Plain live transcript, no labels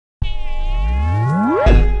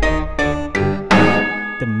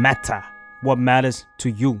matter what matters to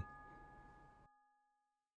you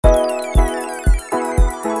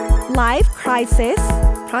Life CRY SIS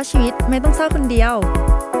เพราะชีวิตไม่ต้องเศร้าคนเดียว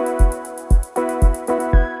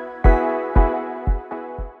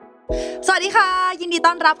สวัสดีค่ะยินดี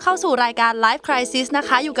ต้อนรับเข้าสู่รายการ Life CRY SIS นะค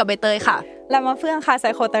ะอยู่กับใบเตยค่ะและมาเฟื่องค่ะ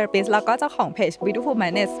psychotherapist แล้วก็เจ้าของเพจ Beautiful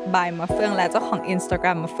Madness by มาเฟื่องและเจ้าของ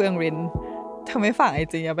Instagram มาเฟื่องรินเธอไม่ฝาก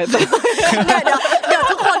IG อ่ะใบเตย เดี๋ยว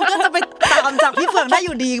ทุกคนก็จะไปตามจากพี่เฟืองได้อ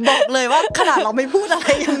ยู่ดีบอกเลยว่าขนาดเราไม่พูดอะไร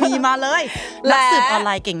ยังมีมาเลยและสืบออนไล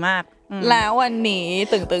น์เก่งมากแล้ววันนี้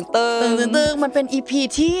ตึงมันเป็น EP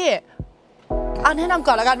ที่แนะนำ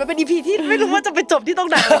ก่อนแล้วกันมันเป็น EP ที่ไม่รู้ว่าจะไปจบที่ตรง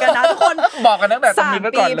ไหนเหมือนกันนะทุกคนบอกกันตั้งแต่ตอนนี้ไป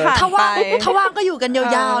ก่อนเลยถ้าว่างก็อยู่กันยา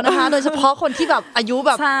วๆนะคะโดยเฉพาะคนที่แบบอายุแ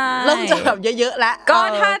บบเริ่มจะแบบเยอะๆแล้วก็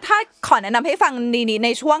ถ้าขอแนะนำให้ฟังนี้ใน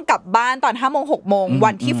ช่วงกลับบ้านตอน 5:00 น 6:00 น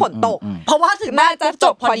วันที่ฝนตกเพราะว่าถึงน่าจะจ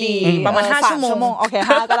บพอดีประมาณ5ชั่วโมงโอเค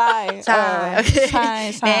5ก็ได้ใช่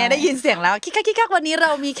แน่ได้ยินเสียงแล้วคิกๆวันนี้เร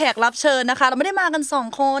ามีแขกรับเชิญนะคะเราไม่ได้มากัน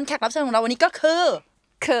2คนแขกรับเชิญของเราวันนี้ก็คือ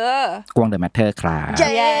กวางเดอะแมทเทอร์ครับเ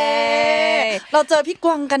ย้เราเจอพี่ก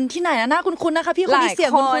วางกันที่ไหนนะหน้าคุ้นๆนะคะพี่คนนี้เสีย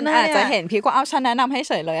งคุ้นๆอาจจะเห็นพี่กวางฉันแนะนำให้เ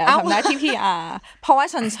ฉยเลยทำหน้าที่ PR เพราะว่า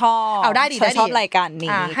ฉันชอบฉันชอบรายการ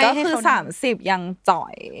นี้ก็คือ30ยังจ่อ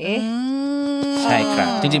ยใช่ครับ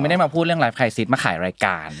จริงๆไม่ได้มาพูดเรื่องไลฟ์ไครซิสมาขายรายก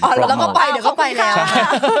ารแล้วก็ไปเดี๋ยวก็ไปแล้ว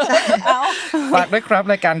ฝากด้วยครับ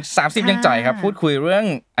รายการ30ยังจ่อยครับพูดคุยเรื่อง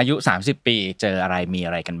อายุ30ปีเจออะไรมีอ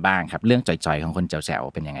ะไรกันบ้างครับเรื่องจ่อยๆของคนแจ๋ว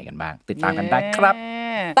ๆเป็นยังไงกันบ้างติดตามกันได้ครับ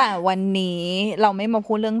แต่วันนี้เราไม่มา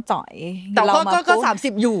พูดเรื่องจ่อยแต่ก็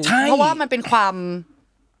30อยู่เพราะว่ามันเป็นความ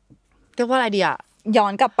เรียกว่าอะไรดีอะย้อ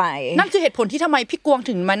นกลับไปนั่นคือเหตุผลที่ทำไมพี่กวาง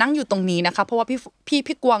ถึงมานั่งอยู่ตรงนี้นะคะเพราะว่า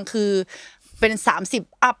พี่กวางคือเป็น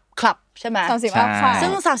30อัพคลับใช่ไหม30อัพค่ะซึ่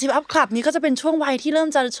ง30อัพคลับนี้ก็จะเป็นช่วงวัยที่เริ่ม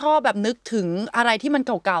จะชอบแบบนึกถึงอะไรที่มันเ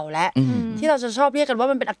ก่าๆและที่เราจะชอบเรียกกันว่า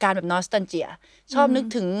มันเป็นอาการแบบนอสตัลเจียชอบนึก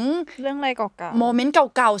ถึงเรื่องอะไรเก่าๆโมเมนต์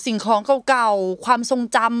เก่าๆสิ่งของเก่าๆความทรง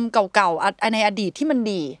จำเก่าๆในอดีตที่มัน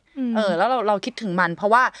ดีแล้วเราคิดถึงมันเพรา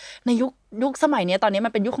ะว่าในยุคสมัยนี้ตอนนี้มั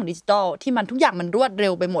นเป็นยุคของดิจิทัลที่มันทุกอย่างมันรวดเร็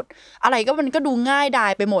วไปหมดอะไรก็มันก็ดูง่ายดา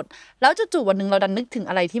ยไปหมดแล้วจู่ๆวันนึงเราดันนึกถึง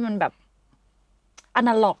อะไรที่มันแบบอ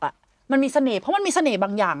นาล็อกอ่ะมันมีเสน่ห์เพราะมันมีเสน่ห์บา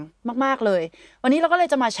งอย่างมากๆเลยวันนี้เราก็เลย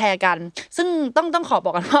จะมาแชร์กันซึ่งต้องขอบ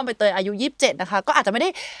อกกันว่าใบเตยอายุ27นะคะก็อาจจะไม่ไ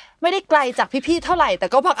ด้ไกลจากพี่ๆเท่าไหร่แต่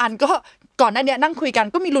ก็บางอันก็ก่อนหน้านี้นั่งคุยกัน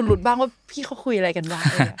ก็มีหลุดๆบ้างว่าพี่เขาคุยอะไรกันบ้าง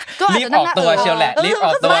ก็รีบออกตัวเชียวแหละรีบอ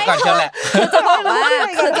อกตัวก่อนเชียวแหละ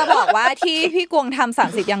คือจะบอกว่าที่พี่กวงทำ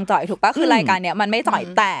30ยังจ่อยถูกป่ะคือรายการเนี้ยมันไม่จ่อย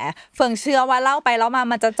แต่เฟิงเชื่อว่าเล่าไปแล้ว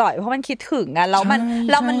มันจะจ่อยเพราะมันคิดถึงอ่ะแล้ว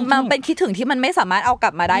มันเป็นคิดถึงที่มันไม่สามารถเอาก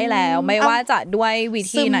ลับมาได้แล้วไม่ว่าจะด้วยวิ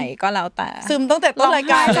ธีไหนก็แล้วแต่ซึมตั้งแต่ต้นราย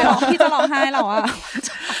การพี่จะร้องไห้แล้วอ่ะ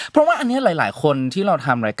เพราะว่าอันนี้หลายๆคนที่เราท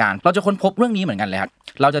ำรายการเราจะค้นพบเรื่องนี้เหมือนกันเลยครับ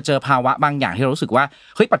เราจะเจอภาวะบางอย่างที่เรารู้สึกว่า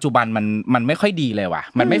เฮ้ยปัจจุบันมันไม่ค่อยดีเลยว่ะ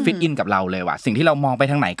มันไม่ฟิตอินกับเราเลยว่ะสิ่งที่เรามองไป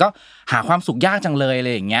ทางไหนก็หาความสุขยากจังเลยอะไ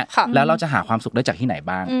รอย่างเงี้ยแล้วเราจะหาความสุขได้จากที่ไหน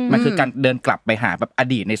บ้างมันคือการเดินกลับไปหาแบบอ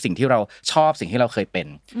ดีตในสิ่งที่เราชอบสิ่งที่เราเคยเป็น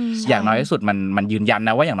อย่างน้อยที่สุดมันยืนยันน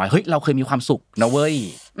ะว่าอย่างน้อยเฮ้ยเราเคยมีความสุขนะเว้ย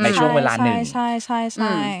ในช่วงเวลาหนึ่งใช่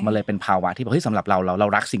มันเลยเป็นภาวะที่แบบเฮ้ยสำหรับเรา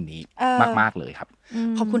รักสิ่งนี้มากๆเลยครับ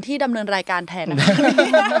ขอบคุณที่ดำเนินรายการแทนนะคะ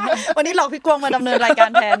วันนี้หลอกพี่กวงมาดำเนินรายกา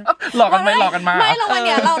รแทนหลอกกันมาไม่เราวันเ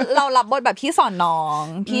นี้ยเรารับบทแบบพี่สอนน้อง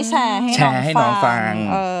พี่แชร์ให้น้องฟัง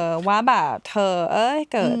ว่าแบบเธอ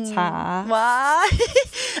เกิดช้าว้าย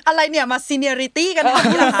อะไรเนี่ยมาซีเนียริตี้กันท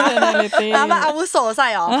ำนี่เหรอคะมาอาวุโสใส่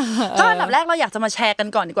หรอก็อันดับแรกเราอยากจะมาแชร์กัน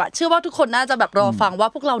ก่อนดีกว่าเชื่อว่าทุกคนน่าจะแบบรอฟังว่า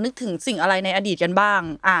พวกเรานึกถึงสิ่งอะไรในอดีตกันบ้าง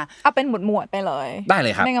เอาเป็นหมวดไปเลยได้เล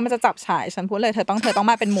ยครับไม่งั้นมันจะจับฉายฉันพูดเลยเธอต้อง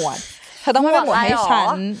มาเป็นหมวดเธอต้องมาเป็นหมวดให้ฉั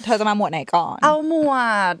นเธอจะมาหมวดไหนก่อนเอาหมว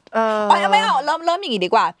ดไม่เอาเริ่มอย่างงี้ดี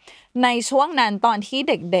กว่าในช่วงนั้นตอนที่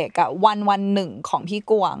เด็กๆอ่ะวันหนึ่งของพี่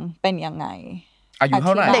กวางเป็นยังไงอายุเ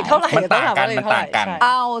ท่าไหร่เด็กเท่าไหร่มันต่างกันเอ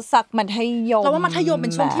าสักมัธยมเราว่ามัธยมเป็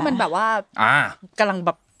นช่วงที่มันแบบว่ากำลังแบ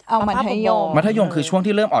บเอามัธยมคือช่วง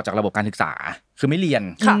ที่เริ่มออกจากระบบการศึกษาคือไม่เรียน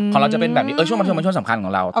ของเราจะเป็นแบบนี้ช่วงมัธยมเป็นช่วงสำคัญขอ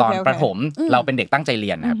งเราตอนประถมเราเป็นเด็กตั้งใจเ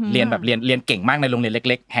รียนครับเรียนแบบเรียนเก่งมากในโรงเรียนเ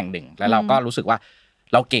ล็กๆแห่งหนึ่งแล้วเราก็รู้สึกว่า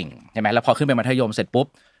เราเก่งใช่ไหมแล้วพอขึ้นไปมัธยมเสร็จปุ๊บ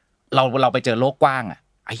เราไปเจอโลกกว้างอ่ะ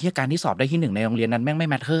ไอ้เหี้ยการที่สอบได้ที่1ในโรงเรียนนั้นแม่งไม่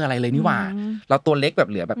แมทเทอร์อะไรเลยนี่หว่าเราตัวเล็กแบบ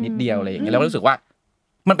เหลือแบบนิดเดียวอะไรอย่างเงี้ยแล้วรู้สึกว่า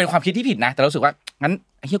มันเป็นความคิดที่ผิดนะแต่รู้สึกว่างั้น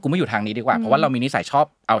ไอ้เหี้ยกูไม่อยู่ทางนี้ดีกว่าเพราะว่าเรามีนิสัยชอบ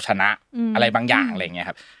เอาชนะอะไรบางอย่างอะไรอย่างเงี้ยค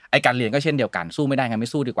รับไอ้การเรียนก็เช่นเดียวกันสู้ไม่ได้งั้นไม่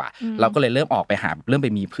สู้ดีกว่าเราก็เลยเริ่มออกไปหาเริ่มไป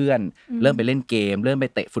มีเพื่อนเริ่มไปเล่นเกมเริ่มไป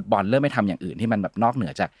เตะฟุตบอลเริ่มไปทำอย่างอื่นที่มันแบบนอกเหนื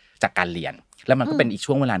อจากการเรียนแล้วมันก็เป็นอีก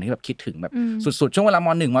ช่วงเวลาที่แบบคิดถึงแบบสุดๆช่วงเวลาม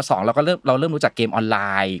.1 ม.2เราเริ่มรู้จักเกมออนไล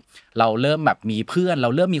น์เราเริ่มแบบมีเพื่อนเรา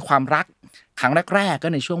เริ่มมีความรักครั้งแรกๆก็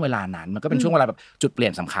ในช่วงเวลานั้นมันก็เป็นช่วงเวลาแบบจุดเปลี่ย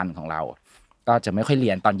นสำคัญของเราก็จะไม่ค่อยเรี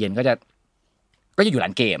ยนตอนเย็นก็จะอยู่ร้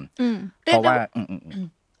านเกมเพราะว่า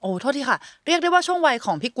โอ้โทษทีค่ะเรียกได้ว่าช่วงวัยข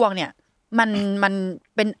องพี่กวางเนี่ยมัน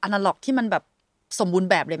เป็นอนาล็อกที่มันแบบสมบูรณ์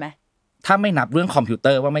แบบเลยไหมถ้าไม่นับเรื่องคอมพิวเต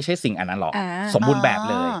อร์ว่าไม่ใช่สิ่งอนาล็อกสมบูรณ์แบบเ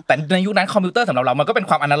ลยแต่ในยุคนั้นคอมพิวเตอร์สำหรับเรามันก็เป็น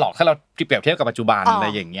ความอนาล็อกถ้าเราเปรียบเทียบกับปัจจุบันอะไร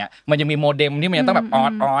อย่างเงี้ยมันยังมีโมเด็มที่มันยังต้องแบบออ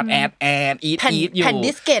ดแอดอีทอยู่แผ่น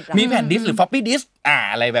ดิสเกตมีแผ่นดิสหรือฟลอปปี้ดิส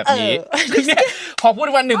อะไรแบบนี้เนี่ยพอพูด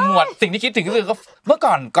วันหนึ่งหมวดสิ่งที่คิดถึงก็คือเมื่อ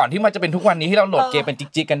ก่อนที่มันจะเป็นทุกวันนี้ที่เราโหลดเกมเป็น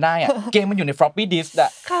จิกๆกันได้อ่ะเกมมันอยู่ในฟลอปปี้ดิสอ่ะ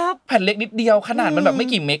แผ่นเล็กนิดเดียวขนาดมันแบบไม่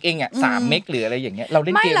กี่เมกเองอ่ะ3เมกหรืออะไรอย่างเงี้ยเราเ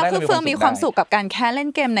ล่นเกมได้ไม่แล้วคือเฟืองมีความสุขกับการแค่เล่น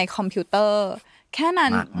เกมในคอมพิวเตอร์แค่นั้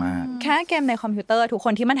นแค่เกมในคอมพิวเตอร์ทุกค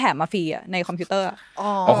นที่มันแถมมาฟรีอ่ะในคอมพิวเตอร์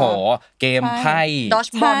โอ้โหเกมไพ่ดอช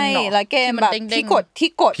บอลแล้วเกมแบบที่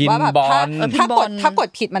กดว่าแบบถ้ากด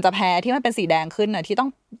ผิดมันจะแพ้ที่มันเป็นสีแดงขึ้นน่ะที่ต้อง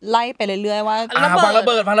ไล่ไปเรื่อยๆว่าวางระเ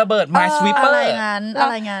บิด My Sweeper อะไร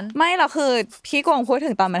งั้นไม่เราคือพี่กงพูดถึ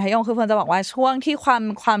งตอนมัธยมคือเฟิร์นจะบอกว่าช่วงที่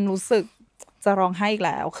ความรู้สึกจะร้องไห้อีกแ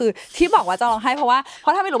ล้วคือที่บอกว่าจะร้องไห้เพรา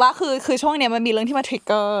ะถ้าไม่รู้ว่าคือช่วงเนี้ยมันมีเรื่องที่มาทริก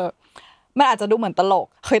เกอร์มันอาจจะดูเหมือนตลก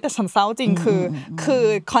เฮ้ยแต่ฉันเศร้าจริงคือ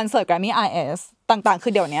คอนเสิร์ต Grammy RS ต่างๆคื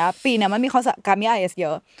อเดี๋ยวนี้ปีนี้มันมีคอนเสิร์ต Grammy RS เย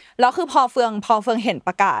อะแล้วคือพอเฟืองเห็นป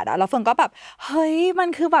ระกาศอะแล้วเฟืองก็แบบเฮ้ยมัน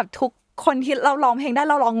คือแบบทุกคนที่เราร้องเพลงได้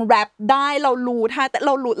เราร้องแรปได้เรารู้ท่าแต่เ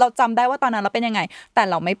ราจำได้ว่าตอนนั้นเราเป็นยังไงแต่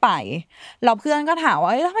เราไม่ไปเราเพื่อนก็ถามว่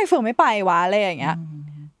าเฮ้ยทำไมเฟืองไม่ไปวะอะไรอย่างเงี้ย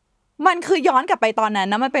มันคือย้อนกลับไปตอนนั้น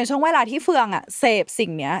นะมันเป็นช่วงเวลาที่เฟืองอะเสพสิ่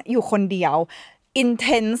งเนี้ยอยู่คนเดียว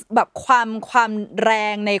intense แบบความแร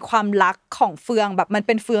งในความรักของเฟืองแบบมันเ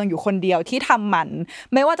ป็นเฟืองอยู่คนเดียวที่ทำมัน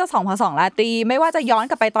ไม่ว่าจะ2,200ราตรีไม่ว่าจะย้อน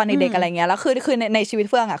กลับไปตอนเด็กๆอะไรเงี้ยแล้วคือในชีวิต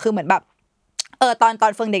เฟืองอ่ะคือเหมือนแบบตอ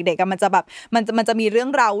นเฟิงเด็กๆกันมันจะแบบมันจะมีเรื่อง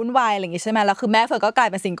ราววุ่นวายอะไรอย่างงี้ใช่มั้ยแล้วคือแม่เฟิงก็กลาย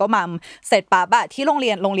เป็นซิงเกิลมัมเสร็จปั๊บอะที่โรงเรี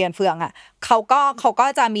ยนเฟืองอะเขาก็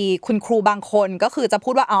จะมีคุณครูบางคนก็คือจะพู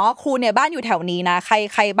ดว่าอ๋อครูเนี่ยบ้านอยู่แถวนี้นะ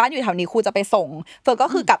ใครบ้านอยู่แถวนี้ครูจะไปส่งเฟิงก็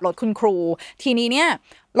คือกลับรถคุณครูทีนี้เนี่ย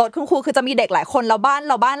รถคุณครูคือจะมีเด็กหลายคนแล้วบ้าน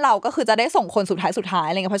เราก็คือจะได้ส่งคนสุดท้าย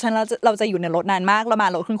อะไรเงี้ยเพราะฉะนั้นเราจะอยู่ในรถนานมากเรามา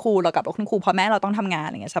รถคุณครูเรากลับรถคุณครูเพราะแม่เราต้องทำงานอ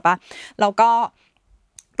ะไรเงี้ยใช่ปะแล้วก็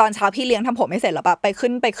ตอนเช้าพี่เลี้ยงทำผมไม่เสร็จแล้วปะไปขึ้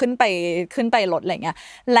นไปรถอะไรเงี้ย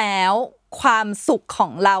แล้วความสุขขอ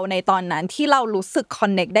งเราในตอนนั้นที่เรารู้สึกคอ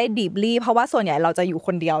นเนคได้ดีปลี่เพราะว่าส่วนใหญ่เราจะอยู่ค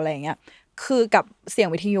นเดียวอะไรเงี้ยคือกับเสียง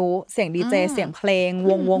วิทยุเสียงดีเจเสียงเพลง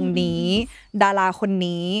วงนี้ดาราคน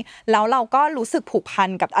นี้แล้วเราก็รู้สึกผูกพัน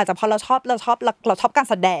กับอาจจะเพราะเราชอบการ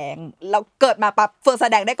แสดงเราเกิดมาปั๊บเฟิร์นแส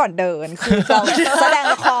ดงได้ก่อนเดินคือเราแสดง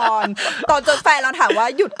ละครตอนจนแฟนเราถามว่า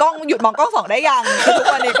หยุดมองกล้อง2ได้ยังทุก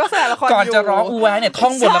วันนี้ก็แสดงละครอยู่ก่อนจะร้องอูแวเนี่ยท่อ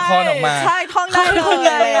งบทละครออกมาใช่ท่องได้เลยเ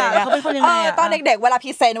ขาเป็นคนยังไงอ่ะตอนเด็กๆเวลาพรี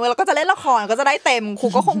เซนต์เราก็จะเล่นละครก็จะได้เต็มครู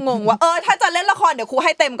ก็คงงงว่าถ้าจะเล่นละครเดี๋ยวครูใ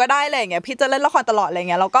ห้เต็มก็ได้อะไรอย่างเงี้ยพี่จะเล่นละครตลอดอะไร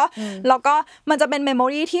เงี้ยแล้วก็มันจะเป็นเมมโม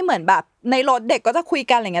รี่ที่เหมือนแบบในรถเด็กก็จะคุย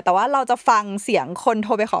กันอะไรเงี้ยแต่ว่าเราจะฟังเสียงคนโท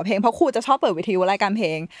รไปขอเพลงเพราะครูจะชอบเปิดวิทยุรายการเพล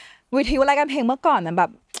งเมื่อก่อนมันแบบ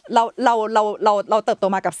เราเติบโต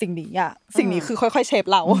มากับสิ่งนี้อ่ะสิ่งนี้คือค่อยๆเชฟ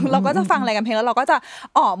เราก็จะฟังรายการเพลงแล้วเราก็จะ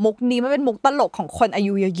มุกนี้มันเป็นมุกตลกของคนอา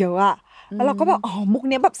ยุเยอะๆอ่ะแล้วเราก็แบบมุก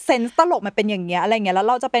นี้แบบเซนส์ตลกมันเป็นอย่างเงี้ยอะไรเงี้ยแล้ว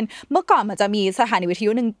เราจะเป็นเมื่อก่อนมันจะมีสถานีวิท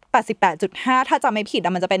ยุนึง 88.5 ถ้าจำไม่ผิด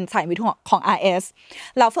มันจะเป็นสายวิทยุของ RS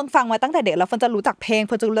เราฟังมาตั้งแต่เด็กแล้วจะรู้จักเพลง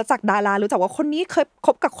จะรู้จักดารารู้จักว่าคนนี้เคยค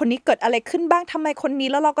บกับคนนี้เกิดอะไรขึ้นบ้างทำไมคนนี้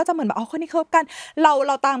แล้วเราก็จะเหมือนแบบคนนี้คบกันเร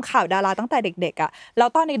าตามข่าวดาราตั้งแต่เด็กๆอ่ะแล้ว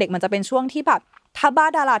ตอนเด็กๆมันจะเป็นช่วงที่แบบถ้าบ้า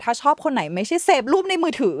ดาราถ้าชอบคนไหนไม่ใช่เสพรูปในมื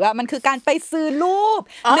อถืออ่ะมันคือการไปซื้อรูป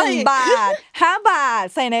1 บาท5 บาท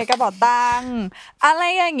ใส่ในกระเป๋าตังค์อะไร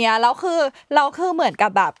อย่างเงี้ยแล้วคือเหมือนกั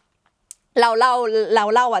บแบบเร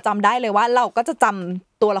าอ่ะจำได้เลยว่าเราก็จะจ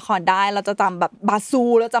ำตัวละครได้เราจะจำแบบบาซู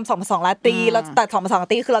เราจำ2 ราตรีเราแต่2 รา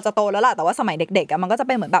ตรีคือเราจะโตแล้วล่ะแต่ว่าสมัยเด็กๆอ่ะมันก็จะเ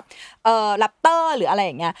ป็นเหมือนแบบแรปเตอร์หรืออะไรอ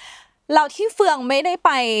ย่างเงี้ยเราที่เฟืองไม่ได้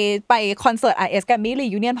ไปคอนเสิร์ต RS Grammy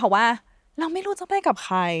Reunion เพราะว่าเราไม่รู้จะไปกับใค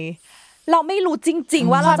รเราไม่รู้จริง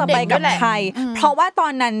ๆว่าเราจะไปกับใครเพราะว่าตอ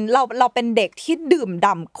นนั้นเราเป็นเด็กที่ดื่ม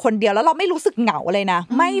ด่ำคนเดียวแล้วเราไม่รู้สึกเหงาเลยนะ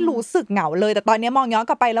ไม่รู้สึกเหงาเลยแต่ตอนนี้มองย้อน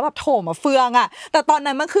กลับไปแล้วแบบโถมาเฟืองอ่ะแต่ตอน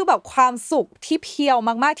นั้นมันคือแบบความสุขที่เพียว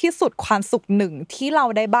มากๆที่สุดความสุขหนึ่งที่เรา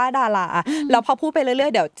ได้บ้าดาราแล้วพอพูดไปเรื่อ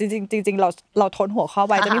ยๆเดี๋ยวจริงๆเราทนหัวข้อ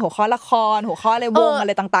ไว้จะมีหัวข้อละครหัวข้ออะไรวงอะไ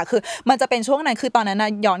รต่างๆคือมันจะเป็นช่วงนั้นคือตอนนั้นน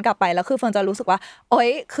ะย้อนกลับไปแล้วคือเฟิร์นจะรู้สึกว่าโอ๊ย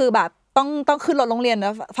คือแบบต้องขึ้นรถโรงเรียนน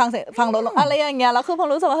ะฟังรถอะไรอย่างเงี้ยแล้วคือผม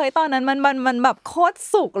รู้สึกว่าเฮ้ยตอนนั้นมันแบบโคตร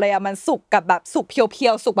สุขเลยอ่ะมันสุขกับแบบสุขเพี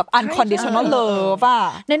ยวๆสุขแบบ unconditional love อ่ะ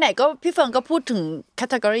ไหนๆก็พี่เฟิร์นก็พูดถึงแคต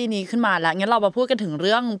ตากรีนี้ขึ้นมาแล้วงั้นเรามาพูดกันถึงเ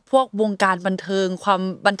รื่องพวกวงการบันเทิงความ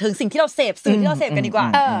บันเทิงสิ่งที่เราเสพสื่อที่เราเสพกันดีกว่า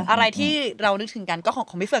อะไรที่เรานึกถึงกันก็ข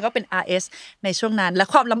องพี่เฟิร์นก็เป็น RS ในช่วงนั้นและ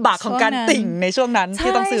ความลำบากของการติ่งในช่วงนั้น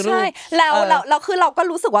ที่ต้องซื้อรูปแล้วคือเราก็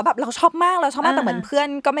รู้สึกว่าแบบเราชอบมากแต่เหมือนเพื่อน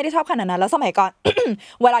ก็ไม่ได้ชอบขนาดนั้นแล้วสมัยก่อน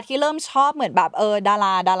เวลาที่เริ่ม ชอบเหมือนแบบดา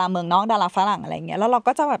ราเมืองนอกดาราฝรั่งอะไรเงี้ยแล้วเรา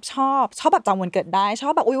ก็จะแบบชอบแบบจำวันเกิดได้ชอ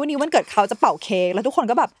บแบบอุ๊ยวันนี้วันเกิดเขาจะเป่าเค้กแล้วทุกคน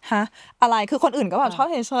ก็แบบฮะอะไรคือคนอื่นก็แบบชอบ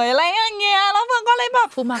เฉยๆอะไรอย่างเงี้ยแล้วเฟิร์นก็เลยแบบ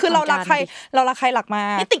คือเรารักใครหลักมา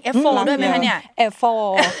นี่ติด F4 ด้วยมั้ยคะเนี่ย F4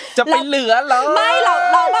 จะไปเหลือเหรอไม่เ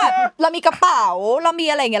ราแบบเรามีกระเป๋าเรามี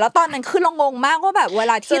อะไรอย่างเงี้ยแล้วตอนนั้นคือเรางงมากว่าแบบเว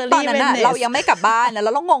ลาที่ตอนนั้นน่ะเรายังไม่กลับบ้านแ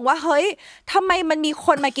ล้วเรางงว่าเฮ้ยทำไมมันมีค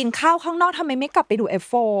นมากินข้าวข้างนอกทำไมไม่กลับไปดู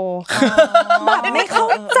F4 แบบไม่เข้า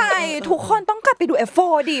ใจทุกคนต้องกลับไปดู F4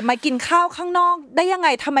 ดิมากินข้าวข้างนอกได้ยังไง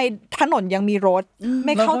ทำไมถนนยังมีรถไ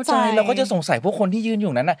ม่เข้าใจเราก็จะสงสัยพวกคนที่ยืนอ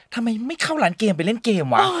ยู่นั้นน่ะทำไมไม่เข้าร้านเกมไปเล่นเกม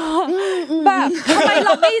วะแบบทำไมเร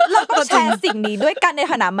าต้องแชร์สิ่งนี้ด้วยกันใน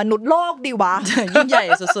ฐานะมนุษย์โลกดิวะยิ่งใหญ่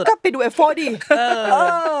สุดๆกลับไปดู F4 ดิ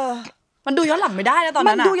มันดูย้อนหลังไม่ได้นะตอน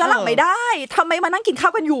นั้นมันดูย้อนหลังไม่ได้ทำไมมานั่งกินข้า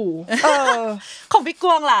วกันอยู่ของพี่ก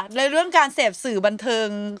วงล่ะในเรื่องการเสพสื่อบันเทิง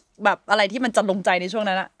แบบอะไรที่มันจะลงใจในช่วง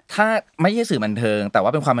นั้นอะถ้าไม่ใช่สื่อบันเทิงแต่ว่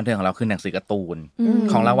าเป็นความบันเทิงของเราคือหนังสือการ์ตูน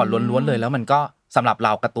ของเราล้วนๆเลยแล้วมันก็สำหรับเร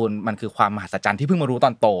าการ์ตูนมันคือความมหัศจรรย์ที่เพิ่งมารู้ต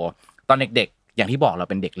อนโตตอนเด็กๆอย่างที่บอกเรา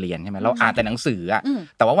เป็นเด็กเรียนใช่ไหมเราอ่านแต่หนังสืออะ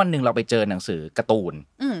แต่ว่าวันนึงเราไปเจอหนังสือการ์ตูน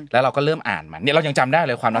แล้วเราก็เริ่มอ่านมันเนี่ยเรายังจำได้เ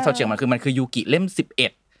ลยความน่าเศร้าเจียงมันคือยูกิเล่ม11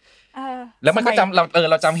แล้วมันก็จำ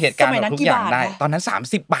เราจำเหตุการณ์ทุกอย่างได้ตอนนั้น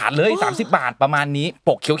30 บาทเลย30 บาทประมาณนี้ป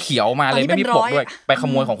กเขียวๆมาเลยไม่มีปกด้วยไปข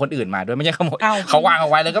โมยของคนอื่นมาด้วยไม่ใช่ขโมยเขาวางเอา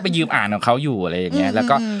ไว้แล้วก็ไปยืมอ่านของเขาอยู่อะไรอย่างเงี้ยแ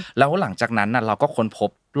ล้วหลังจากนั้นน่ะเราก็ค้นพบ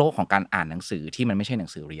โลกของการอ่านหนังสือที่มันไม่ใช่หนั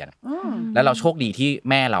งสือเรียนแล้วเราโชคดีที่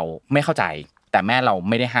แม่เราไม่เข้าใจแต่แม่เรา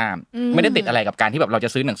ไม่ได้ห้ามไม่ได้ติดอะไรกับการที่แบบเราจะ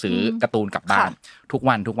ซื้อหนังสือการ์ตูนกลับบ้านทุก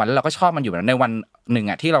วันแล้วเราก็ชอบมันอยู่ในวันหนึ่ง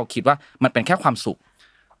อ่ะที่เราคิดว่ามันเป็นแค่ความสุข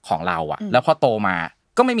ของเราอ่ะแล้วพอโตมา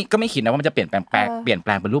ก็ไม่คิดนะว่ามันจะเปลี่ยนแปลง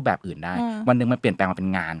เป็นรูปแบบอื่นได้วันนึงมันเปลี่ยนแปลงมาเป็น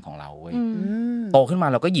งานของเราเว้ยโตขึ้นมา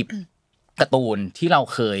เราก็หยิบการ์ตูนที่เรา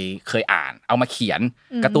เคยอ่านเอามาเขียน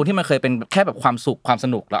การ์ตูนที่มันเคยเป็นแค่แบบความสุขความส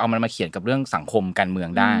นุกเราเอามันมาเขียนกับเรื่องสังคมการเมือง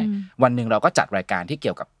ได้วันนึงเราก็จัดรายการที่เ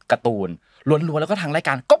กี่ยวกับการ์ตูนล้วนๆแล้วก็ทางรายก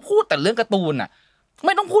ารก็พูดแต่เรื่องการ์ตูนอ่ะไ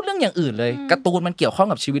ม่ต้องพูดเรื่องอย่างอื่นเลยการ์ตูนมันเกี่ยวข้อง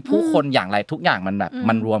กับชีวิตผู้คนอย่างไรทุกอย่างมันแบบ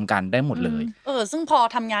มันรวมกันได้หมดเลยซึ่งพอ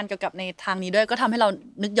ทำงานเกี่ยวกับในทางนี้ด้วยก็ทำให้เรา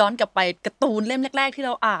นึกย้อนกลับไปการ์ตูนเล่มแรกๆที่เ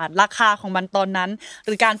ราอ่านราคาของมันตอนนั้นห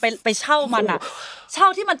รือการไปเช่ามันอ่ะเช่า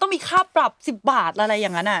ที่มันต้องมีค่าปรับ10 บาทอะไรอย่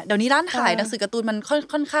างนั้นอ่ะเดี๋ยวนี้ร้านขายหนังสือการ์ตูนมัน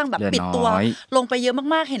ค่อนข้างแบบปิดตัวลงไปเยอะ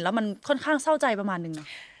มากๆเห็นแล้วมันค่อนข้างเศร้าใจประมาณนึงนะ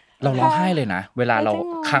เราร้องไห้เลยนะเวลาเรา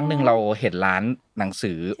ครั้งนึงเราเห็นร้านหนัง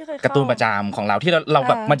สือการ์ตูนประจำของเราที่เรา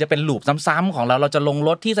แบบมันจะเป็นลูปซ้ำๆของเราจะลงร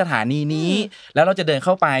ถที่สถานีนี้แล้วเราจะเดินเ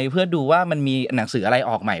ข้าไปเพื่อดูว่ามันมีหนังสืออะไร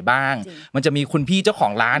ออกใหม่บ้างมันจะมีคุณพี่เจ้าขอ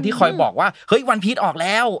งร้านที่คอยบอกว่าเฮ้ยวันพีซออกแ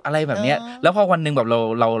ล้วอะไรแบบเนี้ยแล้วพอวันนึงแบบ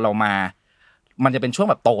เรามามันจะเป็นช่วง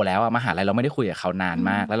แบบโตแล้วอะมหาลัยเราไม่ได้คุยกับเขานาน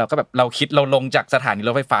มากแล้วเราก็แบบเราลงจากสถานีร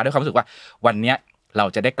ถไฟฟ้าด้วยความรู้สึกว่าวันเนี้ยเรา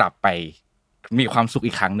จะได้กลับไปมีความสุข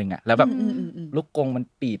อีกครั้งนึงอ่ะแล้วแบบลูกกงมัน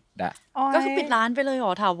ปิดอ่ะก็คือปิดร้านไปเลยหร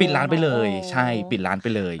อถาวรปิดร้านไปเลยใช่ปิดร้านไป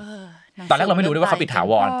เลยตอนแรกเราไม่รู้ด้วยว่าเขาปิดถา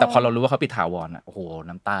วรแต่พอเรารู้ว่าเขาปิดถาวรอ่ะโอ้โห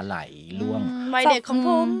น้ำตาไหลร่วงวัยเด็กของผ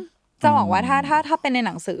มจะบอกว่าถ้าเป็นในห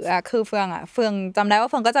นังสืออ่ะคือเฟืองจำได้ว่า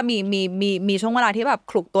เฟืองก็จะมีช่วงเวลาที่แบบ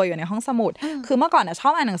คลุกตัวอยู่ในห้องสมุดคือเมื่อก่อนน่ะชอ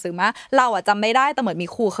บอ่านหนังสือมากเราอ่ะจำไม่ได้แต่เหมือนมี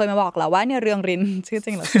ครูเคยมาบอกเราว่าเนี่ยเรืองรินชื่อจ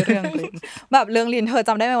ริงเหรอชื่อเรืองรินแบบเรืองรินเธอจ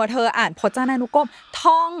ำได้ไหมว่าเธออ่านพจนานุกรม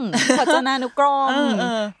ท่องพจนานุกรม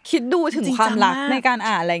คิดดูถึงความรักในการ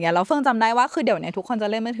อ่านอะไรเงี้ยแล้วเฟืองจำได้ว่าคือเดี๋ยวนี้ทุกคนจะ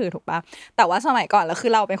เล่นมือถือถูกป่ะแต่ว่าสมัยก่อนแล้วคื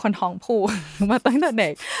อเราเป็นคนท้องผูกมาตั้งแต่เด็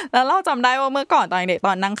กแล้วเราจำได้ว่าเมื่อก่อนตอนเด็กต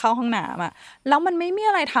อนนั่งเข้าห้องน้ำอ่ะแล้วมันไม่มี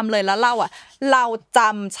อะไรทำเลยแล้วเราจ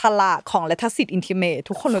ำฉลากของเลทสิทธิ์อินทิเมท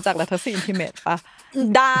ทุกคนรู้จักเลทสิทธิ์อินทิเมทปะ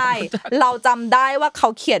ได้เราจำได้ว่าเขา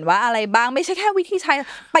เขียนว่าอะไรบ้างไม่ใช่แค่วิธีใช้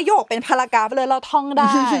ประโยคเป็นพารากราฟเลยเราท่องไ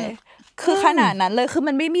ด้คือขนาดนั้นเลยคือ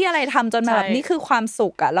มันไม่มีอะไรทำจนแบบนี่คือความสุ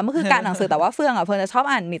ขอะแล้วมันคือการหนังสือแต่ว่าเฟืองจะชอบ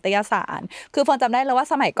อ่านนิตยสารคือเฟืองจำได้เลยว่า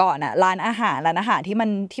สมัยก่อนอะร้านอาหารที่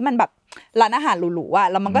มันแบบร้านอาหารหรูๆอ่ะ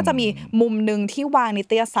แล้วมันก็จะมีมุมนึงที่วางนิ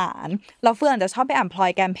ตยสารแล้วเฟื่องจะชอบไปอ่านพลอ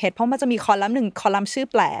ยแกมเพชรเพราะมันจะมีคอลัมน์นึงคอลัมน์ชื่อ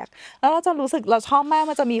แปลกแล้วเราจะรู้สึกเราชอบมาก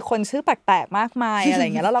มันจะมีคนชื่อแปลกๆมากมายอะไรอ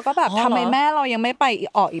ย่างเงี้ยแล้วเราก็แบบทำไมแม่เรายังไม่ไป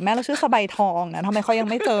ออกอีกแม่เราชื่อสบายทองนะทำไมเขายัง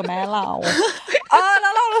ไม่เจอแม่เราแล้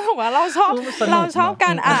วเรารู้สึกว่าเราชอบก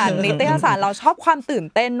ารอ่านนิตยสารเราชอบความตื่น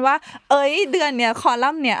เต้นว่าเดือนเนี้ยคอลั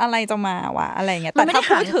มน์เนี้ยอะไรจะมาวะอะไรเงี้ยแต่ถ้า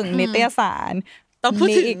พูดถึงนิตยสาร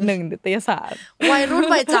มีอีกหนึ่งนิตยสารวัยรุ่น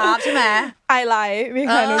วัยจ้าบใช่ไหมไอไลท์มี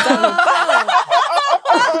ใครรู้จักหรือเปล่า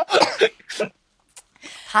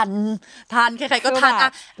ทันใครๆก็ทันอ่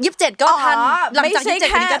ะ27ก็ทันหลังจาก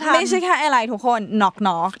27ก็ทันไม่ใช่แค่อะไรทุกคนน็อก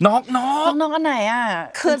น้องอันไหนอ่ะ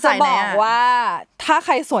คือจะบอกว่าถ้าใค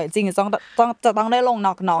รสวยจริงจะต้องได้ลง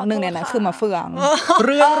น็อกนึงเนี่ยนะคือมาเฟืองเ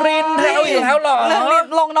รื่องรินแถวอยู่แล้วหรอเรื่องริน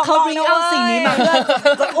ลงน็อกเขามีเอาสิ่งนี้มาเพื่อ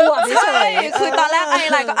จะอวดเฉยคือตอนแรกอะ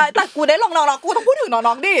ไรก็แต่กูได้ลงน็อกกูต้องพูดถึง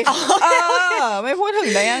น็อกดิไม่พูดถึง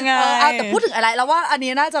ได้ยังไงแต่พูดถึงอะไรแล้วว่าอัน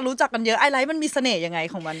นี้น่าจะรู้จักกันเยอะไอไลท์มันมีเสน่ห์ยังไง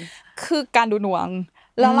ของมันคือการดูดวง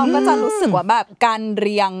แล้วเราก็จะรู้สึกว่าแบบการเ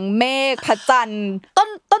รียงเมฆพระจันทร์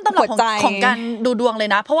ต้นตำรับของการดูดวงเลย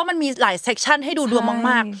นะเพราะว่ามันมีหลายเซกชันให้ดูดวง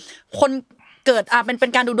มากๆคนเกิดเป็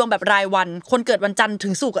นการดูดวงแบบรายวันคนเกิดวันจันทร์ถึ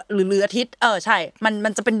งศุกร์หรืออาทิตย์ใช่มั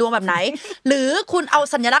นจะเป็นดวงแบบไหนหรือคุณเอา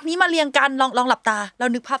สัญลักษณ์นี้มาเรียงกันลองหลับตาแล้ว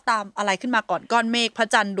นึกภาพตามอะไรขึ้นมาก่อนก้อนเมฆพระ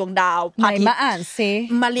จันทร์ดวงดาวพระอาทิตย์มาอ่านซิ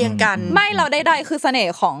มาเรียงกันไม่เราได้คือเสน่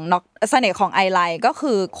ห์ของไอไลน์ก็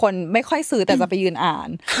คือคนไม่ค่อยซื้อแต่จะไปยืนอ่าน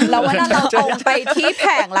แล้ววันนั้นเราเอาไปที่แผ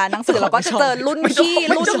งร้านหนังสือเราก็จะเจอรุ่นพี่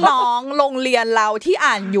รุ่นน้องโรงเรียนเราที่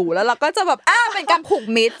อ่านอยู่แล้วเราก็จะแบบเป็นการผูก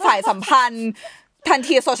มิตรสายสัมพันธ์ทัน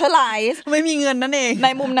ทีโซเชียลไลซ์ไม่มีเงินนั่นเองใน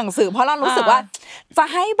มุมหนังสือเพราะเรารู้สึกว่าจะ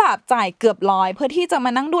ให้แบบจ่ายเกือบ100เพื่อที่จะม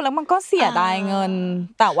านั่งดูแล้วมันก็เสียดายเงิน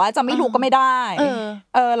แต่ว่าจะไม่รู้ก็ไม่ได้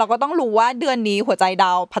เราก็ต้องรู้ว่าเดือนนี้หัวใจด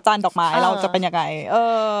าวพระจันทร์ดอกไม้เราจะเป็นยังไง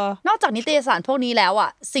นอกจากนิตยสารพวกนี้แล้วอ่ะ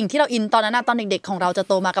สิ่งที่เราอินตอนนั้นตอนเด็กๆของเราจะ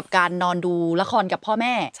โตมากับการนอนดูละครกับพ่อแ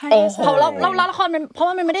ม่เพราะเราละครมันเพราะ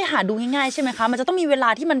ว่ามันไม่ได้หาดูง่ายๆใช่ไหมคะมันจะต้องมีเวลา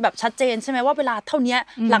ที่มันแบบชัดเจนใช่ไหมว่าเวลาเท่านี้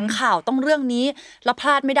หลังข่าวต้องเรื่องนี้แล้วพล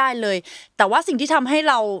าดไม่ได้เลยแต่ว่าสิ่งที่ทำให้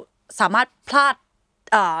เราสามารถพลาด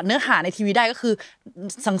เนื้อหาในทีวีได้ก็คือ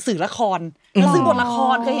หนังสือละครซึ่งบทละค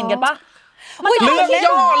รเคยเห็นกันปะเรื่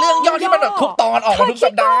องย่อที่มันแบบทุกตอนออกมาทุกสั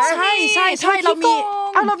ปดาห์ใช่เร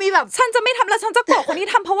ามีแบบฉันจะไม่ทำแล้วฉันจะโกรธคนที่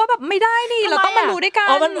ทำเพราะว่าแบบไม่ได้นี่เราต้องมารู้ด้วยกัน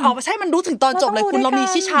ใช่มันรู้ถึงตอนจบเลยคุณเรามี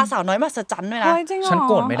ชิชาสาวน้อยมหัศจรรย์ด้วยนะฉัน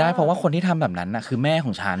โกรธไม่ได้เพราะว่าคนที่ทำแบบนั้นน่ะคือแม่ข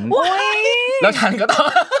องฉันแล้วฉันก็ต้อง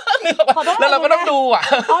แล้วเราก็ต้องดูอ่ะ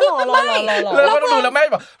แล้วเราก็ต้องดูแล้วแม่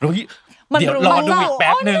บอกเดี๋ยวรอดูอีกแ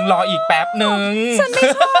ป๊บนึงรออีกแป๊บนึงฉันไม่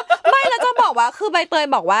ชอบไม่แล้วจะบอกว่าคือใบเตย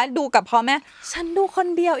บอกว่าดูกับพ่อแม่ฉันดูคน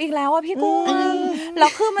เดียวอีกแล้วอ่ะพี่กุ้งแล้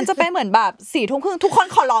วคือมันจะเป็นเหมือนแบบ4 ทุ่มครึ่งทุกคน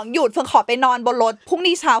ขอร้องหยุดเฟิงขอไปนอนบนรถพรุ่ง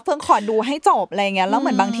นี้เช้าเฟิงขอดูให้จบอะไรเงี้ยแล้วเห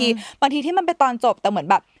มือนบางทีที่มันเป็นตอนจบแต่เหมือน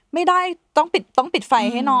แบบไม่ได้ต้องปิดไฟ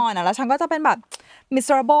ให้นอนอ่ะแล้วฉันก็จะเป็นแบบ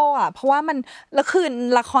miserable อ่ะเพราะว่ามันแล้วคือ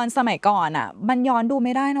ละครสมัยก่อนอ่ะมันย้อนดูไ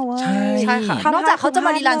ม่ได้นะเว้ยใช่ค่ะนอกจากเขาจะม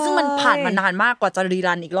ารีรันซึ่งมันผ่านมานานมากกว่าจะรี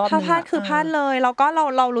รันอีกรอบนึงพลาดคือพลาดเลยแล้วก็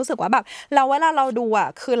เรารู้สึกว่าแบบเราเวลาเราดูอ่ะ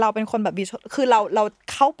คือเราเป็นคนแบบคือเรา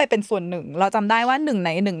เข้าไปเป็นส่วนหนึ่งเราจำได้ว่าหนึ่ง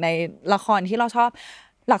ในละครที่เราชอบ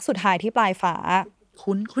หลักสุดท้ายที่ปลายฟ้า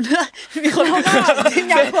คุณมีคนเข้ามาจริง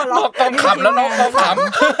อย่างหัวเราะต้องขำแล้วน้องข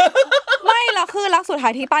ำไม่แล้วคือรักสุดท้า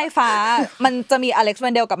ยที่ป้ายฟ้ามันจะมีอเล็กซ์แว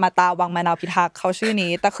นเดลกับมาตาวังมานาพิทักษ์เขาชื่อ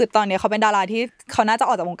นี้แต่คือตอนนี้เขาเป็นดาราที่เขาน่าจะอ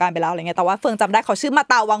อกจากวงการไปแล้วอะไรเงี้ยแต่ว่าเฟืองจำได้เขาชื่อมา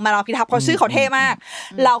ตาวังมานาพิทักษ์เขาชื่อเขาเท่มาก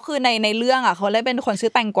แล้วคือในเรื่องอ่ะเขาเล่นเป็นคนชื่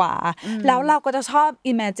อแตงกวาแล้วเราก็จะชอบ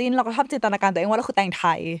imagine เราก็ชอบจินตนาการตัวเองว่าเราคือแตงไท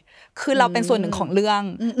ยคือเราเป็นส่วนหนึ่งของเรื่อง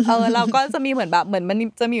เราก็จะมีเหมือนมัน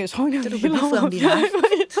จะมีอยู่ช่วงนึงที่เราเฟืองดีนะ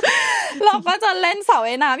เราก็จะเล่นเสา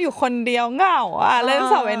ว่ายน้ำอยู่คนเดียวเหงาอ่ะเล่น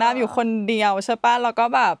เสาว่ายน้ำอยู่คนเดียวใช่ป่ะแล้วก็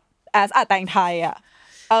แบบแต่งไทยอ่ะ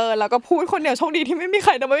แล้วก็พูดคนเดียวโชคดีที่ไม่มีใค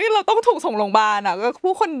รแต่ว่าเราต้องถูกส่งโรงพยาบาลอ่ะก็พู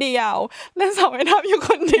ดคนเดียวเล่นเสาว่ายน้ำอยู่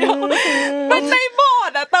คนเดียวเป็นในบ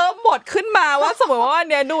ทอ่ะเติมบทขึ้นมาว่าสมมติว่าวัน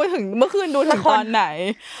นี้ดูถึงเมื่อคืนดูถึงตอนไหน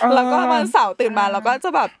แล้วก็วันเสาร์ตื่นมาแล้วก็จะ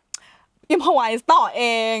แบบอิมพอไวส์ต่อเอ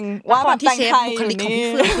งว่าแบบแต่งไทยอยู่นี่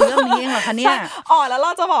เรื่องนี้เองเหรอคะเนี่ยแล้วเร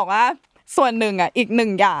าจะบอกว่าส่วนหนึ่งอ่ะอีกหนึ่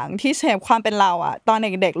งอย่างที่เชฟความเป็นเราอ่ะตอน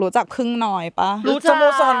เด็กๆรู้จักพึ่งน้อยปะรู้จักสโม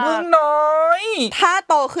สรพึ่งน้อยถ้า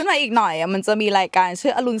โตขึ้นมาอีกหน่อยอ่ะมันจะมีรายการชื่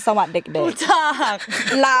ออรุณสวัสดิ์เด็กๆรู้จัก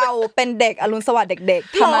เราเป็นเด็กอรุณสวัสดิ์เด็ก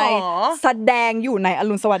ๆทำไมแสดงอยู่ในอ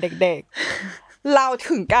รุณสวัสดิ์เด็กๆเรา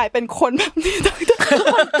ถึงกลายเป็นคนแบบนี้ทุก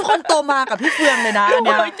คนโตมากับพี่เฟืองเลยนะอันเ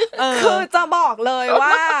นี้ยคือจะบอกเลยว่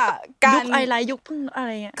าการยุคไอไลท์ยุคพึ่งอะไร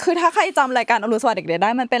เงี้ยคือถ้าใครจำรายการอรุณสวัสดิ์เด็กๆได้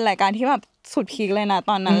มันเป็นรายการที่แบบสุดพีคเลยนะ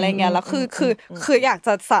ตอนนั้นอะไรเงี้ยแล้วคืออยากจ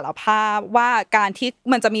ะสารภาพว่าการที่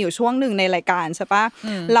มันจะมีอยู่ช่วงหนึ่งในรายการใช่ปะ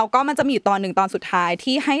แล้วก็มันจะมีตอนหนึ่งตอนสุดท้าย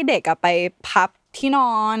ที่ให้เด็กไปพับที่น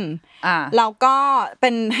อนแล้วก็เป็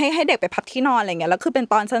นให้เด็กไปพับที่นอนอะไรเงี้ยแล้วคือเป็น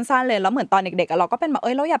ตอนสั้นๆเลยแล้วเหมือนตอนเด็กๆเราก็เป็นแบบ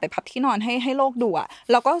เราอยากไปพับที่นอนให้โลกดูอ่ะ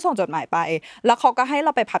เราก็ส่งจดหมายไปแล้วเขาก็ให้เร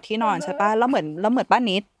าไปพับที่นอนใช่ปะแล้วเหมือนป้า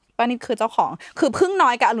นิด ป้านิดคือเจ้าของคือพึ่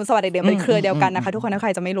งน้อยกับอรุณสวัสดิ์เด็กๆเป็นเครือเดียวกันนะคะทุกคนถ้าใ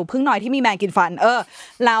ครจะไม่รู้พึ่งน้อยที่มีแมงกินฟัน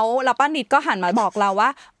แล้วป้านิดก็หันมาบอกเร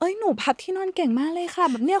าว่าเอ้ยหนูพับที่นอนเก่งมากเลยค่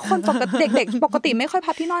ะแบบเนี้ยคนปกติเด็กๆปกติไม่ค่อ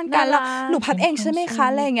ยพับที่นอนกันแล้วหนูพับเองใช่ไหมคะ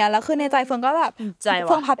อะไรอย่างเงี้ยแล้วคือในใจเฟิร์นก็แบบ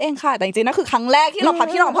เฟิร์นพับเองค่ะแต่จริงๆนั่นคือครั้งแรกที่เราพั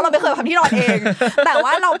บที่นอนเพราะเราไม่เคยพับที่นอนเองแต่ว่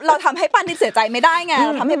าเราทำให้ป้านิดเสียใจไม่ได้ไ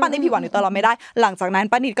งทำให้ป้านิดผิดหวังในตัวเราไม่ได้หลังจากนั้น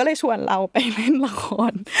ป้านิดก็เลยชวนเราไปเล่นละค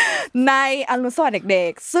รในอรุณสวัสดิ์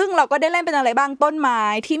เด็กๆซึ่งเราก็ได้เล่นเป็นอะไรบ้างต้น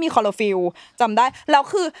ไม้ที่มีคลอโรฟิลล์จำได้แล้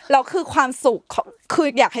วคือความสุ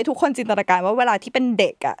ขคืออยากให้ทุกคนจินตนาการว่าเวลาที่เป็นเด็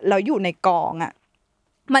กอ่ะแล้วอยู่ในกองอ่ะ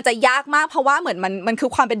มันจะยากมากเพราะว่าเหมือนมันคื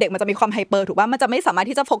อความเป็นเด็กมันจะมีความไฮเปอร์ถูกป่ะมันจะไม่สามาร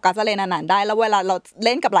ถที่จะโฟกัสอะไรนานๆได้แล้วเวลาเราเ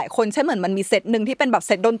ล่นกับหลายคนเช่นเหมือนมันมีเซตนึงที่เป็นแบบเ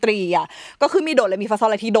ซตดนตรีอ่ะก็คือมีโดเรมีฟาซอล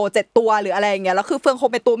ลาทีโด7ตัวหรืออะไรอย่างเงี้ยแล้วคือเฟืองค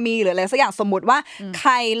งเป็นตัวมีหรืออะไรสักอย่างสมมุติว่าใ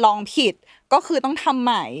ครลองผิดก็คือต้องทำใ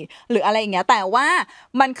หม่หรืออะไรอย่างเงี้ยแต่ว่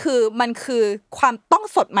ามันคือความต้อ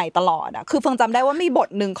งสดใหม่ตลอดอ่ะคือเฟืองจำได้ว่ามี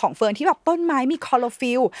บทนึงของเฟืองที่แบบต้นไม้มีคลอโร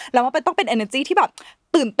ฟิลล์แล้วมันต้องเป็น energy ที่แบบ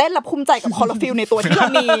ตื่นเต้นและภูมิใจกับคลอโรฟิลล์ในตัวที่เร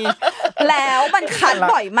ามีแล้วมันคั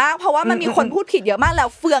ดบ่อยมากเพราะว่ามันมีคนพูดผิดเยอะมากแล้ว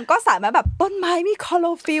เฟืองก็สามารถแบบต้นไม้มีคลอโ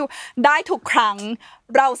รฟิลล์ได้ทุกครั้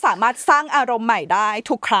งเราสามารถสร้างอารมณ์ใหม่ได้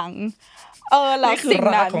ทุกครั้งแล้วสิ่ง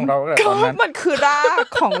นั้นก็มันคือรา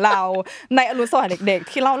กของเราในอรุณสวัสดิ์เด็ก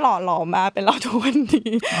ๆที่เราหล่อหลอมมาเป็นเราทุกวัน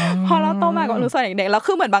นี้พอเราโตมากับอรุณสวัสดิ์เด็กๆแล้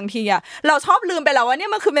วคือเหมือนบางทีอ่ะเราชอบลืมไปแล้วว่าเนี่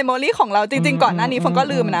ยมันคือเมมโมรี่ของเราจริงๆก่อนหน้านี้ฟ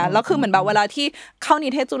งก็ลืมนะแล้วคือเหมือนแบบเวลาที่เข้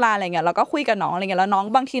านิเทศจุฬาอะไรเงี้ยเราก็คุยกับน้องอะไรเงี้ยแล้วน้อ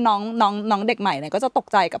งบางทีน้องเด็กใหม่เนี่ยก็จะต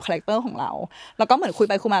กใจกับคาแรคเตอร์ของเราแล้วก็เหมือนคุยไ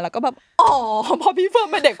ปคุยมาแล้วก็แบบอ๋อพอพี่เฟิร์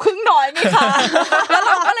นเป็นเด็กพึ่งน้อยนี่ค่ะแล้วเ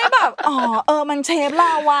ราก็เลยแบบมันเชฟ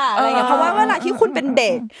เราว่ะอะไรเงี้ยเพราะว่าเวลาที่คุณเป็นเ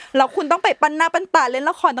ด็กแล้วคุณต้องไปปั้นหน้าปั้นตาเล่น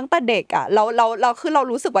ละครตั้งแต่เด็กอ่ะเราคือเร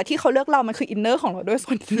ารู้สึกว่าที่เขาเลือกเรามันคืออินเนอร์ของเราด้วยส่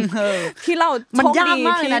วนนึงที่เรามันยากม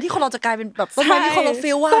ากเลยนะที่คนเราจะกลายเป็นแบบต้นไม้มีคลอโ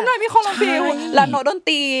รฟิลล์ว่ะต้นไม้มีคลอโรฟิลล์แล้วโน้ตดนต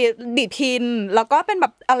รีดีดพินแล้วก็เป็นแบ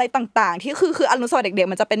บอะไรต่างๆที่คืออรุณสวัสดิ์เด็กๆ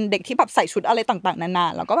มันจะเป็นเด็กที่แบบใส่ชุดอะไรต่างๆนา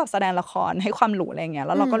นาแล้วก็แบบแสดงละครให้ความรู้อะไรอย่างเงี้ยแ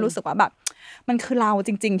ล้วเราก็รู้สึกว่าแบบมันคือเราจ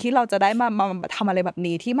ริงๆที่เราจะได้มาทำอะไรแบบ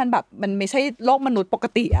นี้ที่มันแบบมันไม่ใช่โลกมนุษย์ปก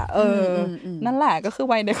ติอ่ะนั่นแหละก็คือ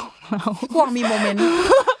วัยเด็กของเราพวกมีโมเม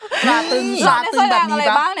นต์ตาตึงแบบนี้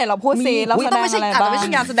บ้างเนี่ยเราพูดซิเราแสดงอะไรบ้างอาจจะไม่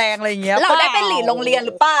ใช่งานแสดงอะไรอย่างเงี้ยเราได้เป็นหลีดโรงเรียน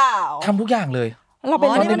หรือเปล่าทำทุกอย่างเลยเราเป็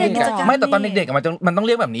นตอนเด็กๆไม่แต่ตอนเด็กๆมันต้อง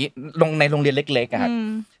เรียกแบบนี้ในโรงเรียนเล็กๆอะครับ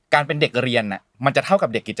การเป็นเด็กเรียนน่ะมันจะเท่ากั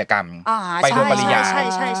บเด็กกิจกรรมไปโดยปริยา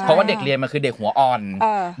ยเพราะว่าเด็กเรียนมันคือเด็กหัวอ่อ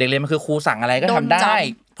นเด็กเรียนมันคือครูสั่งอะไรก็ทำได้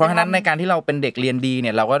เพราะฉะนั้นในการที่เราเป็นเด็กเรียนดีเ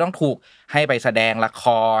นี่ยเราก็ต้องถูกให้ไปแสดงละค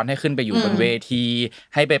รให้ขึ้นไปอยู่บนเวที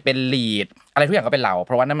ให้ไปเป็นลีดอะไรทุกอย่างก็เป็นเราเ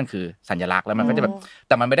พราะว่านั่นมันคือสัญลักษณ์แล้วมันก็จะแบบ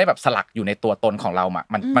แต่มันไม่ได้แบบสลักอยู่ในตัวตนของเราอ่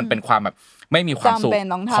ะมันเป็นความแบบไม่มีความสุ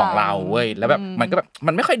ขของเราเว้ยแล้วแบบมันก็แบบ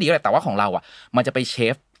มันไม่ค่อยดีเลยแต่ว่าของเราอ่ะมันจะไปเ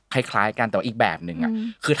ชฟคล้ายๆกันแต่ว่าอีกแบบนึงอ่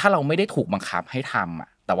ะคือถ้าเราไม่ได้ถูกบังคับให้ทำอ่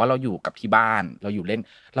ะแต่ว่าเราอยู่กับที่บ้านเราอยู่เล่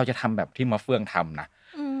นเราจะทำแบบที่มะเฟืองทำน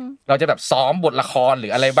ะเราจะแบบซ้อมบทละครหรื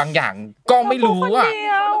ออะไรบางอย่างก็ไม่รู้อ่ะ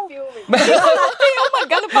ไม่เหมือ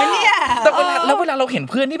นกันหรือเปล่าเนี่ยแต่เวลาเราเห็น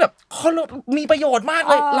เพื่อนที่แบบเขามีประโยชน์มาก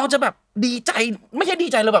เลยเราจะแบบดีใจไม่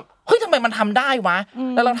ใช่ดีใจเราแบบเฮ้ยทำไมมันทำได้ว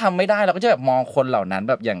ะแล้วเราทำไม่ได้เราก็จะแบบมองคนเหล่านั้น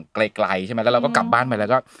แบบอย่างไกลๆใช่ไหมแล้วเราก็กลับบ้านไปแล้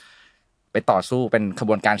วก็ไปต่อสู้เป็นข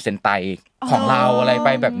บวนการเซนไตของเราอะไรไ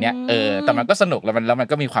ปแบบเนี้ยแต่มันก็สนุกแล้วมัน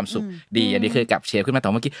ก็มีความสุขดีอันนี้คือกับเชฟขึ้นมา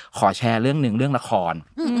แต่เมื่อกี้ขอแชร์เรื่องนึงเรื่องละคร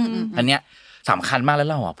อันเนี้ยสำคัญมากแล้ว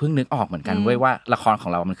เราอ่ะเพิ่งนึกออกเหมือนกันเว้ยว่าละครข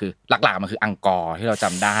องเรามันคือหลักๆมันคืออังกอร์ที่เราจ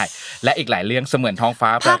ำได้และอีกหลายเรื่องเสมือนท้องฟ้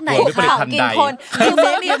าแปรปรวนด้วยผลิตภัณฑ์ใดคือ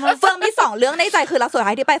เฟื่องมี2เรื่องในใจคือรักสุ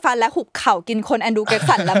ดท้ายที่ไปฟันและหุบเข่ากินคนแอนดูเ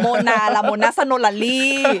กสันและโมนาสโนลา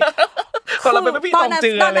ลีตอนเราเป็นพี่ตอง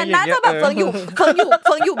เจืออะไรอย่างเงี้ยน่าจะแบบเฟื่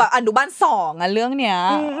องอยู่แบบอนุบาล2อ่ะเรื่องเนี้ย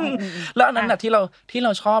แล้วอันนั้นน่ะที่เ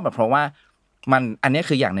ราชอบแบบเพราะว่ามันอัน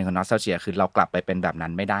นี้คืออย่างนึงของนอสตัลเจียคือเรากลับไปเป็นแบบ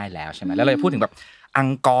นั้นไม่ได้แล้วใช่มั้ยแล้วเราพูดถึงแบ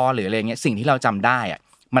บอังกอร์หรืออะไรเงี้ยสิ่งที่เราจำได้อ่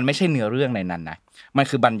ะมันไม่ใช่เนื้อเรื่องในนั้นนะมัน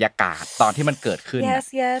คือบรรยากาศตอนที่มันเกิดขึ้น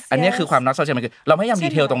อันนี้คือความนอสตัลเจียมันคือเราไม่พยายา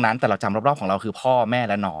มดีเทลตรงนั้นแต่เราจำรอบๆของเราคือพ่อแม่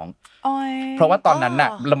และน้องเพราะว่าตอนนั้นน่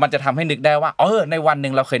ะมันจะทำให้นึกได้ว่าในวั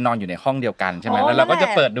นนึงเราเคยนอนอยู่ในห้องเดียวกันใช่มั้ยแล้วเราก็จ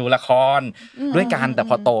ะเปิดดูละครด้วยกันแต่พ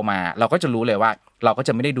อโตมาเราก็จะรู้เลยว่าเราก็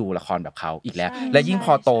จะไม่ได้ดูละครแบบเขาอีกแล้วและยิ่ง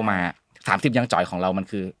พอโตมา30ยังจ่อยของเรามัน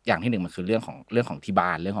คืออย่างที่1มันคือเรื่องของที่บ้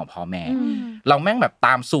านเรื่องของพ่อแม่เราแม่งแบบต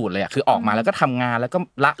ามสูตรเลยอ่ะคือออกมาแล้วก็ทำงานแล้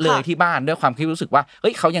วก็ละเลยที่บ้านด้วยความคิดรู้สึกว่าเฮ้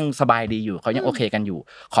ยเขายังสบายดีอยู่เขายังโอเคกันอยู่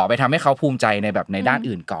ขอไปทำให้เขาภูมิใจในแบบในด้า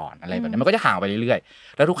นอื่นก่อนอะไรแบบนี้มันก็จะห่างไปเรื่อย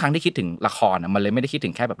ๆแล้วทุกครั้งที่คิดถึงละครอ่ะมันเลยไม่ได้คิดถึ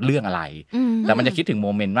งแค่แบบเรื่องอะไรแต่มันจะคิดถึงโ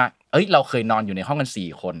มเมนต์ว่าเอ้ยเราเคยนอนอยู่ในห้องกัน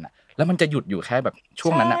4คนน่ะแล้วมันจะหยุดอยู่แค่แบบช่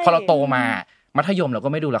วงนั้นน่ะพอเราโตมามัธยมเราก็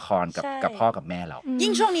ไม่ดูละครกับพ่อกับแม่เรา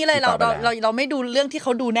ยิ่งช่วงนี้เลยเราไม่ดูเรื่องที่เ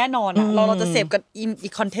ขาดูแน่นอนอ่ะเราจะเสพกับอี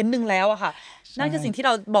กคอนเทนต์นึงแล้วอะค่ะนั่นคือสิ่งที่เ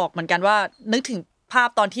ราบอกเหมือนกันว่านึกถึง ภาพ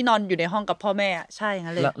ตอนที่นอนอยู่ในห้องกับพ่อแม่ใช่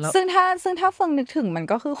งั้นเลยซึ่งถ้าเฟืองนึกถึงมัน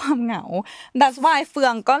ก็คือความเหงา That's why เฟือ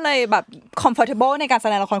งก็เลยแบบ comfortable ในการแส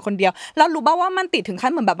ดงละครคนเดียวแล้วรู้ป่าวว่ามันติดถึงขั้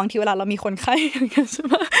นเหมือนแบบบางทีเวลาเรามีคนไข้อย่างเงี้ยใช่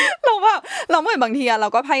มั้ยเราเหมือนบางทีเรา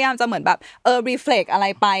ก็พยายามจะเหมือนแบบreflect อะไร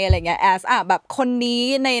ไปอะไรเงี้ย as แบบคนนี้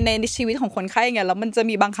ในชีวิตของคนไข้อย่างเงี้ยแล้วมันจะ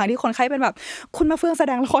มีบางครั้งที่คนไข้เป็นแบบคุณมาเฟืองแส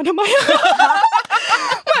ดงละครทำไม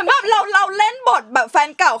เหมือนแบบเราเล่นบทแบบแฟน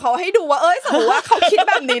เก่าเขาให้ดูว่าสมมุติว่าเขาคิด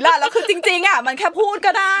แบบนี้ล่ะแล้วคือจริงๆมันแค่พูด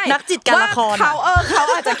ก็ได้นักจิตการละครเขา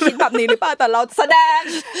อาจจะคิดแบบนี้หรือเปล่าแต่เราแสดง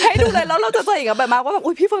ให้ดูเลยแล้วเราจะเจออีกแบบมากว่าแบบ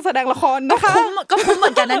อุ๊ยพี่เฟืองแสดงละครนะคะก็คุ้มเหมื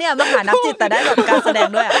อนกันนะเนี่ยมาหานักจิตแต่ได้แบบการแสดง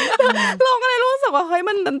ด้วยเราก็เลยรู้สึกว่าเฮ้ย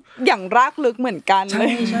มันอย่างรากลึกเหมือนกันเลย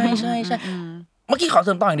ใช่เมื่อกี้ขอเส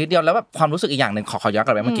ริมต่ออีกนิดเดียวแล้วแบบความรู้สึกอีกอย่างนึงขอย้อนก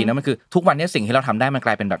ลับไปเมื่อกี้นะมันคือทุกวันนี้สิ่งที่เราทำได้มันก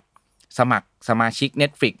ลายเป็นแบบสมัครสมาชิก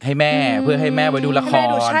Netflix ให้แม่เพื่อให้แม่ไว้ดูละคร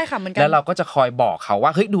แล้วเราก็จะคอยบอกเขาว่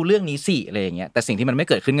าเฮ้ยดูเรื่องนี้สิอะไรอย่างเงี้ยแต่สิ่งที่มันไม่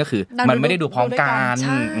เกิดขึ้นก็คือมันไม่ได้ดูพร้อมกันใ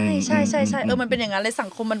ช่มันเป็นอย่างนั้นเลยสัง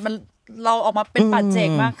คมมันเราออกมาเป็นปัจเจก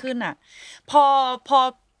มากขึ้นอ่ะพอ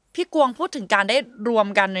พี่กวงพูดถึงการได้รวม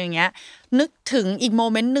กันอย่างเงี้ยนึกถึงอีกโม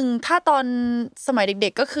เมนต์นึงถ้าตอนสมัยเด็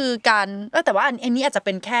กๆก็คือการแต่ว่าอันนี้อาจจะเ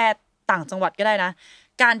ป็นแค่ต่างจังหวัดก็ได้นะ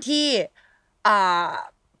การที่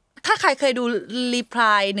ถ้าใครเคยดู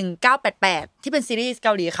Reply 1988ที่เป็นซีรีส์เก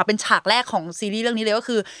าหลีค่ะเป็นฉากแรกของซีรีส์เรื่องนี้เลยก็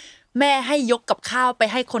คือแม่ให้ยกกับข้าวไป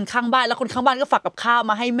ให้คนข้างบ้านแล้วคนข้างบ้านก็ฝากกับข้าว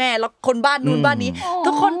มาให้แม่แล้วคนบ้านนู้นบ้านนี้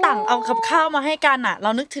ทุกคนต่างเอากับข้าวมาให้กันอ่ะเรา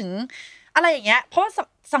นึกถึงอะไรอย่างเงี้ยเพราะว่า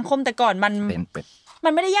สังคมแต่ก่อนมัน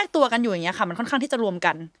ไม่ได้แยกตัวกันอยู่อย่างเงี้ยค่ะมันค่อนข้างที่จะรวม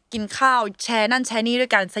กันกินข้าวแชร์นั่นแชร์นี่ด้ว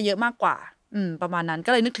ยกันซะเยอะมากกว่าประมาณนั้น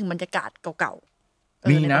ก็เลยนึกถึงบรรยากาศเก่าๆ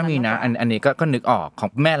มีนะอันนี้ก็นึกออกของ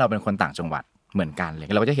แม่เราเป็นคนต่างจังหวัดเหมือนกันเลย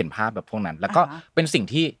เราก็จะเห็นภาพแบบพวกนั้นแล้วก็เป็นสิ่ง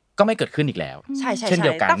ที่ก็ไม่เกิดขึ้นอีกแล้วเช่นเดี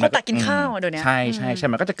ยวกันต่างคนต่างกินข้าวเดี๋ยวนี้ใช่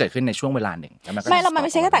มันก็จะเกิดขึ้นในช่วงเวลาหนึ่งแล้วมันไ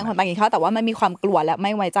ม่ใช่แค่ต่างคนต่างกินข้าวแต่ว่ามันมีความกลัวและไ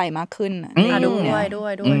ม่ไว้ใจมากขึ้นด้วย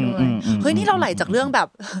เฮ้ยนี่เราไหลจากเรื่องแบบ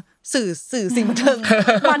สื่อสิ่งบันเทิง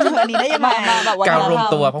มาถึงอันนี้ได้ยังไงการรวม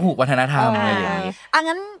ตัวพหุวัฒนธรรมอะไรอย่างนี้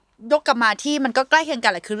งั้นยกกลับมาที่มันก็ใกล้เคียงกั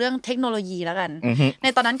นแหละคือเรื่องเทคโนโลยีแล้วกันใน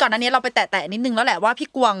ตอนนั้นก่อนหน้านี้เราไปแตะนิดนึงแล้วแหละว่าพี่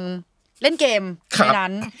กวงเล่นเกมในนั้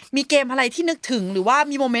นมีเกมอะไรที่นึกถึงหรือว่า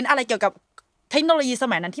มีโมเมนต์อะไรเกี่ยวกับเทคโนโลยีส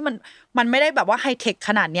มัยนั้นที่มันไม่ได้แบบว่าไฮเทคข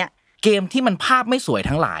นาดเนี้ยเกมที่มันภาพไม่สวย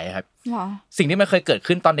ทั้งหลายครับสิ่งที่มันเคยเกิด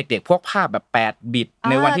ขึ้นตอนเด็กๆพวกภาพแบบ8บิต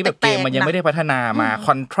ในวันที่แบบเกมมันยังไม่ได้พัฒนามาค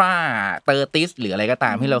อนทรา30หรืออะไรก็ต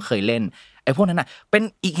ามที่เราเคยเล่นไอ้พวกนั้นน่ะเป็น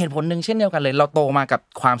อีกเหตุผลนึงเช่นเดียวกันเลยเราโตมากับ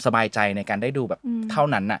ความสบายใจในการได้ดูแบบเท่า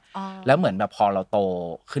นั้นน่ะแล้วเหมือนแบบพอเราโต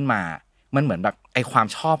ขึ้นมามันเหมือนแบบไอ้ความ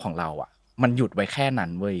ชอบของเราอ่ะมันหยุดไว้แค่นั้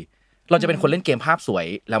นเว้ยเราจะเป็นคนเล่นเกมภาพสวย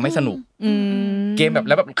แล้วไม่สนุกเกมแบบแ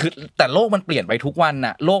ล้วแบบคือแต่โลกมันเปลี่ยนไปทุกวัน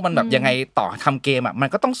น่ะโลกมันแบบยังไงต่อทำเกมอ่ะมัน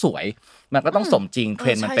ก็ต้องสวยมันก็ต้องสมจริงเทร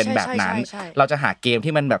นด์มันเป็นแบบนั้นเราจะหาเกม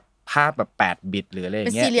ที่มันแบบภาพแบบ8บิตหรืออะไรอย่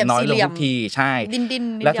างเงี้ยน้อยลงทุกทีใช่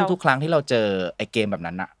แล้วทุกๆครั้งที่เราเจอไอ้เกมแบบ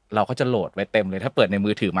นั้นน่ะเราก็จะโหลดไว้เต็มเลยถ้าเปิดในมื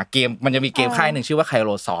อถือมาเกมมันจะมีเกมค่ายนึงชื่อว่า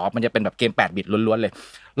CRY SIS มันจะเป็นแบบเกม8บิตล้วนๆเลย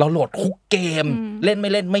เราโหลดทุกเกมเล่น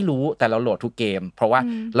ไม่รู้แต่เราโหลดทุกเกมเพราะว่า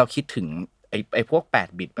เราคิดถึงไอ้พวก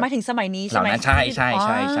8บิตมาถึงสมัยนี้ใช่มั้ยใช่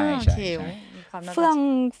เ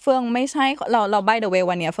ฟืองไม่ใช่เราby the way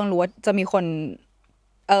วันเนี้ยเฟืองรู้ว่าจะมีคน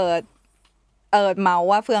เมา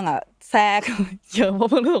ว่าเฟืองอ่ะแทรกเยอะเพราะ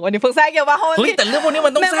เฟืองรู้สึกวันนี้เฟืองแทรกเยอะมากเฮ้ยแต่เรื่องพวกนี้มั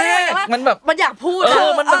นต้องแทรกมันแบบมันอยากพูด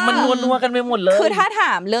มันแบบมันนัวๆกันไปหมดเลยคือถ้าถ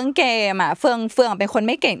ามเรื่องเกมอ่ะเฟืองเป็นคนไ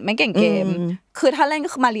ม่เก่งเกมคือถ้าเล่นก็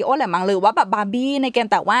คือมาริโอแหละมั้งหรือว่าแบบบาร์บี้ในเกม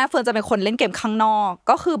แต่ว่าเฟืองจะเป็นคนเล่นเกมข้างนอก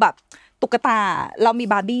ก็คือแบบตุ๊กตาเรามี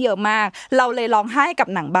บาร์บี้เยอะมากเราเลยร้องไห้กับ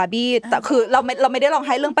หนังบาร์บี้แต่คือเราไม่ได้ร้องไ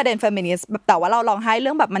ห้เรื่องประเด็นเฟมินิสต์แต่ว่าเราร้องไห้เ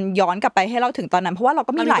รื่องแบบมันย้อนกลับไปให้เราถึงตอนนั้นเพราะว่าเรา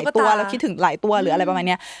ก็มีหลายตัวเราคิดถึงหลายตัวหรืออะไรประมาณเ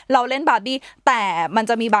นี้ยเราเล่นบาร์บี้แต่มัน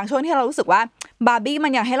จะมีบางช่วงที่เรารู้สึกว่าบาร์บี้มั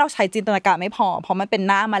นยังให้เราใช้จินตนาการไม่พอเพราะมันเป็น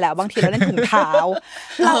หน้ามาแล้วบางทีเราเล่นถุงเท้า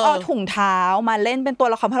เราเอาถุงเท้ามาเล่นเป็นตัว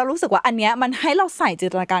ละครเพราะเรารู้สึกว่าอันเนี้ยมันให้เราใส่จิน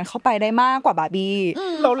ตนาการเข้าไปได้มากกว่าบาร์บี้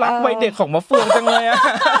เรารักวัยเด็กของมะเฟืองจังเลยอ่ะ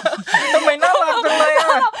ทำไมน่ารักจังเลยอ่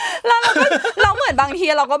ะเราเหมือนบางที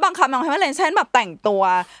เราก็บังคับน้องให้มาเล่นเช่นแบบแต่งตัว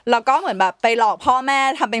แล้วก็เหมือนแบบไปหลอกพ่อแม่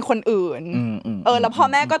ทำเป็นคนอื่นแล้วพ่อ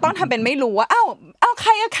แม่ก็ต้องทำเป็นไม่รู้ว่าอ้าวใค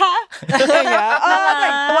รอะคะอย่างเงี้ยแ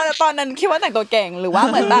ต่งตัวตอนนั้นคิดว่าแต่งตัวเก่งหรือว่า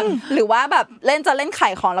เหมือนแบบหรือว่าแบบเล่นขา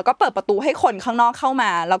ยของแล้วก็เปิดประตูให้คนข้างนอกเข้าม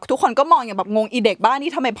าแล้วทุกคนก็มองอย่างแบบงงอีเด็กบ้าน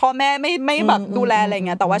นี่ทำไมพ่อแม่ไม่แบบดูแลอะไรเ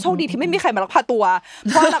งี้ยแต่ว่าโชคดีที่ไม่มีใครมาลักพาตัว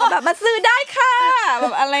เพราะเราก็แบบมาซื้อได้ค่ะแบ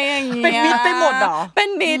บอะไรอย่างเงี้ยเป็นมิตรไปหมดหรอเป็น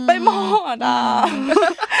มิตรไปหมด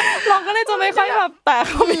เราก็เลยจะไม่ค่อยแบบแต่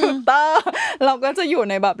คอมพิวเตอร์เราก็จะอยู่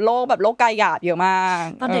ในแบบโลกกายหยาบเยอะมาก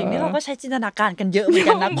ตอนเด็กนี่เราก็ใช้จินตนาการกันเยอะเหมือน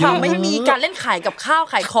กันนะความไม่มีการเล่นขายกับข้าว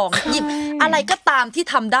ขายของหยิบอะไรก็ตามที่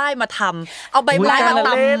ทำได้มาทำเอาใบไม้มาต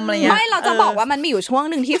ำอะไรเงี้ยไม่เราจะบอกว่ามันมีอยู่ช่วง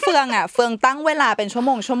นึงที่เฟืองตั้งเวลาเป็นชั่วโ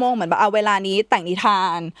มงเหมือนแบบเอาเวลานี้แต่งนิทา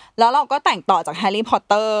นแล้วเราก็แต่งต่อจากแฮร์รี่พอต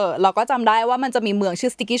เตอร์เราก็จำได้ว่ามันจะมีเมืองชื่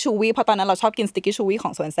อสติกกี้ชูวี่เพราะตอนนั้นเราชอบกินสติกกี้ชูวี่ขอ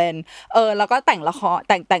งสวนเซนแล้วก็แต่งละคร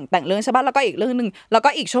แต่งเรื่องใช่ป่ะแล้วก็อีกเรื่องนึงแล้วก็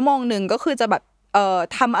อีกชั่วโมงนึงก็คือจะแบบ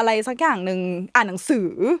ทำอะไรสักอย่างนึงอ่านหนังสือ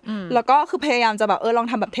แล้วก็คือพยายามจะแบบลอง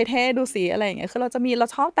ทำแบบเท่ๆดูสิอะไรอย่างเงี้ยคือเรา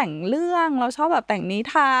ชอบแต่งเรื่องเราชอบแบบแต่งนิ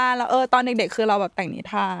ทานแล้วตอนเด็กๆคือเราแบบแต่งนิ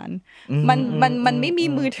ทานมันไม่มี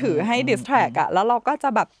มือถือให้ดิสแทรกอ่ะแล้วเราก็จะ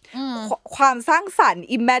แบบความสร้างสรรค์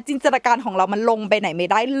อิมเมจินจินตนาการของเรามันลงไปไหนไม่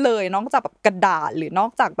ได้เลยนอกจากแบบกระดาษหรือนอ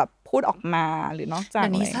กจากแบบพูดออกมาหรือนอกจาก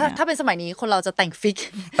นี้ถ้าเป็นสมัยนี้คนเราจะแต่งฟิก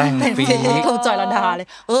คงจอยระดาเลย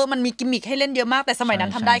มันมีกิมมิคให้เล่นเยอะมากแต่สมัยนั้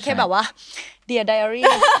นทำได้แค่แบบว่า Dear Diary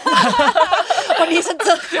วันนี้ฉันเจ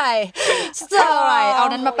อใครเจออะไรเอา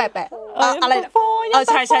นั้นมาแปะอะไร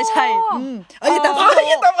ใช่แ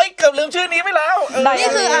ต่ไม่เกือบลืมชื่อนี้ไปแล้วนี่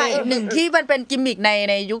คืออีกหนึ่งที่มันเป็นกิมมิค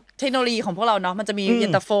ในยุคเทคโนโลยีของพวกเราเนาะมันจะมีเย็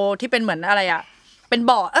นตาโฟที่เป็นเหมือนอะไรอ่ะเป็น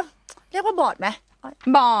บอร์ดเรียกว่าบอร์ดไหม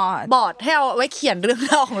บอร์ดให้เอาไว้เขียนเรื่องเ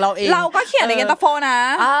ล่าของเราเองเราก็เขียนในเย็นตาโฟนะ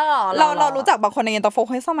เรารู้จักบางคนในเย็นตาโฟ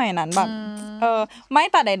ในสมัยนั้นแบบไม่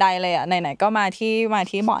แต่ใดๆเลยอ่ะไหนๆก็มา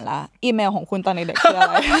ที่บอร์ดละอีเมลของคุณตอนเด็กๆคืออะ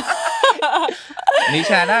ไรนี่แ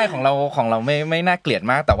ชร์ได้ของเราไม่น่าเกลียด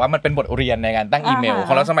มากแต่ว่ามันเป็นบทเรียนในการตั้งอีเมลข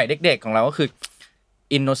องเราสมัยเด็กๆของเราก็คือ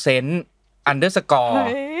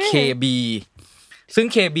innocent_kb ซึ่ง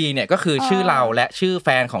KB เนี่ยก็คือชื่อเราและชื่อแฟ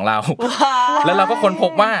นของเราแล้วเราก็ค้นพ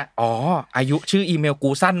บว่าอายุชื่ออีเมล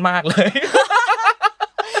กูสั้นมากเลย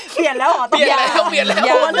เปลี่ยนแล้วเปลี่ยนแล้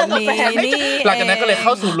วหลังจากนั้นก็เลยเข้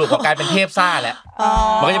าสู่ลูปของการเป็นเทพซ่าแล้ว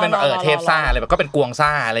มันก็จะเป็นเทพซ่าอะไรแบบก็เป็นกวงซ่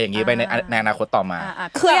าอะไรอย่างงี้ไปในอนาคตต่อมา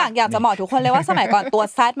คืออยากจะบอกทุกคนเลยว่าสมัยก่อนตัว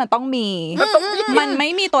แซดมันต้องมีมันไม่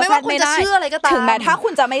มีตัวแซดไม่ได้ถึงแม้ถ้าคุ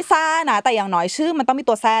ณจะไม่ซ่านะแต่อย่างน้อยชื่อมันต้องมี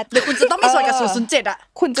ตัวแซดหรือคุณจะต้องมีส่วนกับ007อ่ะ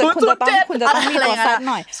คุณจะต้องมีตัวแซด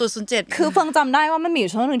หน่อย007คือเฟืองจำได้ว่ามันมี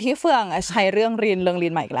ช่วงนึงที่เฟืองใช้เรื่องริน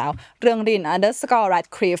ใหม่อีกแล้วเรื่องริน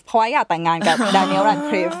_Radcliffe เพราะว่าอยากแต่งงานกับ Daniel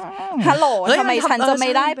Radcliffe ฮัลโหลทำไมฉันจะไม่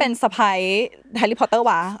ได้เป็นสะใภ้แฮร์รี่พอตเตอร์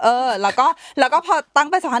วะแล้วก็พอตั้ง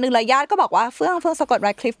ไปสักพักนึงแล้วญาติก็บอกว่าเฟื่องสะกด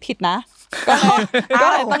Radcliffe ผิดนะก็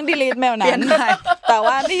เลยต้อง delete เมลนั้นแต่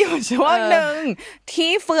ว่ามีอยู่ช่วงนึง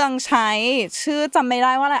ที่เฟืองใช้ชื่อจำไม่ไ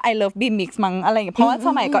ด้ว่าอะไร I love B-mix มั้งอะไรอย่างเงี้ยเพราะว่าส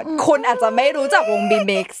มัยก่อนคุณอาจจะไม่รู้จักวง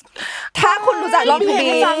B-mix ถ้าคุณรู้จัก D2B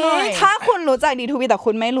ถ้าคุณรู้จัก D2B แต่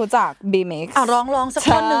คุณไม่รู้จัก B-mix ร้องสัก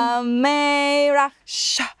ท่อนนึงไม่รัก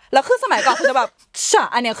แล้วคือสมัยก่อนคือจะแบบ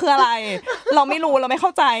อันเนี้ยคืออะไรเราไม่รู้เราไม่เข้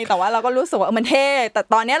าใจแต่ว่าเราก็รู้สึกว่ามันเท่แต่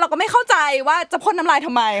ตอนนี้เราก็ไม่เข้าใจว่าจะพ่นน้ำลายท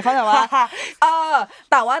ำไมเข้าใจว่า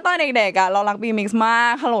แต่ว่าตอนเด็กๆอ่ะเรารัก B-mix มา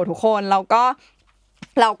กฮัลโหลทุกคนเรา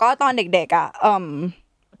ก็ตอนเด็กๆอ่ะ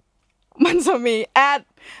มันจะมีแอด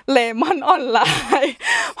เลมอนออนไลน์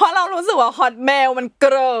เพราะเรารู้สึกว่าฮอตเมลมันเก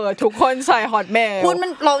ลือทุกคนใช้ฮอตเมลคุณมั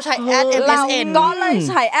นเราใช้แอด MSN ก็เลย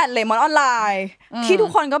ใช้แอดเลมอนออนไลน์ที่ทุก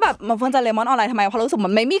คนก็แบบมาเพิ่งจะเลมอนออนไลน์ทำไมเพราะรู้สึก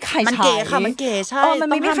มันไม่มีใครใช้มันเก๋ค่ะมันเก๋ใช่มัน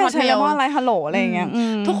ไม่มีใครใช้เลมอนออนไลน์ฮัลโหลอะไรอย่างเงี้ย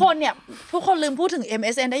ทุกคนลืมพูดถึง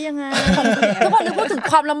MSN ได้ยังไงทุกคนลืมพูดถึง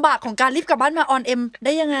ความลำบากของการรีบกลับบ้านมาออน M ไ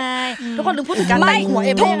ด้ยังไงทุกคนลืมพูดถึงการแต่งหัว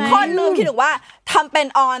M ได้ยังไงทุกคนลืมคิดถึงว่าทำเป็น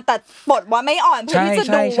ออนแต่บทว่าไม่ออนเพื่อที่จะ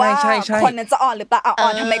ดูว่าคนนั้นจะออนหรือเปล่าออ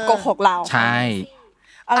นทำไมโกหกเราใช่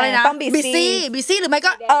อะไรนะต้องบีซี่หรือไม่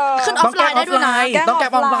ก็ขึ้นออฟไลน์ได้ด้วยนะต้องแกะ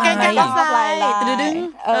ออฟไลน์แกะออฟไลน์ดึง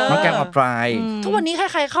ต้องแกะออฟไลน์ทุกวันนี้ใ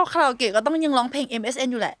ครๆเข้าคาราโอเกะก็ต้องยังร้องเพลง MSN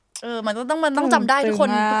อยู่แหละมันต้องจำได้ทุกค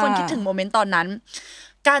นคิดถึงโมเมนต์ตอนนั้น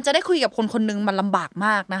การจะได้คุยกับคนนึงมันลำบากม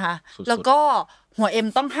ากนะคะแล้วก็หัว M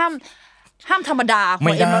ต้องห้ามธรรมดาหั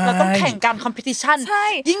ว M เราต้องแข่งกันคอมเพติชัน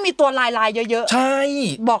ยิ่งมีตัวลายเยอะๆใช่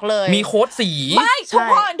บอกเลยมีโค้ดสีไม่ทุ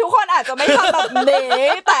กคนอาจจะไม่ทำแบบนี้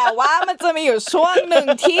แต่ว่ามันจะมีอยู่ช่วงนึง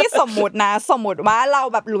ที่สมมุติว่าเรา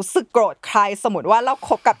แบบรู้สึกโกรธใครสมมุติว่าเราค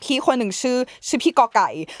บกับพี่คนนึงชื่อพี่กอไก่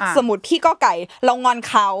สมมุติพี่กอไก่เรางอน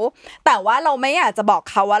เขาแต่ว่าเราไม่อยากจะบอก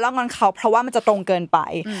เขาว่าเรางอนเขาเพราะว่ามันจะตรงเกินไป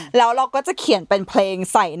แล้วเราก็จะเขียนเป็นเพลง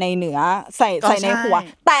ใส่ในเนื้อใส่ในหัว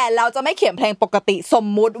แต่เราจะไม่เขียนเพลงปกติสม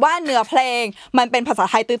มุติว่าเนื้อเพลงมันเป็นภาษา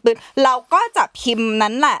ไทยตื้นๆเราก็จะพิมพ์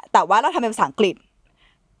นั้นแหละแต่ว่าเราทำเป็นภาษาอังกฤษ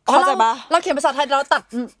เข้าใจปะเราเขียนภาษาไทยเราตัด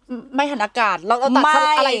ไม่หันอากาศเราตัด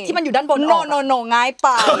อะไรที่มันอยู่ด้านบนออกโนง่ายไป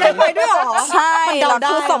ด้วยหรอใช่เรา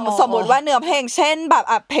คือสมมติว่าเนื้อเพลงเช่นแบบ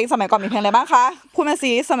เพลงสมัยก่อนมีเพลงอะไรบ้างคะพูดมา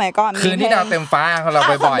สิสมัยก่อนคืนที่ดาวเต็มฟ้าของเรา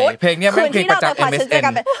บ่อยๆเพลงนี้ไม่เพลงประจำ MSN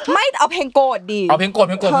ไม่เอาเพลงโกรธดีเอาเพลงโกร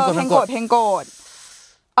ธ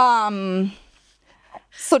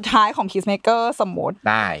สุดท้ายของ Peacemaker สมมติ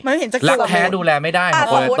ได้ไม่เห็นจะรักแท้ดูแลไม่ได้ของ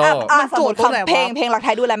โคเลโต้สมมติเพลงรักแ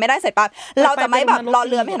ท้ดูแลไม่ได้เสร็จปั๊บเราจะไม่แบบรอ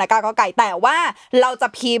เรือไม่เห็นอากาศกอไก่แต่ว่าเราจะ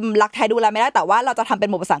พิมพ์รักแท้ดูแลไม่ได้แต่ว่าเราจะทำเป็น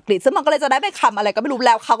หมวดภาษาอังกฤษซึ่งมันก็เลยจะได้เป็นคำอะไรก็ไม่รู้แ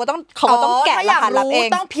ล้วเขาก็ต้องแกะรหัสลับเอง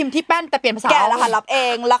ต้องพิมพ์ที่แป้นแต่เปลี่ยนภาษาแกะรหัสลับเอ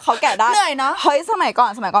งแล้วเขาแกะได้เหนื่อยเนาะเฮ้ยสมัยก่อน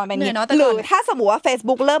เป็นอย่างนี้หรือถ้าสมมุติว่า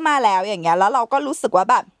Facebook เริ่มมาแล้วอย่างเงี้ยแล้วเราก็รู้สึกว่า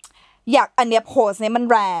แบบอยากอันเนี้ยโพสเนี่ยมัน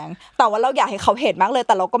แรงแต่ว่าเราอยากให้เขาเห็นมากเลยแ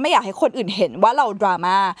ต่เราก็ไม่อยากให้คนอื่นเห็นว่าเราดรา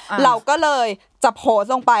ม่าเราก็เลยจะโพส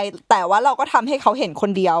ลงไปแต่ว่าเราก็ทำให้เขาเห็นค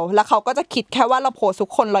นเดียวแล้วเขาก็จะคิดแค่ว่าเราโพสทุ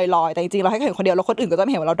กคนลอยๆแต่จริงๆเราให้เขาเห็นคนเดียวแล้วคนอื่นก็จะไ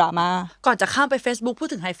ม่เห็นว่าเราดราม่าก่อนจะข้ามไป Facebook พูด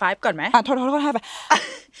ถึงไฮไฟฟ์ก่อนไหมโทษให้ไป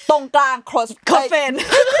ตรงกลาง close friend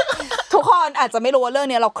ทุกคนอาจจะไม่รู้ว่าเรื่อง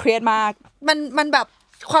นี้เราเครียดมากมันแบบ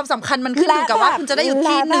ความสำคัญมันขึ้นอยู่กับว่าคุณจะได้อยู่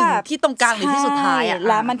ที่หนึ่งที่ตรงกลางหรือที่สุดท้าย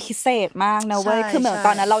แล้วมันพิเศษมากนะเว้ยคือเหมือนต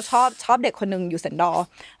อนนั้นเราชอบเด็กคนนึงอยู่เซนดอร์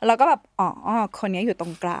แล้วก็แบบอ๋อคนนี้อยู่ตร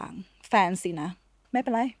งกลางแฟนสินะไม่เป็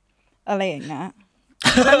นไรอะไรอย่างเงี้ย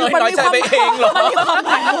มันมี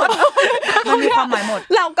ความหมายหมด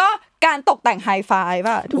แล้วก็การตกแต่งไฮไฟว์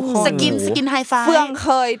ป่ะทุกคนสกินไฮไฟว์เฟื่องเค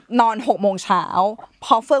ยนอน 6 โมงเช้าพ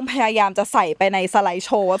อเฟื่องพยายามจะใส่ไปในสไลด์โช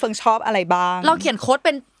ว์ว่าเฟื่องชอบอะไรบ้างเราเขียนโค้ดเ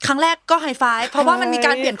ป็นครั้งแรกก็ไฮไฟว์เพราะว่ามันมีก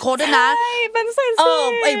ารเปลี่ยนโค้ดด้วยนะใช่เป็นเส้น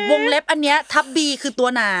ไอ้วงเล็บอันเนี้ยทับ B คือตัว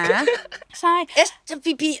หนาใช่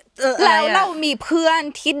HPP แล้วเรามีเพื่อน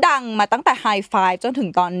ที่ดังมาตั้งแต่ไฮไฟว์จนถึง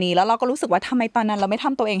ตอนนี้แล้วเราก็รู้สึกว่าทำไมตอนนั้นเราไม่ท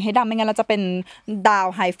ำตัวเองให้ดังไม่งั้นเราจะเป็นดาว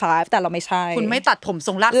ไฮไฟว์แต่เราไม่ใช่คุณไม่ตัดผมท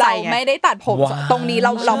รงลากไส้เราไม่ได้ตัดผมตรงนี้เร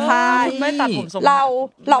าพลาดไม่ตัดผมทรงเ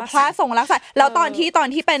ราพลาดทรงลากไส้แล้วตอนที่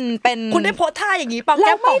เป็นคุณได้โพสท่าอย่างนี้ป่ะเร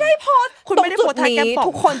าไม่ได้โพสคุณไม่ได้โพสท่าแก้มป่อง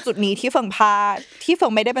ทุกคนจุดนี้ที่เฟิงพลาดที่เฟิ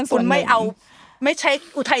งไม่ได้เป็นส่วนไม่ใช้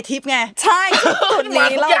อุทัยทิพย์ไงใช่จุด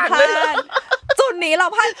นี้เราพล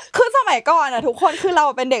าดคือสมัยก่อนอ่ะทุกคนคือเรา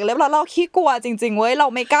เป็นเด็กเล็กแล้วเราขี้กลัวจริงๆเว้ยเรา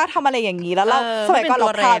ไม่กล้าทำอะไรอย่างนี้แล้วเราสมัยก่อนเรา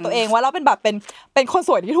พาตัวเองว่าเราเป็นแบบเป็นคนส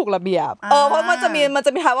วยที่ถูกระเบียบเพราะมันจะ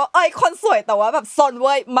มีถามว่าเอ้ยคนสวยแต่ว่าแบบซนเ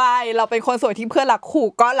ว้ยไม่เราเป็นคนสวยที่เพื่อนรักครู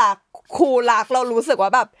ก็รักครูรักเรารู้สึกว่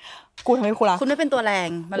าแบบกูทำให้ครูรักคุณไม่เป็นตัวแรง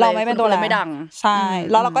เราไม่เป็นตัวแรงไม่ดังใช่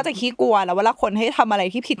แล้วเราก็จะขี้กลัวแล้วเวลาคนให้ทำอะไร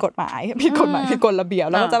ที่ผิดกฎหมายผิดกฎระเบียบ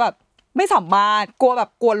แล้วก็จะแบบไม่สามารถก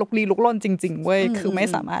ลัวลุกลี้ลุกลนจริงๆเว้ยคือไม่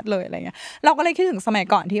สามารถเลยอะไรเงี้ยเราก็เลยคิดถึงสมัย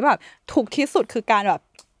ก่อนที่แบบถูกที่สุดคือการแบบ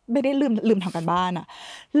ไม่ได้ลืมทำการบ้านอ่ะ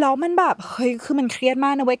แล้วมันแบบเฮ้ยคือมันเครียดม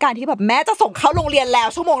ากนะเว้ยการที่แบบแม้จะส่งเข้าโรงเรียนแล้ว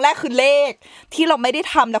ชั่วโมงแรกคือเลขที่เราไม่ได้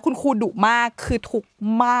ทำแล้วคุณครูดุมากคือทุก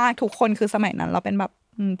มากทุกคนคือสมัยนั้นเราเป็นแบบ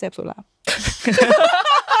เจ็บสุดแล้ว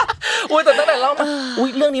อุ้ยแต่ตั้งแต่เล่ามาอุ้ย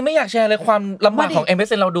เรื่องนี้ไม่อยากแชร์เลยความลำบากของ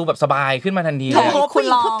MSN เราดูแบบสบายขึ้นมาทันทีเลยผู้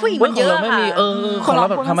หญิงมันเยอะไม่มีของเรา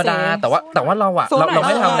แบบธรรมดาแต่ว่าเราอ่ะเราไ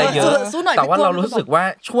ม่ทำอะไรเยอะแต่ว่าเรารู้สึกว่า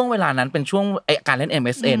ช่วงเวลานั้นเป็นช่วงการเล่น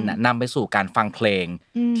MSN น่ะนำไปสู่การฟังเพลง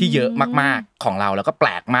ที่เยอะมากๆของเราแล้วก็แปล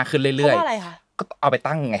กมากขึ้นเรื่อยๆก็เอาไป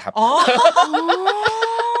ตั้งไงครับ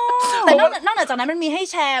แต่นอกเหนือจากนั้นมันมีให้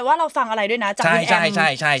แชร์ว่าเราฟังอะไรด้วยนะจากวินแอม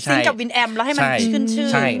ซิงกับวินแอมแล้วให้มันขึ้นชื่อ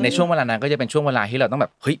ใช่ในช่วงเวลานั้นก็จะเป็นช่วงเวลาที่เราต้องแบ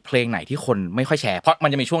บเฮ้ยเพลงไหนที่คนไม่ค่อยแชร์เพราะมัน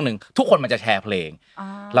จะมีช่วงนึงทุกคนมันจะแชร์เพลง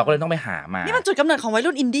เราก็เลยต้องไปหามานี่มันจุดกำเนิดของวัย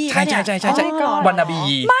รุ่นอินดี้ใช่วันนาบี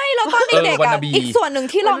ไม่เราตอนเด็กๆอีกส่วนหนึ่ง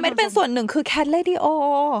ที่เราไม่เป็นส่วนหนึ่งคือแคทเรดิโอ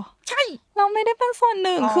ใช่เราไม่ได้เป็นส่วนห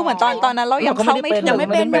นึ่งคือเหมือนตอนนั้นเรายังเข้าไม่ถึงยังไม่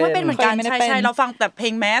เป็นเหมือนกันใช่เราฟังแต่เพล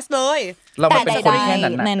งแมสเลยแต่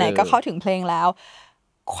ไหนๆก็เข้าถึงเพลงแล้ว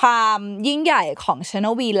ความยิ่งใหญ่ของ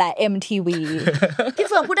Channel V และ MTV ที่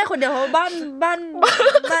เฟืองพูดได้คนเดียวเพราะบ้านไม่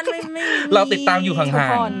เราติดตามอยู่ห่า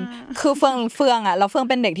งๆคือเฟืองอ่ะเราเฟือง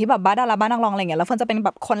เป็นเด็กที่แบบบ้านดาราบ้านนักร้องอะไรเงี้ยแล้วเฟืองจะเป็นแบ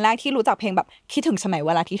บคนแรกที่รู้จักเพลงแบบคิดถึงสมัยเว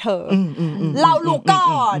ลาที่เธอเรารู้ก่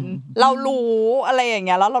อนเรารู้อะไรอย่างเ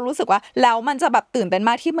งี้ยแล้วเรารู้สึกว่าแล้วมันจะแบบตื่นเต้นม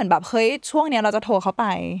ากที่เหมือนแบบเฮ้ยช่วงเนี้ยเราจะโทรเข้าไป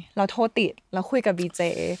เราโทรติดแล้วคุยกับ VJ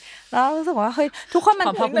แล้วรู้สึกว่าเฮ้ยทุกคนมัน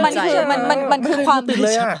คือความ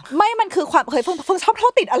ไม่มันคือความเฮ้ยเฟืองชอบโท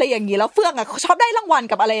รติดอะไรอย่างงี้แล้วเฟืองอ่ะชอบได้รางวัล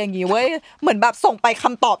กับอะไรอย่างงี้เว้ยเหมือนแบบส่งไปค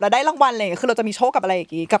ำตอบแล้วได้รางวัลเลยคือเราจะมีโชคกับอะไรอย่า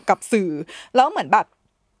งงี้กับสื่อแล้วเหมือนแบบ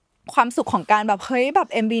ความสุขของการแบบเฮ้ยแบบ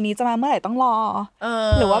MV นี้จะมาเมื่อไหร่ต้องรอ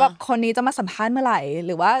หรือว่าแบบคนนี้จะมาสัมภาษณ์เมื่อไหร่ห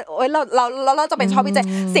รือว่าโอ๊ยเราจะเป็นชอบ VJ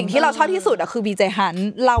สิ่งที่เราชอบที่สุดอ่ะคือ VJ ฮัน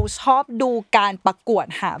เราชอบดูการประกวด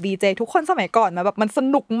หา VJ ทุกคนสมัยก่อนนะแบบมันส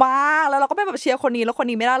นุกมากแล้วเราก็ไปแบบเชียร์คนนี้แล้วคน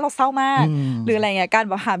นี้ไม่ได้เราเศร้ามากหรืออะไรเงี้ยการแ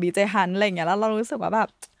บบหา VJ ฮันอะไรเงี้ยแล้วเรารู้สึกว่าแบบ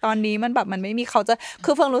ตอนนี้มันแบบมันไม่มีเขาจะ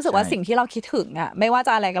คือเฟิงรู้สึกว่าสิ่งที่เราคิดถึงอ่ะไม่ว่าจ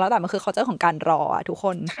ะอะไรก็แล้วแต่มันคือเขาเจอของการรอทุกค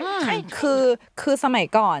นคือสมัย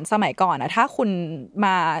ก่อนนะถ้าคุณม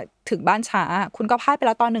าถึงบ้านช้าคุณก็พลาดไปแ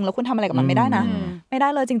ล้วตอนนึงแล้วคุณทำอะไรกับมันไม่ได้นะไม่ได้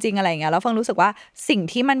เลยจริงๆอะไรอย่างเงี้ยแล้วเฟิงรู้สึกว่าสิ่ง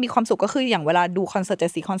ที่มันมีความสุขก็คืออย่างเวลาดูคอนเสิร์ต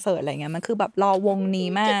7-4คอนเสิร์ตอะไรเงี้ยมันคือแบบรอวงนี้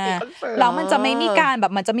มากแล้วมันจะไม่มีการแบ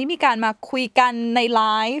บมันจะไม่มีการมาคุยกันในไล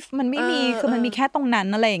ฟ์มันไม่มีคือมันมีแค่ตรงนั้น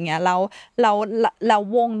อะไรอย่างเงี้ยแล้ว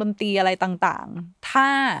วงดนตรีอะไรต่างๆถ้า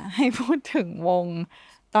ให้พูดถึงวง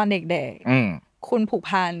ตอนเด็กๆคุณผูก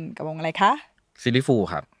พันกับวงอะไรคะซิลลี่ฟูล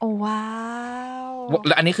ครับโอ้ว้าวแ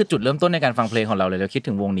ล้วอันนี้คือจุดเริ่มต้นในการฟังเพลงของเราเลยเราคิด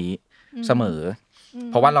ถึงวงนี้เสมอ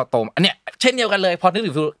เพราะว่าเราโตอันเนี้ยเช่นเดียวกันเลยพอนึก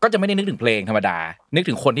ถึงก็จะไม่ได้นึกถึงเพลงธรรมดานึก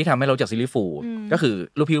ถึงคนที่ทำให้เราจากซิลลี่ฟูลก็คือ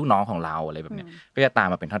ลูกพี่ลูกน้องของเราอะไรแบบเนี้ยก็จะตาม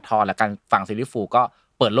มาเป็นทอดๆแล้วการฟังซิลลี่ฟูลก็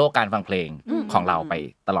เปิดโลกการฟังเพลงของเราไป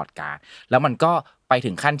ตลอดกาลแล้วมันก็ไปถึ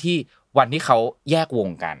งขั้นที่วันที่เขาแยกวง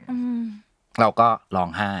กันเราก็ร้อง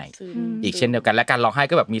ไห้อีกเช่นเดียวกันและการร้องไห้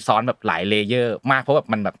ก็แบบมีซ้อนแบบหลายเลเยอร์มากเพราะแบบ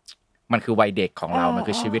มันคือวัยเด็กของเรามัน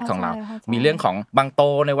คือชีวิตของเรามีเรื่องของบางโต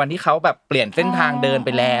ในวันที่เขาแบบเปลี่ยนเส้นทางเดินไป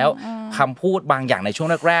แล้วคำพูดบางอย่างในช่วง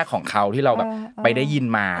แรกๆของเขาที่เราแบบไปได้ยิน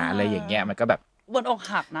มาอะไรอย่างเงี้ยมันก็แบบบนอก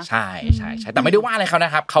หักนะใช่แต่ไม่ได้ว่าอะไรเขาน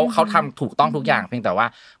ะครับเขาทำถูกต้องทุกอย่างเพียงแต่ว่า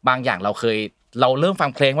บางอย่างเราเริ่มฟั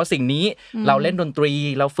งเพลงว่าสิ่งนี้เราเล่นดนตรี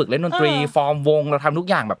เราฝึกเล่นดนตรีฟอร์มวงเราทำทุก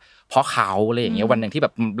อย่างแบบเพราะเขาอะไรอย่างเงี้ยวันนึงที่แบ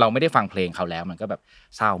บเราไม่ได้ฟังเพลงเขาแล้วมันก็แบบ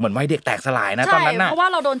เศร้าเหมือนวัยเด็กแตกสลายนะตอนนั้นน่ะเพราะว่า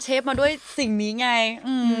เราโดนเชฟมาด้วยสิ่งนี้ไง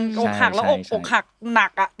อกหักแล้วอกหักหนั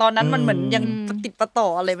กอ่ะตอนนั้นมันเหมือนยังติดประต่อ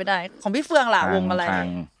อะไรไม่ได้ของพี่เฟืองล่ะวงอะไร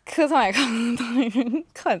คือสมัยก่อนตอน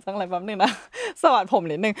เขินจังเลยแป๊บนึงนะสวัสดีผม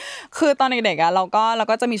นิดนึงคือตอนเด็กๆอ่ะเรา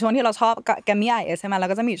ก็จะมีช่วงที่เราชอบแกมมี่ IS ใช่มั้ยแล้ว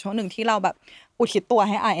ก็จะมีช่วงนึงที่เราแบบอุทิศตัว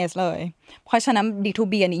ให้ IS เลยเพราะฉะนั้น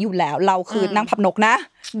D2B อันนี้อยู่แล้วเราคือนั่งพับนกนะ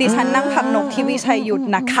ดิฉันนั่งพับนกที่วิชัยยุทธ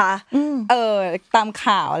นะคะตาม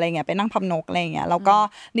ข่าวอะไรเงี้ยไปนั่งพับนกอะไรเงี้ยแล้วก็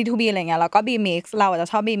D2B อะไรเงี้ยแล้วก็ B-Mix เราจะ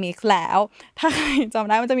ชอบ B-Mix แล้วถ้าใครจำ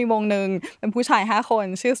ได้มันจะมีวงนึงเป็นผู้ชาย5คน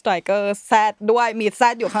ชื่อ Strikers Z ด้วยมี Z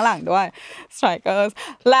อยู่ข้างหลังด้วย Strikers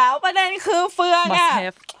แล้วประเด็นคือเฟืองอ่ะ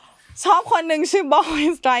ชอบคนนึงชื่อ Boy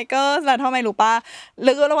Strikers แล้วทำไมรู้ป่ะ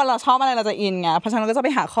ลึกๆแล้วว่าเราชอบอะไรเราจะอินไงเพราะฉะนั้นเราก็จะไป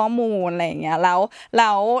หาข้อมูลอะไรอย่างเงี้ยแล้ว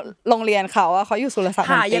โรงเรียนเขาอ่ะเขาอยู่สุรศักดิ์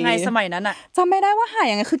หายังไงสมัยนั้นอ่ะจำไม่ได้ว่าหา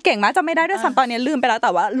ยังไงคือเก่งมากจำไม่ได้ด้วยซ้ำตอนนี้ลืมไปแล้วแ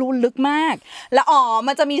ต่ว่ารู้ลึกมากแล้ว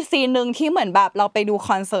มันจะมีซีนนึงที่เหมือนแบบเราไปดูค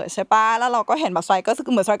อนเสิร์ตใช่ป่ะแล้วเราก็เห็นแบบ Strikers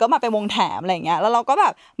คือเหมือน Strikers มาเป็นวงแถมอะไรอย่างเงี้ยแล้วเราก็แบ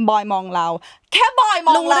บบอยมองเราแค่บอยม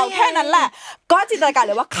องเราแค่นั้นแหละก็จินตนาการเ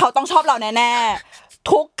ลยว่าเขาต้องชอบเราแน่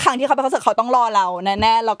ทุกครั้งที่เขาไปคอนเสิร์ตเขาต้องรอเราแ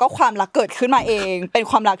น่ๆแล้วก็ความรักเกิดขึ้นมาเองเป็น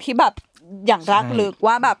ความรักที่แบบอย่างรักลึก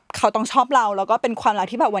ว่าแบบเขาต้องชอบเราแล้วก็เป็นความรัก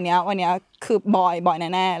ที่แบบวันนี้คือบอย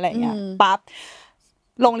แน่ๆอะไรอย่างเงี้ยปั๊บ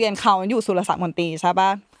โรงเรียนเขาอยู่สุรศักดิ์มนตรีใช่ป่ะ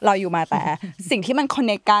เราอยู่มาแต่สิ่งที่มันคอนเ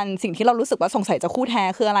นคกันสิ่งที่เรารู้สึกว่าสงสัยจะคู่แท้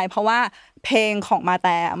คืออะไรเพราะว่าเพลงของมาแ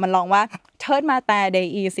ต่มันร้องว่าเทิดมาแต่เด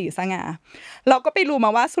อีสีสง่าเราก็ไปรู้มา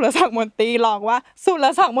ว่าสุรศักดิ์มนตรีร้องว่าสุร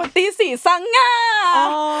ศักดิ์มนตรีสีสง่า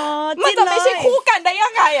มันจะไม่ใช่คู่กันได้ยั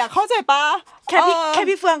งไงอ่ะเข้าใจปะแค่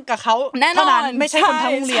พี่เฟืองกับเขาเท่านั้นไม่ใช่คนทั้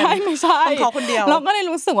งโรงเรียนไม่ใช่เขาคนเดียวเราก็เลย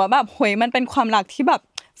รู้สึกว่าแบบเฮ้ยมันเป็นความรักที่แบบ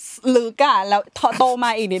ลึกอ่ะแล้วโตมา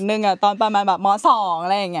อีกนิดนึงอ่ะตอนประมาณแบบม.2 อะ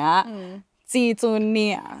ไรอย่างเงี้ยจีจูเนี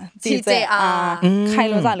ย GJR ใคร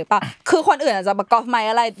รู้จักหรือเปล่าคือคนอื่นอาจจะประกอบไม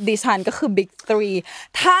อะไรดิฉันก็คือ Big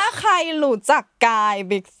 3ถ้าใครรู้จักกาย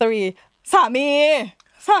Big 3สา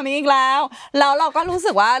มีอีกแล้วเราก็รู้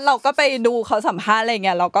สึกว่าเราก็ไปดูเขาสัมภาษณ์อะไรเ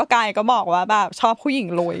งี้ยเราก็กายก็บอกว่าแบบชอบผู้หญิง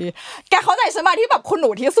ลุยแกเข้าใจใช่มั้ยที่แบบคุณหนู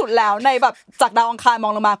ที่สุดแล้วในแบบจากดาวอังคารมอ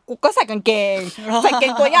งลงมากูก็ใส่กางเกง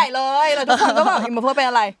ตัวใหญ่เลยแล้วทุกคนก็แบบอิมเพื่อเป็น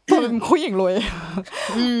อะไรเป็นผู้หญิงลุย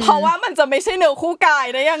เพราะว่ามันจะไม่ใช่เนื้อคู่กาย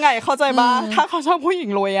ได้ยังไงเข้าใจป่ะถ้าเขาชอบผู้หญิง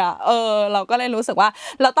ลุยอ่ะเราก็เลยรู้สึกว่า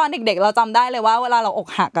แล้วตอนเด็กๆเราจำได้เลยว่าเวลาเราอก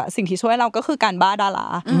หักอ่ะสิ่งที่ช่วยเราก็คือการบ้าดารา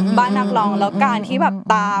บ้านักร้องแล้วการที่แบบ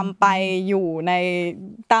ตามไปอยู่ใน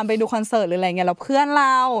ตามไปดูคอนเสิร์ตหรืออะไรเงี้ยแล้วเพื่อนเร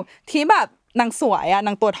าที่แบบนางสวยอ่ะน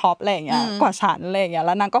างตัวท็อปอะไรอย่างเงี้ยกว่าฉันอะไรอย่างเงี้ยแ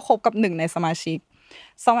ล้วนางก็คบกับหนึ่งในสมาชิก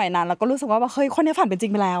สมัยนั้นเราก็รู้สึกว่าเฮ้ยคนนี้ฝันเป็นจริ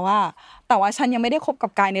งไปแล้วอ่ะแต่ว่าฉันยังไม่ได้คบกั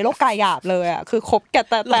บกายในโลกกายหยาบเลยอ่ะคือคบ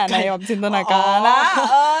แต่ในแบบจินตนาการนะ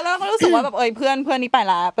แล้วก็รู้สึกว่าแบบเพื่อนนี้ไป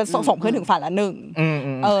แล้วเป็นส่งเพื่อนถึงฝันละ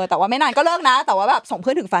1แต่ว่าไม่นานก็เลิกนะแต่ว่าแบบส่งเ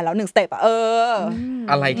พื่อนถึงฝันแล้ว1สเต็ปอ่ะ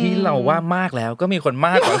อะไรที่เราว่ามากแล้วก็มีคนม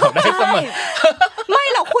ากกว่าเราได้เสมอไม่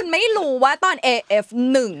แล้วคุณไม่รู้ว่าตอน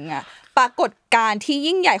AF1 อ่ะปรากฏการณ์ที่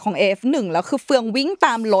ยิ่งใหญ่ของ AF1 แล้วคือเฟืองวิ่งต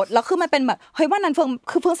ามรถแล้วคือมันเป็นแบบเฮ้ยว่านั้นเ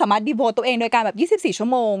ฟืองสามารถดีโวตัวเองโดยการแบบ24ชั่ว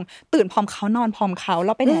โมงตื่นพร้อมเขานอนพร้อมเขาเ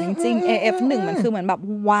ราเป็นอย่างจริง AF1 มันคือเหมือนแบบ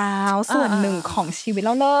ว้าวส่วนหนึ่งของชีวิตเร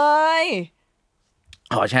าเลย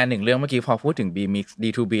ขอแชร์1เรื่องเมื่อกี้พอพูดถึง B-Mix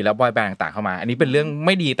D2B แล้วบอยแบนด์ต่างๆเข้ามาอันนี้เป็นเรื่องไ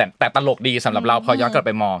ม่ดีแต่ตลกดีสำหรับเราพอย้อนกลับไ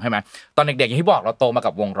ปมองใช่มั้ยตอนเด็กๆอย่างที่บอกเราโตมา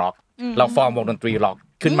กับวงร็อกเราฟอร์มวงดนตรีร็อก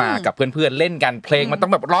ขึ้นมากับเพื่อนๆเล่นกันเพลงมันต้อ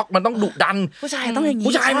งแบบร็อกมันต้องดุดันผู้ชายต้องอย่างงี้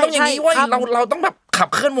ผู้ชายมันต้องอย่างงี้เว้ยเราต้องแบบขับ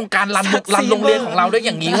เคลื่อนวงการรันโรงเรียนของเราด้วยอ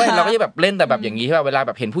ย่างงี้เว้ยเราก็จะแบบเล่นแต่แบบอย่างงี้ใช่ป่ะเวลาแ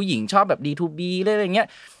บบเห็นผู้หญิงชอบแบบ D2B อะไรอย่างเงี้ย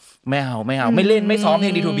ไม่เอาไม่เล่นไม่ซ้อมเพล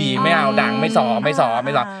ง D2B ไม่เอาดังไม่ซ้อม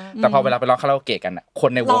แต่พอเวลาไปร้องคาราโอเกะกันน่ะค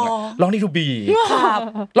นในวงร้อง D2B ครับ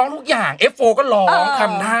ร้องทุกอย่าง F4 ก็ร้องท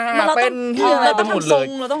ำท่าเป็นอะไรไปหมดเลย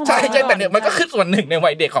ใช่แต่เนี่ยมันก็คือส่วนหนึ่งใน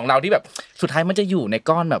วัยเด็กของเราที่แบบสุดท้ายมันจะอยู่ใน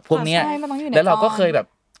ก้อนแบบพวกเนี้ยแล้วเราก็เคยแบบ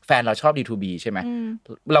แ ฟนเราชอบ D2B ใช่มั้ย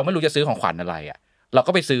เราไม่รู้จะซื้อของขวัญอะไรอ่ะเรา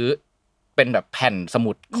ก็ไปซื้อเป็นแบบแผ่นส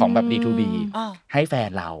มุดของแบบ D2B ให้แฟน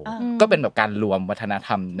เราก็เป็นแบบการรวมวัฒนธ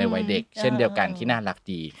รรมในวัยเด็กเช่นเดียวกันที่น่ารัก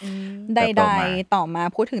ดีใดๆต่อมา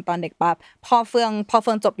พูดถึงตอนเด็กปั๊บพอเ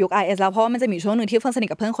ฟืองจบยุค IS แล้วเพราะว่ามันจะมีช่วงนึงที่เฟืองสนิท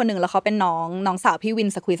กับเพื่อนคนนึงแล้วเขาเป็นน้องสาวพี่วิน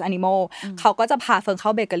Squeeze Animal เขาก็จะพาเฟืองเข้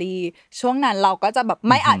าเบเกอรี่ช่วงนั้นเราก็จะแบบ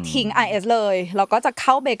ไม่อาจทิ้ง IS เลยเราก็จะเ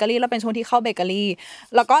ข้าเบเกอรี่แล้วเป็นช่วงที่เข้าเบเกอรี่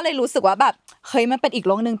แล้วก็เลยรู้สึกว่าแบบเฮ้ยมันเป็นอีกโ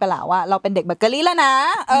ลกนึงไปแล้วว่าเราเป็นเด็กเบเกอรี่แล้วนะ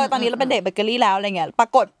ตอนนี้เราเป็นเด็กเบเกอรี่แล้วอะไรเงี้ยปรา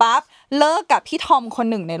กฏปั๊บเลิกกับพี่ทอมคน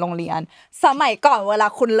หนึ่งในโรงเรียนสมัยก่อนเวลา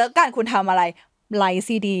คุณเลิกกันคุณทำอะไรไลฟ์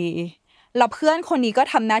ซีดีแล้วเพื่อนคนนี้ก็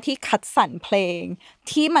ทำหน้าที่คัดสรรเพลง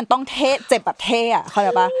ที่มันต้องเท่เจ็บแบบเท่อะเข้าใจ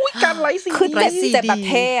ปะการไลฟ์ซีดีคือเจ็บแบบ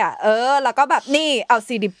เท่อะแล้วก็แบบนี่เอา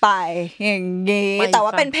ซีดีไปอย่างงี้แต่ว่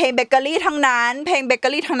าเป็นเพลงเบเกอรี่ทั้งนั้น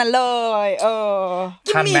เลย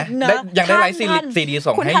ทันไหมยังได้ไลฟ์ซีดี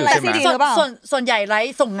ส่งให้อยู่ใช่ไหมส่วนใหญ่ไล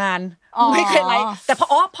ฟ์ส่งงานไม่เคยไลฟ์แต่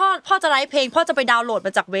พ่อจะไลฟ์เพลงพ่อจะไปดาวน์โหลดม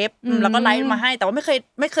าจากเว็บแล้วก็ไลฟ์มาให้แต่ว่าไม่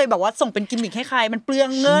เคยแบบว่าส่งเป็นกิมมิคให้ใครมันเปลือง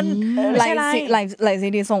เงินไลฟ์ซี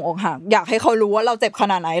ดีส่งอกหักอยากให้เขารู้ว่าเราเจ็บข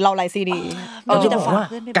นาดไหนเราไลฟ์ซีดีจะบอกว่า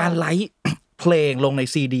การไลฟ์เพลงลงใน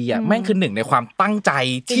ซีดีอ่ะแม่งคือหนึ่งในความตั้งใจ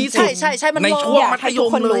ที่สุดในช่วงมัธย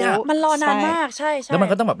มเลยอ่ะมันรอนานมากใช่แล้วมัน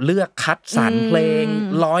ก็ต้องแบบเลือกคัดสรรเพลง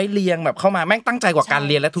ร้อยเรียงแบบเข้ามาแม่งตั้งใจกว่าการเ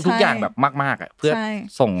รียนและทุกๆอย่างแบบมากๆอ่ะเพื่อ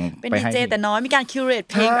ส่งไปให้เป็นดีเจแต่น้อยมีการคิวเรต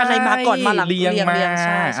เพลงอะไรมาก่อนมาหลังเรียงใ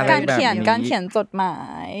ช่การเขียนจดหมา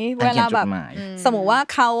ยเวลาแบบสมมุติว่า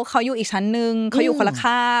เขาอยู่อีกชั้นนึงเขาอยู่คนละค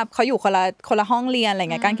าบเขาอยู่คนละห้องเรียนอะไรเ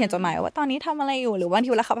งี้ยการเขียนจดหมายว่าตอนนี้ทำอะไรอยู่หรือว่าที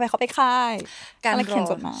ละเขาไปค่ายการเขียน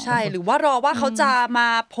จดหมายใช่หรือว่ารอว่าเขาจะมา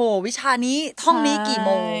โผล่วิชานี้ท่องนี้กี่โ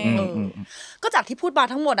มงก็จากที่พูดมา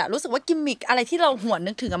ทั้งหมดอะรู้สึกว่ากิมมิคอะไรที่เราหวน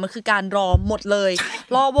นึกถึงอะมันคือการรอหมดเลย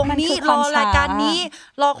รอวงนี้รอรายการนี้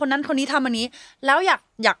รอคนนั้นคนนี้ทำอันนี้แล้วอ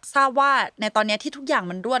ยากทราบว่าในตอนนี้ที่ทุกอย่าง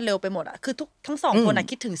มันรวดเร็วไปหมดอะคือทั้งสองคนอะ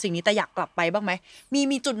คิดถึงสิ่งนี้แต่อยากกลับไปบ้างไหม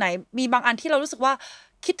มีจุดไหนมีบางอันที่เรารู้สึกว่า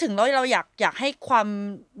คิดถึงแล้วเราอยากให้ความ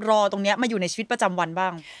รอตรงเนี้ยมาอยู่ในชีวิตประจำวันบ้า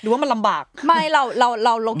งหรือว่ามันลำบากไม่เ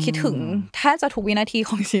ราคิดถึงแทบจะทุกวินาที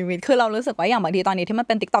ของชีวิตคือเรารู้สึกว่าอย่างบางทีตอนนี้ที่มันเ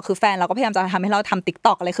ป็น TikTok คือแฟนเราก็พยายามจะทำให้เราทำ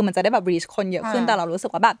TikTok อะไรคือมันจะได้แบบ reach คนเยอะขึ้นแต่เรารู้สึ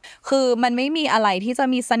กว่าแบบคือมันไม่มีอะไรที่จะ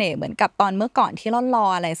มีเสน่ห์เหมือนกับตอนเมื่อก่อนที่เรารอ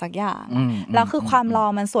อะไรสักอย่างแล้วคือความรอ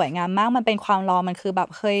มันสวยงามมากมันเป็นความรอมันคือแบบ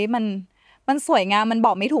เฮ้ยมันสวยงามมันบ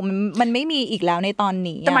อกไม่ถูกมันไม่มีอีกแล้วในตอน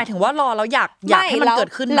นี้แต่หมายถึงว่ารอแล้วอยากให้มันเกิ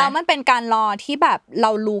ดขึ้นแล้วมันเป็นการรอที่แบบเร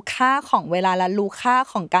ารู้ค่าของเวลาและรู้ค่า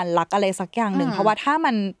ของการรักอะไรสักอย่างนึงเพราะว่าถ้า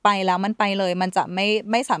มันไปแล้วมันไปเลยมันจะ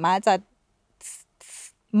ไม่สามารถจะ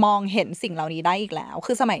มองเห็นสิ่งเหล่านี้ได้อีกแล้ว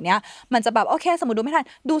คือสมัยเนี้ยมันจะแบบโอเคสมมุติดูไม่ทัน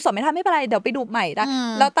ดูสดไม่ทันไม่เป็นไรเดี๋ยวไปดูใหม่ได้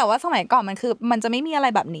แล้วแต่ว่าสมัยก่อนมันคือมันจะไม่มีอะไร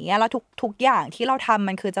แบบนี้แล้วทุกอย่างที่เราทำ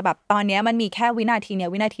มันคือจะแบบตอนนี้มันมีแค่วินาทีเ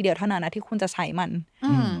ดียวเท่านั้นนะที่คุณจะใช้มัน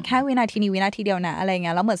แค่วินาทีนี้วินาทีเดียวนะอะไรเ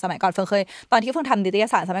งี้ยแล้วเหมือนสมัยก่อนเฟิร์นเคยตอนที่เฟิร์นทำนิตย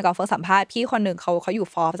สารสมัยก่อนเฟิร์นสัมภาษณ์พี่คนนึงเขาอยู่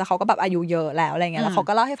ฟอร์แต่เขาก็แบบอายุเยอะแล้วอะไรเงี้ยแล้วเขา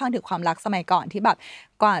ก็เล่าให้ฟังถึงความรักสมัยก่อนที่แบบ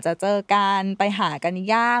กว่าจะเจอกันไปหากัน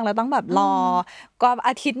ยากแล้วต้องแบบรอก็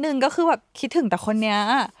อาทิตย์นึงก็คือแบบคิดถึงแต่คนเนี้ย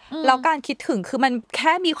แล้วการคิดถึงคือมันแ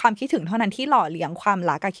ค่มีความคิดถึงเท่านั้นที่หล่อเลี้ยงความ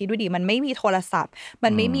รักอะคิดดูดิมันไม่มีโทรศัพท์มั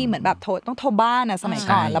นไม่มีเหมือนแบบต้องโทรบ้านอะสมัย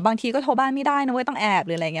ก่อนแล้วบางทีก็โทรบ้านไม่ได้นะเว้ยต้องแอบห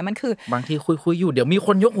รืออะไรเงี้ยมันคือบางทีคุยอยู่เดี๋ยวมีค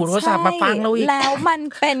นยกหูโทรศัพท์มาฟังเราอีกแล้วมัน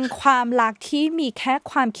เป็นความรักที่มีแค่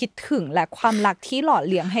ความคิดถึงและความรักที่หล่อ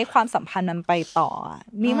เลี้ยงให้ความสัมพันธ์มันไปต่อ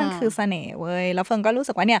นี่มันคือเสน่ห์เว้ยแล้วเฟิร์นก็รู้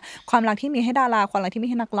สึกว่าเนี่ยความรักที่มีให้ดาราความรักที่มี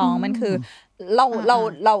ให้นักร้องมันคือเร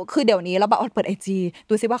าคือเดี๋ยวนี้เราแบบเปิด IG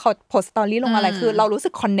ดูซิว่าเขาโพสต์สตอรี่ลงอะไรคือเรารู้สึ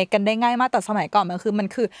กคอนเนคกันได้ง่ายมากแต่สมัยก่อนมัน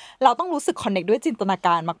คือเราต้องรู้สึกคอนเนคด้วยจินตนาก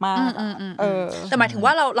ารมากๆแต่หมายถึงว่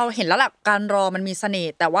าเราเห็นแล้วแหละการรอมันมีเสน่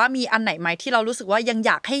ห์แต่ว่ามีอันไหนไหมที่เรารู้สึกว่ายังอ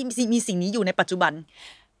ยากให้มีสิ่งนี้อยู่ในปัจจุบัน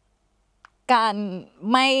การ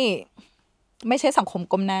ไม่ใช่สังคม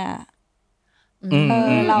ก้มหน้า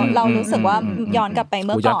เรารู้สึกว่าย้อนกลับไปเ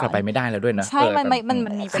มื่อก่อนย้อนกลับไปไม่ได้แล้วด้วยนะใช่มัน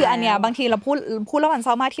คืออันเนี้ยบางทีเราพูดแล้วมันเศ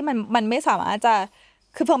ร้ามากที่มันไม่สามารถจะ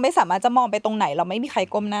คือเพิ่งไม่สามารถจะมองไปตรงไหนเราไม่มีใคร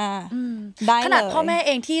ก้มหน้าได้เลยขนาดพ่อแม่เ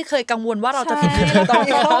องที่เคยกังวลว่าเราจะผิดเราตอน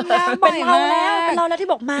นี้เป็นเราแล้วที่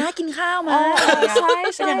บอกม้ากินข้าวมาใช่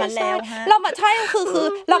ใช่อย่างนั้นแล้วเราใช่คือ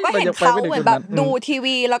เราก็เห็นเขาเหมือนแบบดูที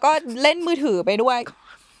วีแล้วก็เล่นมือถือไปด้วย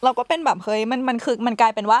เราก็เป็นแบบเฮ้ยมันคือมันกลา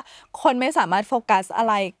ยเป็นว่าคนไม่สามารถโฟกัสอะ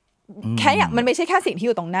ไรแค่อย่างมันไม่ใช่แค่สิ่งที่อ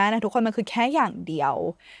ยู่ตรงหน้านะทุกคนมันคือแค่อย่างเดียว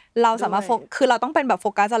เราสามารถคือเราต้องเป็นแบบโฟ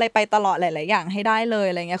กัสอะไรไปตลอดหลายๆอย่างให้ได้เลย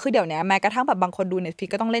อะไรเงี้ยคือเดี๋ยวนี้แม้กระทั่งแบบบางคนดู Netflix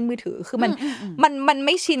ก็ต้องเล่นมือถือคือมันไ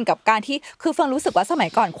ม่ชินกับการที่คือเฟิงรู้สึกว่าสมัย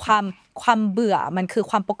ก่อนความเบื่อมันคือ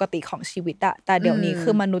ความปกติของชีวิตอะแต่เดี๋ยวนี้คื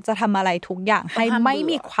อมนุษย์จะทำอะไรทุกอย่างให้ไม่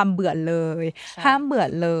มีความเบื่อเลยห้ามเบื่อ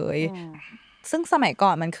เลย ซึ่งสมัยก่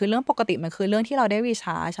อนมันคือเรื่องปกติมันคือเรื่องที่เราได้รีช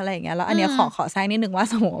าร์จอะไรอย่างเงี้ยแล้วอันเนี้ยขอแทรกนิดนึงว่า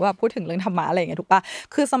สมมติว่าพูดถึงเรื่องธรรมะอะไรอย่างเงี้ยถูกป่ะ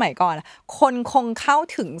คือสมัยก่อนคนคงเข้า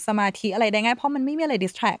ถึงสมาธิอะไรได้ง่ายเพราะมันไม่มีอะไรดิ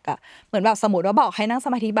สแทรกอ่ะเหมือนแบบสมมติว่าบอกให้นั่งส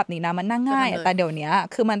มาธิแบบนี้นะมันนั่งง่ายแต่เดี๋ยวนี้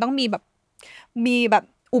คือมันต้องมีแบบ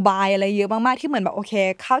อุบายอะไรเยอะมากๆที่เหมือนแบบโอเค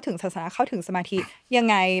เข้าถึงศาสนาเข้าถึงสมาธิยัง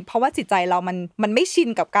ไงเพราะว่าจิตใจเรามันไม่ชิน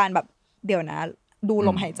กับการแบบเดี๋ยวนะดูล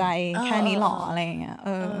มหายใจแค่นี้หรออะไรอย่างเงี้ย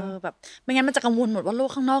แบบไม่งั้นมันจะกังวลหมดว่าโลก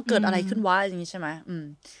ข้างนอกเกิดอะไรขึ้นวะอย่างนี้ใช่ไหม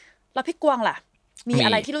แล้วพี่กวางล่ะมีอะ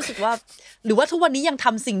ไรที่รู้สึกว่าหรือว่าทุกวันนี้ยังท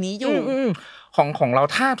ำสิ่งนี้อยู่ของเรา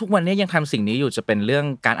ถ้าทุกวันนี้ยังทำสิ่งนี้อยู่จะเป็นเรื่อง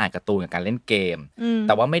การอ่านการ์ตูนกับการเล่นเกมแ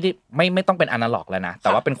ต่ว่าไม่ต้องเป็นอนาล็อกแล้วนะแต่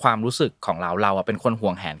ว่าเป็นความรู้สึกของเราเป็นคนห่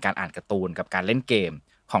วงแหนการอ่านการ์ตูนกับการเล่นเกม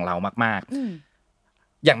ของเรามาก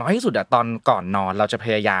ๆอย่างน้อยที่สุดตอนก่อนนอนเราจะพ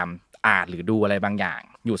ยายามอ่านหรือดูอะไรบางอย่าง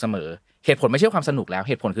อยู่เสมอเหตุผลไม่ใช่ความสนุกแล้วเ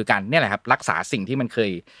หตุผลคือการเนี่ยแหละครับรักษาสิ่งที่มันเค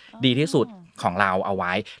ยดีที่สุดของเราเอาไ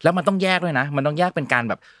ว้แล้วมันต้องแยกด้วยนะมันต้องแยกเป็นการ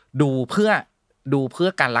แบบดูเพื่อ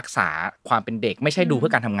การรักษาความเป็นเด็กไม่ใช่ดูเพื่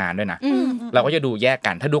อการทำงานด้วยนะเราก็จะดูแยก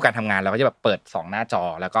กันถ้าดูการทำงานเราก็จะแบบเปิด2หน้าจอ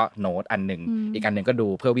แล้วก็โน้ตอันนึงอีกอันนึงก็ดู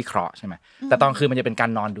เพื่อวิเคราะห์ใช่ไหมแต่ตอนคืนมันจะเป็นการ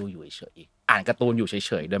นอนดูอยู่เฉยๆอ่านการ์ตูนอยู่เ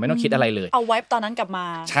ฉยๆโดยไม่ต้องคิดอะไรเลยเอาไว้ตอนนั้นกลับมา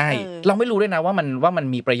ใช่เราไม่รู้ด้วยนะว่ามัน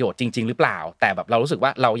มีประโยชน์จริงๆหรือเปล่าแต่แบบเรารู้สึกว่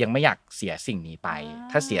าเรายังไม่อยากเสียสิ่งนี้ไป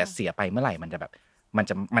ถ้าเสียไปเมื่อไหร่มันจะแบบมั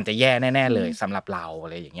นจะแย่แน่ๆเลยสำหรับเราอะ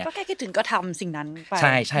ไรอย่างเงี้ยก็แค่คิดถึงก็ทำสิ่งนั้นไปใ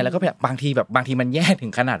ช่ๆแล้วก็แบบบางทีมันแย่ถึ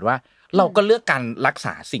งขนาดว่าเราก็เลือกการรักษ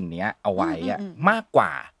าสิ่งนี้เอาไว้มากกว่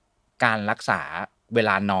าการรักษาเว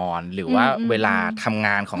ลานอนหรือว่าเวลาทำง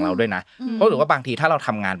านของเราด้วยนะเพราะหรือว่าบางทีถ้าเราท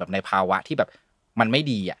ำงานแบบในภาวะที่แบบมันไม่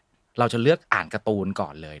ดีอ่ะเราจะเลือกอ่านการ์ตูนก่อ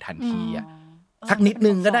นเลยทันทีอ่ะสักนิด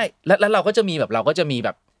นึงก็ได้แล้วเราก็จะมีแบ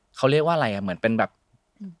บเขาเรียกว่าอะไรอ่ะเหมือนเ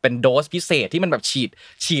ป็นโดสพิเศษที่มันแบบ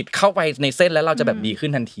ฉีดเข้าไปในเส้นแล้วเราจะแบบดีขึ้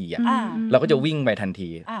นทันทีอ่ะเราก็จะวิ่งไปทันที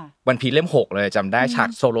วันพีเล่ม6เลยจำได้ฉาก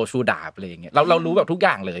โซโลชูดาบอะไรอย่างเงี้ยเรารู้แบบทุกอ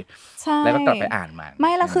ย่างเลยแล้วก็กลับไปอ่านมาไ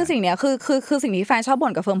ม่แล้วคือสิ่งเนี้ยคือสิ่งที่แฟนชอบบ่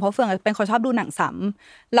นกับเฟิร์นเพราะเฟิร์นเป็นคนชอบดูหนังซ้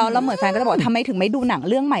ำแล้วเหมือนแฟนก็จะบอกทำไมถึงไม่ดูหนัง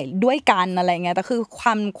เรื่องใหม่ด้วยกันอะไรเงี้ยแต่คือค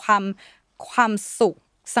วามสุข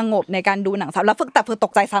สงบในการดูหนังซ้ำแล้วฝึกต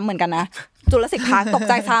กใจซ้ำเหมือนกันนะจุลศิษย์พาร์คตก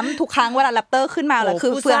ใจซ้ำทุกครั้งเวลาแรปเตอร์ขึ้นมาเลยคื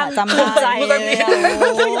อเฟื่องจำได้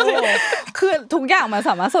คือทุกอย่างมัน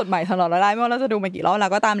สามารถสดใหม่ตลอดได้ไม่ว่าเราจะดูมากี่รอบแล้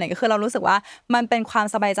วก็ตามเนี่ยก็คือเรารู้สึกว่ามันเป็นความ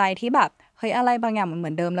สบายใจที่แบบเฮ้ยอะไรบางอย่างมันเหมื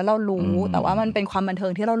อนเดิมแล้วเรารู้แต่ว่ามันเป็นความบันเทิ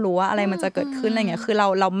งที่เรารู้ว่าอะไรมันจะเกิดขึ้นอะไรเงี้ยคือ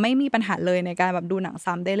เราไม่มีปัญหาเลยในการแบบดูหนัง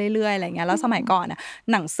ซ้ำได้เรื่อยๆอะไรเงี้ยแล้วสมัยก่อนน่ะ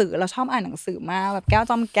หนังสือเราชอบอ่านหนังสือมากแบบแก้ว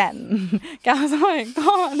จอมแก่นแก้วสมัย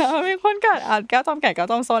ก่อนนะมีคนอ่านแก้วจอมแก่นแก้ว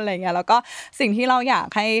จอมซนอะไรเงี้ยแล้วก็สิ่งที่เราอยาก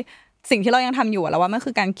ให้สิ่งที่เรายังทำอยู่แล้วว่ามัน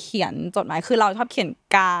คือการเขียนจดหมายคือเราชอบเขียน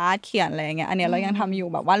การ์ดเขียนอะไรอย่างเงี้ยอันนี้เรายังทำอยู่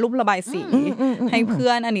แบบว่ารูประบายสีให้เพื่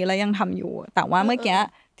อนอันนี้เรายังทำอยู่แต่ว่าเมื่อกี้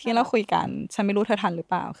ที่เราคุยกันฉันไม่รู้เธอทันหรือ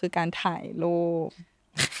เปล่าคือการถ่ายรูป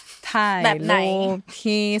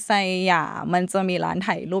ที่สยามมันจะมีร้าน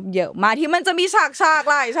ถ่ายรูปเยอะมากที่มันจะมีฉาก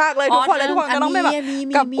หลายฉากเลยทุกคนก็ต้องไปแบบ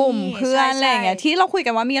กับกลุ่มเพื่อนอะไรอย่างเงี้ยที่เราคุย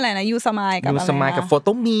กันว่ามีอะไรนะยูสมายกับโฟโ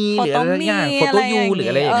ต้มีหรืออะไรอย่างโฟโต้ยูหรือ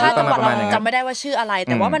อะไรอย่างเงี้ยประมาณนั้นจำไม่ได้ว่าชื่ออะไรแ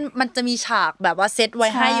ต่ว่ามันจะมีฉากแบบว่าเซตไว้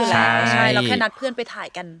ให้อยู่แล้วใช่เราแค่นัดเพื่อนไปถ่าย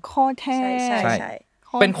กันโคตรเท่ใช่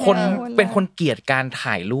เป็นคนเกลียดการ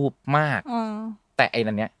ถ่ายรูปมากแต่ไอ้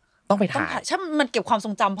นั่นเนี้ยต้องไปถ่ายใช่มันเก็บความทร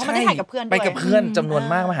งจำเพราะมันได้ถ่ายกับเพื่อนด้วยไปกับเพื่อนจำนวน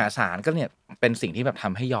มากมหาศาลก็เนี่ยเป็นสิ่งที่แบบท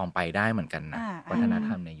ำให้ยอมไปได้เหมือนกันนะวัฒนธ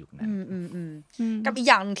รรมในยุคนั้นกับอีก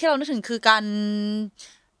อย่างที่เรานึกถึงคือการ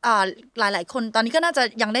หลายๆคนตอนนี้ก็น่าจะ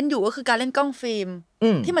ยังเล่นอยู่ก็คือการเล่นกล้องฟิล์ม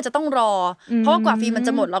ที่มันจะต้องรอเพราะว่ากว่าฟิล์มมันจ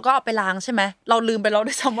ะหมดเราก็เอาไปล้างใช่ไหมเราลืมไปแล้ว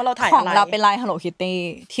ด้วยซ้ำว่าเราถ่ายอะไรของเราเป็นลาย Hello Kitty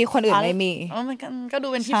ที่คนอื่นไม่มีมันก็ดู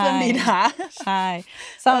เป็นที่เพื่อนดีนะใช่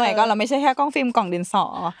สมัยก่อนเราไม่ใช่แค่กล้องฟิล์มกล่องดินสอ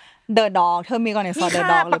เดอะด็อกเธอมีก่อนในซอเดอะ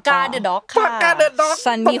ด็อกหรือเปล่าปากกาเดอะด็อกค่ะปากกาเดอะด็อก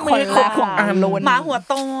ฉันมีคนแรกของอ่านลุ้นหมาหัว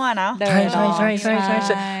โตนะใช่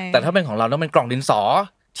แต่ถ้าเป็นของเราต้องเป็นกล่องดินสอ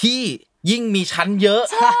ที่ยิ่งมีชั้นเยอะ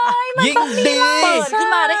ยิ่งดีเปิดขึ้น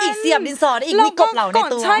มาได้อีกเสียบดินสอได้อีกมีกบเหล่าใน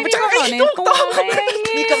ตัวใช่มีกบเหล่าในตัว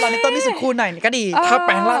มีกบเหล่าในตัวมีสุดคูณหน่อยก็ดีถ้าแป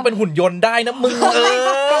ลงร่างเป็นหุ่นยนต์ได้นะมึง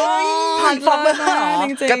ผ่านฟอร์ม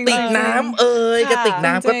กระติกน้ำกระติก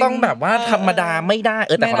น้ำก็ต้องแบบว่าธรรมดาไม่ได้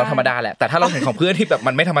แต่ของเราธรรมดาแหละแต่ถ้าเราเห็นของเพื่อนที่แบบ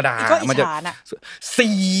มันไม่ธรรมดามันจะสี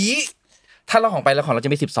ถ้าเราของไปแล้วของเราจ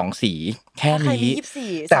ะมี12สีแค่นี้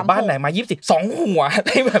แต่บ้านไหนมา24 2หัวอะไ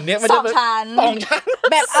รแบบนี้มันจะ2ชั้น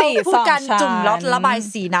แบบเอาผู้กันจุ่มแล้วระบาย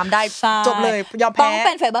สีน้ำได้จบเลยยอมแพ้ต้องเ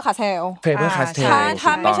ป็นเฟเบอร์คาสเทลถ้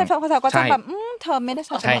าไม่ใช่เฟเบอร์คาสเทลก็จะแบบเธอไม่ได้ใ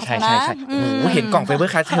ช้ใช่โอ้เห็นกล่องเฟเบอ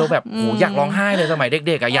ร์คาสเทลแบบโอ้อยากร้องไห้เลยสมัย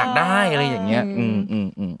เด็กๆอยากได้อะไรอย่างเงี้ย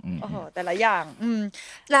โอ้โหแต่ละอย่าง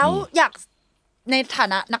แล้วอยากในฐา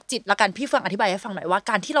นะนักจิตละกันพี่เฟื่องอธิบายให้ฟังหน่อยว่า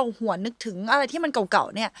การที่เราหวนนึกถึงอะไรที่มันเก่า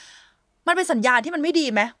ๆเนี่ย มันเป็นสัญญาณที่มันไม่ดี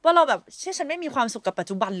ไหมว่าเราแบบฉันไม่มีความสุขกับปัจ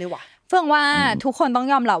จุบันเลยว่ะเฟื่องว่าทุกคนต้อง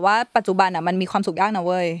ยอมรับว่าปัจจุบันอ่ะมันมีความสุขยากนะเ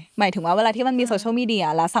ว้ยหมายถึงว่าเวลาที่มันมีโซเชียลมีเดีย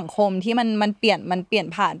และสังคมที่มันเปลี่ยน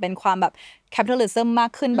ผ่านเป็นความแบบแคปิตอลิซึมมา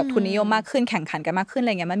กขึ้นแบบทุนนิยมมากขึ้นแข่งขันกันมากขึ้นอะไ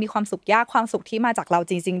รเงี้ยมันมีความสุขยากความสุขที่มาจากเรา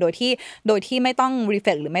จริงๆโดยที่ไม่ต้องรีเฟ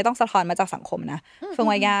ล็กหรือไม่ต้องสะท้อนมาจากสังคมนะเฟื่อง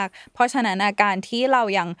ว่ายากเพราะฉะนั้นการที่เรา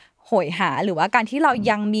ยังโหยหาหรือว่าการที่เรา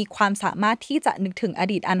ยังมีความสามารถที่จะนึกถึงอ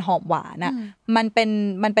ดีตอันหอมหวานน่ะมันเ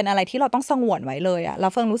ป็นอะไรที่เราต้องสงวนไว้เลยอ่ะแล้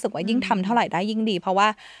วเฟื่องรู้สึกว่ายิ่งทำเท่าไหร่ได้ยิ่งดีเพราะว่า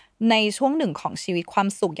ในช่วงหนึ่งของชีวิตความ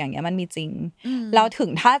สุขอย่างเงี้ยมันมีจริงแล้วถึง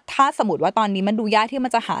ถ้าสมมติว่าตอนนี้มันดูยากที่มั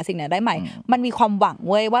นจะหาสิ่งนั้นได้ใหม่มันมีความหวัง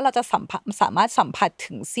เว้ยว่าเราจะสามารถสัมผัส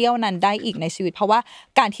ถึงเสี้ยวนั้นได้อีกในชีวิตเพราะว่า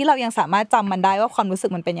การที่เรายังสามารถจำมันได้ว่าความรู้สึ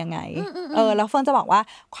กมันเป็นยังไงแล้วเฟิร์นจะบอกว่า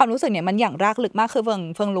ความรู้สึกเนี่ยมันอย่างรากลึกมากคือเฟิ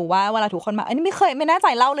ร์นรู้ว่าเวลาทุกคนมาอันนี้ไม่แน่ใจ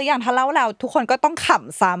เล่าหรือยังถ้าเล่าแล้วทุกคนก็ต้องข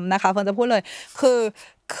ำซ้ำนะคะเฟิร์นจะพูดเลย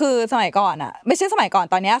คือสมัยก่อนอ่ะไม่ใช่สมัยก่อน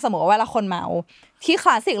ตอนนี้สมมติว่าเวลาคนเมาที่ค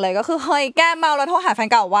ลาสสิกเลยก็คือเฮ้ยแก้เมาแล้วโทรหาแฟน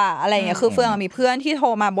เก่าว่าอะไรอย่างเงี้ยคือเฟื่องมีเพื่อนที่โทร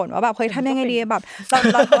มาบ่นว่าแบบเฮ้ยทำยังไงดีแบบ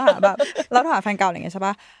เราโทรหาแบบเราโทรหาแฟนเก่าอะไรอย่างเงี้ยใช่ป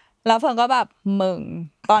ะแล้วเฟื่องก็แบบมึง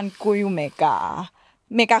ตอนกูอยู่อเมริก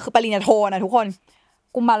าคือปริญญาโทนะทุกคน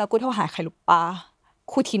กูมาแล้วกูโทรหาใครรู้ปะ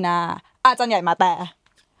ครูทีน่าอาจารย์ใหญ่มาแต่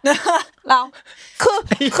แล้วคือ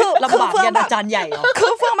ลำบากยันอาจารย์ใหญ่เหรอคื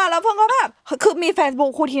อเฟื่องมาแล้วเฟื่องก็แบบคือมี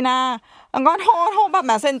Facebook ครูทีน่าแล้วก็โทรแบบ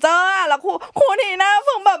Messenger อ่ะแล้วครูทีน่าเ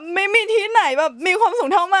ฟื่องแบบไม่มีที่ไหนแบบมีความสุข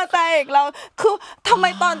เท่ามาแต่อีกแล้วคือทำไม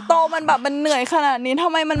ตอนโตมันแบบมันเหนื่อยขนาดนี้ทำ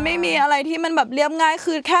ไมมันไม่มีอะไรที่มันแบบเรียบง่าย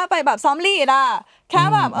คือแค่ไปแบบซ้อมลีดอ่ะแค่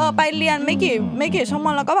แบบไปเรียนไม่กี่ชั่วโม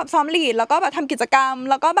งแล้วก็แบบซ้อมลีดแล้วก็แบบทำกิจกรรม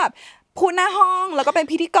แล้วก็แบบพูดหน้าห้องแล้วก็เป็น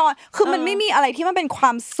พิธีกรคือมันไม่มีอะไรที่มันเป็นคว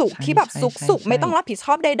ามสุขที่แบบสุขไม่ต้องรับผิดช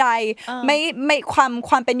อบใดๆไม่ค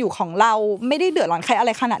วามเป็นอยู่ของเราไม่ได้เดือดร้อนใครอะไ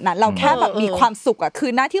รขนาดนั้นเราแค่แบบมีความสุขอ่ะคือ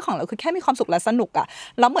หน้าที่ของเราคือแค่มีความสุขและสนุกอ่ะ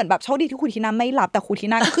แล้วเหมือนแบบโชคดีที่ครูทีน่าไม่รับแต่ครูที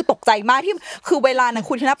น่าก็คือตกใจมากที่คือเวลานั้นค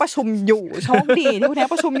รูทีน่าประชุมอยู่โชคดีที่ครูทีน่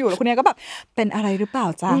าประชุมอยู่แล้วครูทีน่าก็แบบเป็นอะไรหรือเปล่า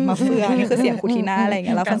จ้ามาเฟื่องนี่คือเสียงครูทีน่าอะไรอย่างเ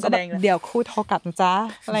งี้ยแล้วก็แบบเดี๋ยวครูโทรกลับจ้า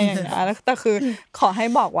อะไรอย่างเงี้ยแต่คือขอให้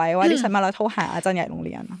บอกไว้ว่าดิฉันมาแล้วโทรหาอาจารย์ใหญ่โรงเ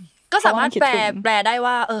รียนก็สามารถแปลได้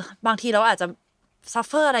ว่าบางทีเราอาจจะซัฟ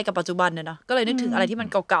เฟอร์อะไรกับปัจจุบันเนี่ยเนาะก็เลยนึกถึงอะไรที่มัน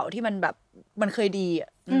เก่าๆที่มันแบบมันเคยดีอ่ะ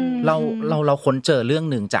เราค้นเจอเรื่อง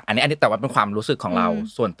นึงจากอันนี้แต่ว่าเป็นความรู้สึกของเรา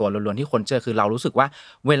ส่วนตัวล้วนๆที่ค้นเจอคือเรารู้สึกว่า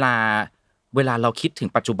เวลาเราคิดถึง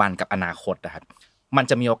ปัจจุบันกับอนาคตนะครับมัน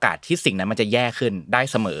จะมีโอกาสที่สิ่งนั้นมันจะแย่ขึ้นได้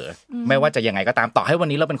เสมอไม่ว่าจะยังไงก็ตามต่อให้วัน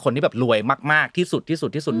นี้เราเป็นคนที่แบบรวยมากๆที่สุด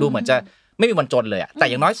ดูเหมือนจะไม่มีวันจนเลยอ่ะแต่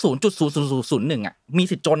อย่างน้อย 0.0001 อ่ะมี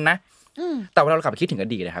สิทธิ์จนนะแต่เวลาเรากลับไปคิดถึงอ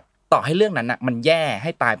ดีตนะครับต่อให้เรื่องนั้นน่ะมันแย่ใ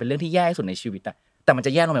ห้ตายเป็นเรื่องที่แย่ที่สุดในชีวิตอ่ะแต่มันจ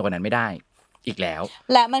ะแย่ลงไปกว่านั้นไม่ได้อีกแล้ว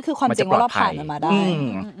และมันคือความจริงว่าเราผ่านมันมาได้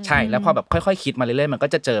ใช่แล้วพอแบบค่อยๆคิดมาเรื่อยๆมันก็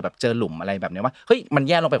จะเจอหลุมอะไรแบบนี้ว่าเฮ้ยมัน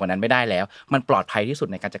แย่ลงไปกว่านั้นไม่ได้แล้วมันปลอดภัยที่สุด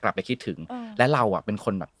ในการจะกลับไปคิดถึงและเราอ่ะเป็นค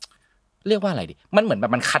นแบบเรียกว่าอะไรดิมันเหมือนแบ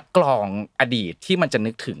บมันคัดกรองอดีตที่มันจะ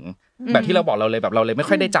นึกถึงแบบที่เราบอกเราเลยไม่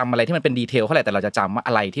ค่อยได้จำอะไรที่มันเป็นดีเทลเท่าไหร่แต่เราจะจำว่าอ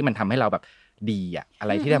ะไรที่มันทำให้เราแบบดีอ่ะอะไ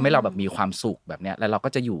รที่ทำให้เราแบบมีความสุขแบบเนี้ยแล้วเราก็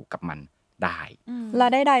จะอยู่กับมันได้แล้ว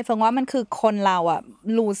ได้ๆเฟิงว่ามันคือคนเราอ่ะ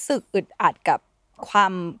รู้สึกอึดอัดกับคว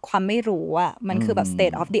ามไม่รู้อ่ะมันคือแบบ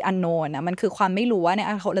state of the unknown นะมันคือความไม่รู้ว่าใน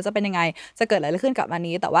อนาคตเราจะเป็นยังไงจะเกิดอะไรขึ้นกับวัน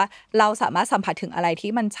นี้แต่ว่าเราสามารถสัมผัสถึงอะไร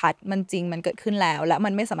ที่มันชัดมันจริงมันเกิดขึ้นแล้วและมั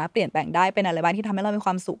นไม่สามารถเปลี่ยนแปลงได้เป็นอะไรบ้างที่ทำให้เรามีค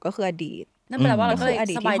วามสุขก็คืออดีตนั่นแปลว่าเราก็เลย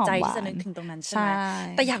สบายใจที่จะนึกถึงตรงนั้นใช่ไหม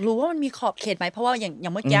แต่อยากรู้ว่ามันมีขอบเขตไหมเพราะว่าอย่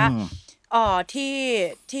างเมื่อกี้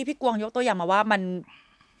ที่พี่กวงยกตัวอย่างมาว่ามัน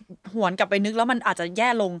หวนกลับไปนึกแล้วมันอาจจะแย่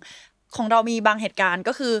ลงของเรามีบางเหตุการณ์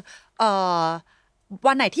ก็คือ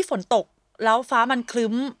วันไหนที่ฝนตกแล้วฟ้ามันครึ้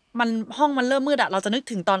มมันห้องมันเริ่มมืดอ่ะเราจะนึก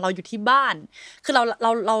ถึงตอนเราอยู่ที่บ้านคือ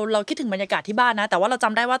เราคิดถึงบรรยากาศที่บ้านนะแต่ว่าเราจ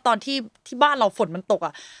ำได้ว่าตอนที่บ้านเราฝนมันตกอ่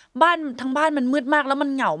ะบ้านทั้งบ้านมันมืดมากแล้วมัน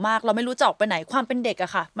เหงามากเราไม่รู้จะออกไปไหนความเป็นเด็กอ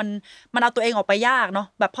ะค่ะมันเอาตัวเองออกไปยากเนาะ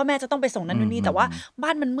แบบพ่อแม่จะต้องไปส่งนั่นนู่นนี่แต่ว่าบ้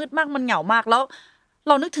านมันมืดมากมันเหงามากแล้วเ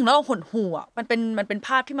รานึกถึงแล้วเราหดหู่อ่ะมันเป็นภ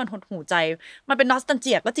าพที่มันหดหู่ใจมันเป็นนอสตัลเ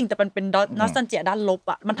จียก็จริงแต่มันเป็นนอสตัลเจียด้านลบ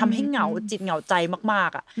อ่ะมันทำให้เหงาจิตเหงาใจมา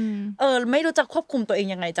กๆอ่ะไม่รู้จะควบคุมตัวเอง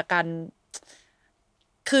ยังไงจากการ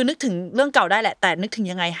คือนึกถึงเรื่องเก่าได้แหละแต่นึกถึง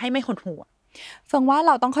ยังไงให้ไม่หดหู่เฟิงว่าเ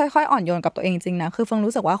ราต้องค่อยๆอ่อนโยนกับตัวเองจริงนะคือเฟิง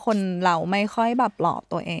รู้สึกว่าคนเราไม่ค่อยแบบปลอบ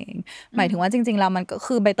ตัวเองหมายถึงว่าจริงๆแล้วมันก็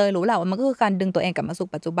คือใบเตยรู้แหละว่ามันก็คือการดึงตัวเองกลับมาสู่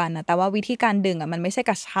ปัจจุบันนะแต่ว่าวิธีการดึงอ่ะมันไม่ใช่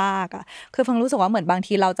กระชากอ่ะคือเฟิงรู้สึกว่าเหมือนบาง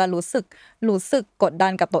ทีเราจะรู้สึกกดดั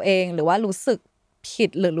นกับตัวเองหรือว่ารู้สึกผิด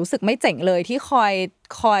หรือรู้สึกไม่เจ๋งเลยที่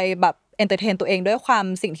คอยแบบเอนเตอร์เทนตัวเองด้วยความ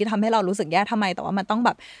สิ่งที่ทำให้เรารู้สึกแย่ทำไมแต่ว่ามันต้องแบ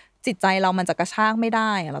บ จิตใจเรามันจะกระชากไม่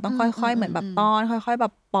ได้เราต้องค่อยๆเหมือนแบบต้อนค่อยๆแ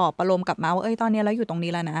บบปลอบประโลมกลับมาว่าตอนนี้เราอยู่ตร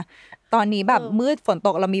งนี้แล้วนะตอนนี้แบบมืดฝน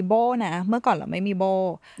ตกเรามีโบ้นะเมื่อก่อนเราไม่มีโ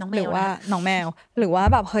บ้หรือว่าน้องแมวหรือว่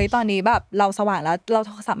าแบบเฮ้ยตอนนี้แบบเราสว่างแล้วเรา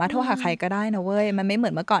สามารถโทรหาใครก็ได้นะเว้ยมันไม่เหมือ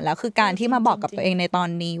นเมื่อก่อนแล้วคือการที่มาบอกกับตัวเองในต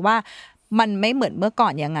อนนี้ว่ามันไม่เหมือนเมื่อก่อ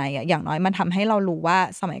นยังไงอ่ะอย่างน้อยมันทำให้เรารู้ว่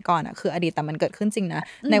าสมัยก่อนอ่ะคืออดีตแต่มันเกิดขึ้นจริงน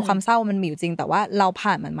ะในความเศร้ามันมีอยู่จริงแต่ว่าเรา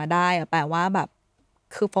ผ่านมันมาได้อ่ะแปลว่าแบบ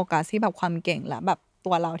คือโฟกัสที่แบบความเก่งและแบบ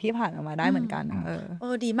ตัวเราที่ผ่านมาได้เหมือนกั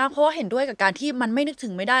นดีมากเพราะว่าเห็นด้วยกับการที่มันไม่นึกถึ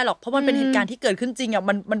งไม่ได้หรอกเพราะมันเป็นเหตุการณ์ที่เกิดขึ้นจริงอ่ะ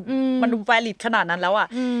มันดู valid ขนาดนั้นแล้วอ่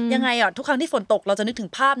ะยังไงอ่ะทุกครั้งที่ฝนตกเราจะนึกถึ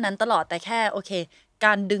งภาพนั้นตลอดแต่แค่โอเค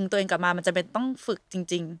การดึงตัวเองกลับมามันจะเป็นต้องฝึก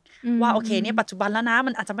จริงๆว่าโอเคเนี่ยปัจจุบันแล้วน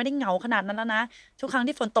ะมันอาจจะไม่ได้เหงาขนาดนั้นแล้วนะทุกครั้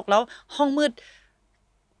งที่ฝนตกแล้วห้องมื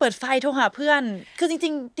ดเปิดไฟโทรหาเพื่อนคือจริ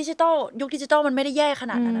งๆดิจิตอลยุคดิจิตอลมันไม่ได้แย่ข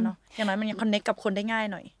นาดนั้นนะเนาะอย่างน้อยมันยังคอนเนคกับคนได้ง่าย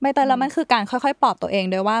หน่อยไม่แต่แล้วมันคือการค่อยๆปลอบตัวเอ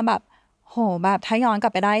งด้วยว่าแบบโหแบบถ้าย้อนก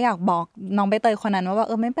ลับไปได้อยากบอกน้องใบเตยคนนั้นว่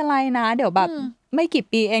าไม่เป็นไรนะเดี๋ยวแบบไม่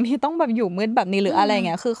กี่ปีเองที่ต้องแบบอยู่มืดแบบนี้หรืออะไรเ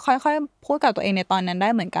งี้ยคือค่อยๆพูดกับตัวเองในตอนนั้นได้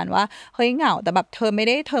เหมือนกันว่าเฮ้ยเหงาแต่แบบเธอไม่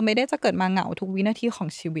ได้จะเกิดมาเหงาทุกวินาทีขอ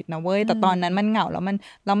งชีวิตนะเว้ยแต่ตอนนั้นมันเหงาแล้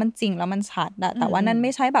วมันจริงแล้วมันชัดแต่ว่านั่น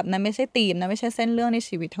ไม่ใช่แบบนั้นไม่ใช่ธีมนะไม่ใช่เส้นเรื่องใน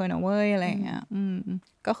ชีวิตเธอนะเว้ยอะไรเงี้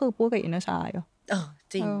ยก็คือพูดกับอินเนอร์ชา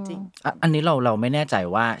ยจริงจริงอันนี้เราไม่แน่ใจ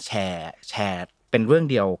ว่าแชร์เป็นเรื่อ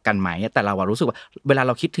งเดียวกันไหมแต่เรารู้สึกว่าเวลาเ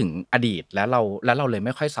ราคิดถึงอดีตแล้วเราเลย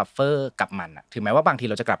ไม่ค่อยซัฟเฟอร์กับมันอ่ะถึงแม้ว่าบางที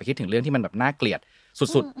เราจะกลับไปคิดถึงเรื่องที่มันแบบน่าเกลีย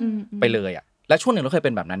ดสุดๆไปเลยอ่ะและช่วงหนึ่งเราเคยเป็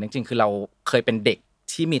นแบบนั้นจริงๆคือเราเคยเป็นเด็ก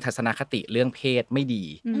ที่มีทัศนคติเรื่องเพศไม่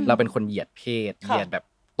ดีเราเป็นคนเหยียดเพศเหยียดแบ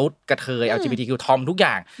บตุ๊ดกระเทย LGBTQ ทอมทุก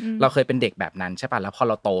อย่างเราเคยเป็นเด็กแบบนั้นใช่ป่ะแล้วพอ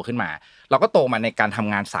เราโตขึ้นมาเราก็โตมาในการท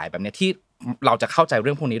ำงานสายแบบนี้ที่เราจะเข้าใจเ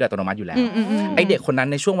รื่องพวกนี้โดยอัตโนมัติอยู่แล้วไอเด็กคนนั้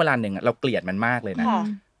นในช่วงเวลาหนึ่งเราเกลียดมันมากเลยนะ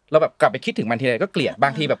เราแบบกลับไปคิดถึงมันทีไรก็เกลียดบ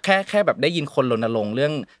างทีแบบแค่แบบได้ยินคนรณรงค์เ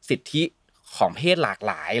รื่องสิทธิของเพศหลาก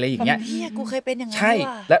หลายอะไรอย่างเงี้ยกูเคยเป็นอย่างนั้น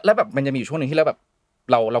ใช่แล้วแบบมันจะมีอยู่ช่วงนึงที่เราแบ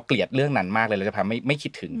บเราเกลียดเรื่องนั้นมากเลยเราจะพาไม่คิ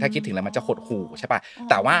ดถึงถ้าคิดถึงแล้วมันจะหดหู่ใช่ป่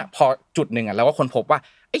ะแต่ว่าพอจุดนึงอ่ะเราก็ค้นพบว่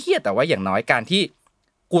าไอ้เหี้ยแต่ว่าอย่างน้อยการที่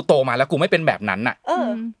กูโตมาแล้วกูไม่เป็นแบบนั้นน่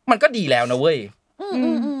ะมันก็ดีแล้วนะเว้ย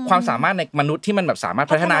ความสามารถในมนุษย์ที่มันแบบสามาร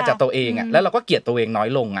ถพัฒนาจากตัวเองอ่ะแล้วเราก็เกลียดตัวเองน้อ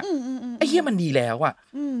ยลงอ่ะไอ้เหี้ยมันดีแล้วอ่ะ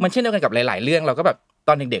มันเช่นเดียวกันกับหลายๆเรื่องเราก็แบ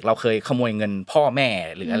บตอนเด็กๆเราเคยขโมยเงินพ่อ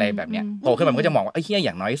แม่หรืออะไรแบบเนี้ยโตขึ้นมามันก็จะมองว่าไอ้เหี้ย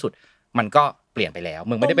อย่างน้อยที่สุดมันก็เปลี่ยนไปแล้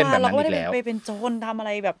วมึงไม่ได้เป็นแบบนั้นอีกแล้วไปเป็นโจรทำอะไ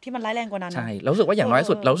รแบบที่มันร้ายแรงกว่านั้นใช่เรารู้สึกว่าอย่างน้อ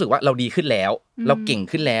ยสุดเรารู้สึกว่าเราดีขึ้นแล้วเราเก่ง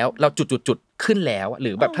ขึ้นแล้วเราจุดขึ้นแล้ว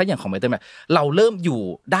หรือแบบถ้าอย่างของเมย์เตอร์แบบเราเริ่ม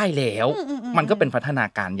อยู่ได้แล้วมันก็เป็นพัฒน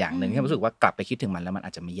าการอย่างนึงที่รู้สึกว่ากลับไปคิดถึงมันแล้วมันอา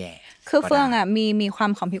จจะไม่แย่คือเฟืองอ่ะมีคว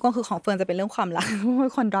ามของพี่ก็คือของเฟืองจะเป็นเรื่องความรัก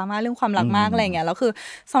คนดราม่าเรื่องความรักมากอะไรเงี้ยแล้วคือ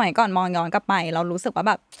สมัยก่อนมองย้อนกลับไปเรารู้สึกว่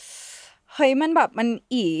าแบบเฮ้ยมันแบบมั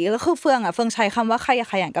นแล้วคือเฟืองใช้คำว่าใคร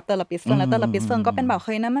ขยันกับเทอราปิสต์เฟืองแล้วเทอราปิสต์เฟืองก็เป็นแบบ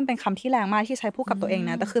เฮ้ยนั่นมันเป็นคำที่แรงมากที่ใช้พูดกับตัวเอง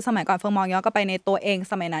นะแต่คือสมัยก่อนเฟืองมองย้อนกลับไปในตัวเอง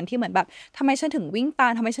สมัยนั้นที่เหมือนแบบทำไมฉันถึงวิ่ง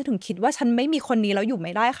ตามทำไมฉันถึงคิดว่าฉันไม่มีคนนี้แล้วอยู่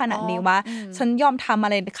ไม่ได้ขนาดนี้วะฉันยอมทำอ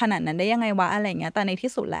ะไรขนาดนั้นได้ยังไงวะอะไรเงี้ยแต่ในที่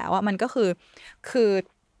สุดแล้วอ่ะมันก็คือ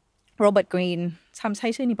โรเบิร์ตกรีน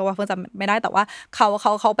ใช้ชื่อนี้ป่าวว่าเฟิร์นจำไม่ได้แต่ว่าเ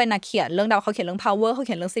ขาเป็นนักเขียนเรื่องดาวเขาเขียนเรื่อง power เขาเ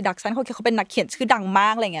ขียนเรื่อง seduction เขาเป็นนักเขียนชื่อดัง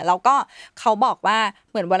มากอะไรเงี้ยแล้วก็เขาบอกว่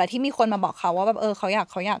าเหมือนเวลาที่มีคนมาบอกเขาว่าแบบเขาอ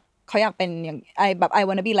ยากเป็นอย่างแบบ I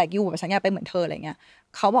wanna be like you แบบฉันอยากเป็นเหมือนเธออะไรเงี้ย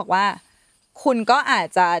เขาบอกว่าคุณก็อา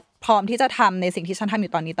จจะพร้อมที่จะทำในสิ่งที่ฉันทำอ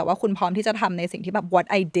ยู่ตอนนี้แต่ว่าคุณพร้อมที่จะทำในสิ่งที่แบบ what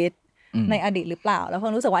I did ในอดีตหรือเปล่าแล้วเฟิร์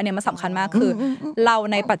นรู้สึกว่าอันเนี้ยมันสำคัญมากคือเร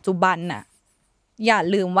าในปัจจุบันน่ะอย่า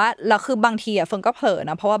ลืมว่าแล้วคือบางทีอ่ะเฟิงก็เผล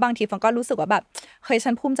อนะเพราะว่าบางทีเฟิงก็รู้สึกว่าแบบเฮ้ย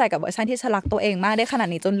ฉันภูมิใจกับเวอร์ชันที่ฉันรักตัวเองมากได้ขนา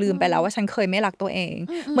ดนี้จนลืมไปแล้วว่าฉันเคยไม่รักตัวเอง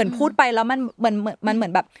เหมือนพูดไปแล้วมันเหมื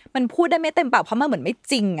อนแบบมันพูดได้ไม่เต็มปากเพราะมันเหมือน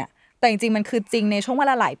ไม่จริงอ่ะแต่จริงๆมันคือจริงในช่วงเว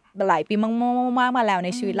ลาหลายปีมากๆมาแล้ว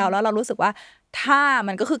ในชีวิตเราแล้วเรารู้สึกว่าถ้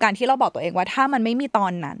ามันก็คือการที่เราบอกตัวเองว่าถ้ามันไม่มีต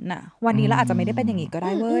อนนั้นน่ะวันนี้เราอาจจะไม่ได้เป็นอย่างนี้ก็ไ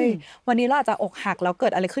ด้เว้ยวันนี้เราอาจจะอกหักแล้วเกิ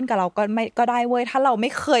ดอะไรขึ้นกับเราก็ได้เว้ยถ้าเรา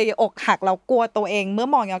ไม่เคยอกหักเรากลัวตัวเองเมื่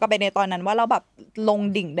อมองย้อนกลับไปในตอนนั้นว่าเราแบบ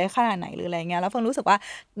ลงดิ่งได้ขนาดไหนหรืออะไรเงี้ยแล้วเฟิร์นรู้สึกว่า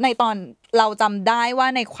ในตอนเราจำ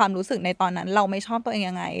ได้ว่าในความรู้สึกในตอนนั้นเราไม่ชอบตัวเอง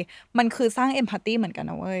ยังไงมันคือสร้างเอมพัตตีเหมือนกั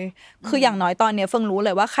นนะเว้ยคืออย่างน้อยตอนเนี้ยเฟิร์นรู้เล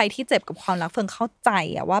ยว่าใครที่เจ็บกับความรักเฟิร์นเข้า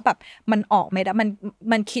ใจอะว่าแบบมันออกไม่ได้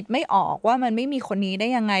มันคิดไม่ออกว่ามันไม่มีคนนี้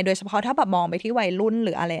ได้ยังไงโดยเฉพาะถ้าแบบมองไปที่วัยรุ่นห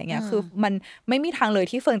รืออะไรอย่างเงี้ยคือมันไม่มีทางเลย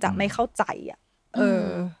ที่เฟิร์นจะไม่เข้าใจอ่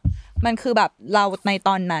ะมันคือแบบเราในต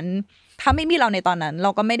อนนั้นถ้าไม่มีเราในตอนนั้น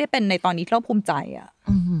เราก็ไม่ได้เป็นในตอนนี้ที่เราภูมิใจอ่ะ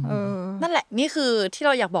นั่นแหละนี่คือที่เ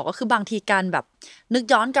ราอยากบอกก็คือบางทีการแบบนึก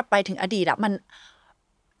ย้อนกลับไปถึงอดีตอ่ะ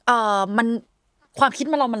มันความคิด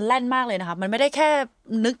มันแล่นมากเลยนะคะมันไม่ได้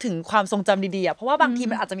แค่นึกถึงความทรงจำดีๆอ่ะเพราะว่าบา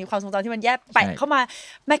งทีมันอาจจะมีความทรงจำที่มันแยกแปะเข้ามา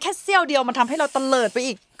แม้แค่เสี้ยวเดียวมันทำให้เราเตลิดไ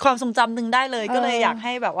ปอีกความทรงจำนึงได้เลยก็เลยอยากใ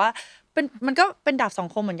ห้แบบว่า มันก็เป็นดาบสอ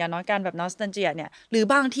งคมเหมือนกันเนาะการแบบนอสตัลเจียเนี่ยหรือบ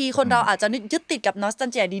างทีคนเราอาจจะยึดติดกับนอสตั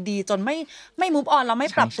ลเจียดีๆจนไม่มูฟออนเรา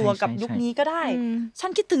ไม่ปรับตัวกับยุคนี้ก็ได้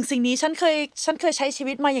ฉันคิดถึงสิ่งนี้ฉันเคย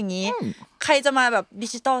ใช้ชีวิตมาอย่างนี้ใครจะมาแบบดิ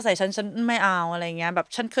จิตอลใส่ฉันไม่เอาอะไรเงี้ยแบ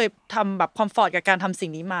บฉันเคยทำแบบคอมฟอร์ตกับการทำ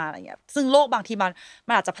สิ่งนี้มาอะไรเงี้ยซึ่งโลกบางทีมั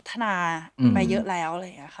นอาจจะพัฒนาไปเยอะแล้วอะไ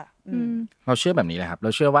รเงี้ยค่ะเราเชื่อแบบนี้เลยครับ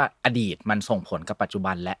เราเชื่อว่าอดีตมันส่งผลกับปั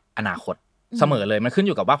จจุบันและอนาคตเสมอเลยมันขึ้น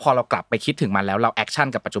อยู่กับว่าพอเรากลับไปคิดถึงมันแล้วเราแอค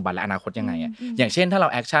ชั่นกับปัจจุบันและอนาคตยังไงอย่างเช่นถ้าเร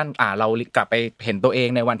าแอคชั่นเรากลับไปเห็นตัว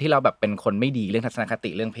เองในวันที่เราแบบเป็นคนไม่ดีเรื่องทัศน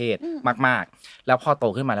คติเรื่องเพศมากๆแล้วพอ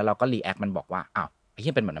โตขึ้นมาแล้วเราก็รีแอคมันบอกว่าอ้าวไอ้เหี้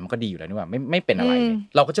ยเป็นแบบนั้นมันก็ดีอยู่แล้วนี่ว่าไม่เป็นอะไร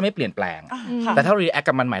เราก็จะไม่เปลี่ยนแปลงแต่ถ้ารีแอค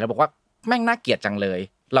กับมันใหม่เราบอกว่าแม่งน่าเกลียดจังเลย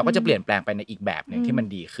เราก็จะเปลี่ยนแปลงไปในอีกแบบนึงที่มั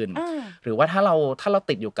นดีขึ้นหรือว่าถ้าเรา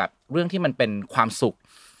ติดอยู่กับเรื่องที่มันเป็นความสุ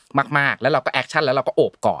ขมากๆแล้วเราก็แอคชั่นแล้วเราก็โอ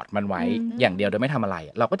บกอดมันไว้อย่างเดียวโดยไม่ทำอะ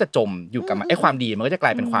ไรเราก็จะจมอยู่กับไอ้ความดีมันก็จะกล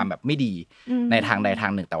ายเป็นความแบบไม่ดีในทางใดท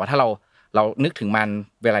างหนึ่งแต่ว่าถ้าเรานึกถึ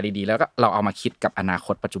งมันเวลาดีๆแล้วก็เราเอามาคิดกับอนา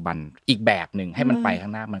คตปัจจุบันอีกแบบนึงให้มันไ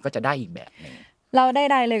ปข้างหน้ามันก็จะได้อีกแบบนึงเร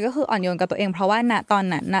าได้เลยก็คืออ่อนโยนกับตัวเองเพราะว่าณตอน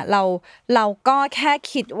นั้นน่ะเราก็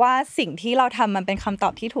แค่คิดว่าสิ่งที่เราทำมันเป็นคำตอ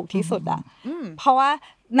บที่ถูกที่สุดอ่ะเพราะว่า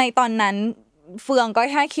ในตอนนั้นเฟืองก็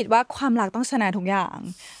แค่คิดว่าความรักต้องชนะทุกอย่า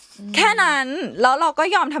งแค่นั้นแล้วเร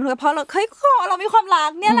าก็ยอมทำทุกเพราะเราเรามีความรั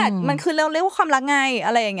กเนี่ยแหละมันคือเรียกว่าความรักไงอ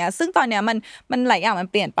ะไรอย่างเงี้ยซึ่งตอนเนี้ยมันหลายอย่างมัน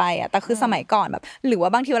เปลี่ยนไปอ่ะแต่คือสมัยก่อนแบบหรือว่า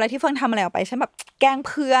บางทีเวลาที่เฟิงทำอะไรออกไปฉันแบบแกล้ง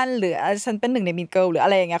เพื่อนหรือฉันเป็นหนึ่งในมีนเกิร์ลหรืออ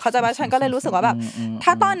ะไรอย่างเงี้ยเขาใจป่ะฉันก็เลยรู้สึกว่าแบ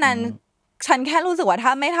บถ้าตอนนั้นฉันแค่รู้สึกว่าถ้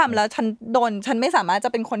าไม่ทำแล้วฉันไม่สามารถจะ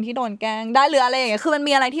เป็นคนที่โดนแกล้งได้หรืออะไรอย่างเงี้ยคือมัน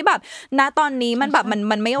มีอะไรที่แบบณตอนนี้มันแบ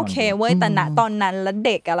บมันไม่โอเคเว้ยแต่ณตอนนั้นแล้ว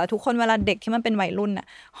เด็กอะแล้วทุกคนเวลาเด็กที่มันเป็นวัยรุ่นอะ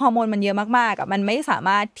ฮอร์โมนมันเยอะมากๆอะมันไม่สา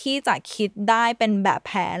มารถที่จะคิดได้เป็นแบบ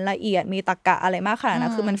แผนละเอียดมีตรรกะอะไรมากขนาด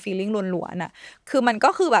นั้นคือมันฟีลลิ่งล้วนๆอะคือมัน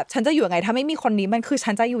ก็คือแบบฉันจะอยู่ยังไงถ้าไม่มีคนนี้มันคื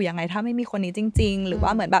อฉันจะอยู่ยังไงถ้าไม่มีคนนี้จริงๆหรื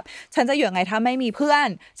อว่าเหมือนแบบฉันจะอยู่ยังไงถ้าไม่มีเพื่อ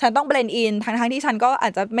นฉันต้องเบลนด์อินทั้งที่ฉันก็อ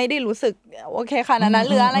าจจะไม่ได้รู้สึกโอเคขนาดนั้น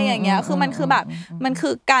หรืออะไรอย่างเงี้ยคือมันคือแบบมั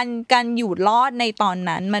นคือการอยู่รอดในตอ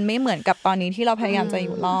นนั้นมันไม่เหมือนกับตอนนี้ที่เราพยายามจะ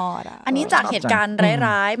อยู่รอดอ่ะอันนี้จากเหตุการณ์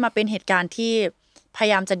ร้ายๆมาเป็นเหตุการณ์ที่พ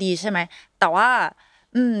ยายามจะดีใช่ไหมแต่ว่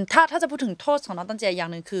าถ้าจะพูดถึงโทษของน้องตันเจียอย่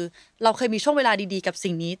างนึงคือเราเคยมีช่วงเวลาดีๆกับ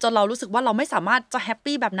สิ่งนี้จนเรารู้สึกว่าเราไม่สามารถจะแฮป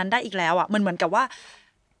ปี้แบบนั้นได้อีกแล้วอ่ะเหมือนกับว่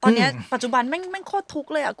าตอนนี้ปัจจุบันแม่งโคตรทุก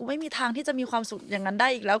ข์เลยอ่ะกูไม่มีทางที่จะมีความสุขอย่างนั้นได้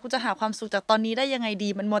อีกแล้วกูจะหาความสุขจากตอนนี้ได้ยังไ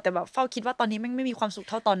งดีมันมัวแต่แบบเฝ้าคิดว่าตอนนี้แม่งไม่มีความสุ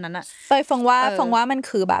ขเท่าตอนนั้นอ่ะฟังว่ามัน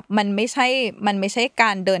คือแบบมันไม่ใช่ก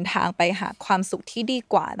ารเดินทางไปหาความสุข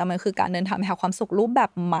ที่ดีกว่าแต่มันคือการเดินทางไปหาความสุขรูปแบ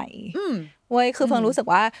บใหม่เว้ยคือฟังรู้สึ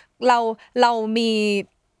กว่า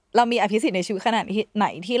เรามีอภิสิทธิ์ในชีวิตขนาดไ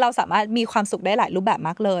หนที่เราสามารถมีความสุขได้หลายรูปแบบ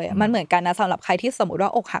มากเลยมันเหมือนกันนะสำหรับใครที่สมมติว่า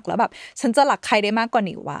อกหักแล้วแบบฉันจะรักใครได้มากกว่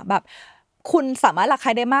านี้วะแบบคุณสามารถรักใ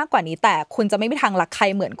ครได้มากกว่านี้แต่คุณจะไม่มีทางรัก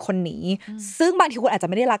ใครเหมือนคนนี้ซึ่งบางทีคุณอาจจ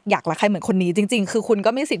ะไม่ได้อยากรักใครเหมือนคนนี้จริงๆคือคุ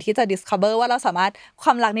ณก็มีสิทธิ์ที่จะ discover ว่าเราสามารถคว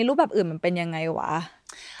ามรักในรูปแบบอื่นมันเป็นยังไงว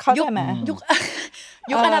ะเข้าใจไหม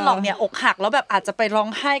ยุคอนาล็อกเนี่ยอกหักแล้วแบบอาจจะไปร้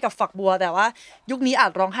องไห้กับฝักบัวแต่ว่ายุคนี้อา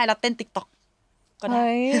จร้องไห้แล้วเต้น TikTokก็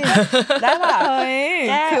ได้ป่ะ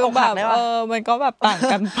คือแบบมันก็แบบต่าง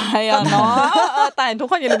กันไปอะเนาะแต่ทุ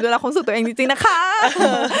กคนอย่าลืมดูแลความสุขตัวเองจริงๆนะคะ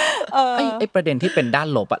ไอ้ประเด็นที่เป็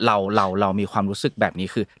นด้านลบอะเรามีความรู้สึกแบบนี้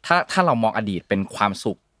คือถ้าเรามองอดีตเป็นความ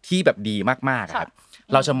สุขที่แบบดีมากๆครั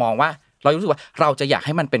บเราจะมองว่าเรารู้สึกว่าเราจะอยากใ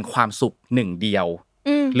ห้มันเป็นความสุขหนึ่งเดียว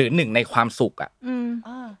หรือหนึ่งในความสุขอะ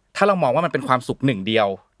ถ้าเรามองว่ามันเป็นความสุขหนึ่งเดี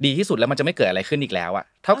ยวดีที่สุดแล้วมันจะไม่เกิดอะไรขึ้นอีกแล้วอ่ะ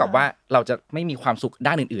เท่ากับว่าเราจะไม่มีความสุ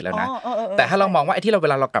ขด้านอื่นๆแล้วนะแต่ถ้าเรามองว่าไอ้ที่เราเว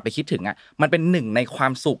ลาเรากลับไปคิดถึงอ่ะมันเป็นหนึ่งในคว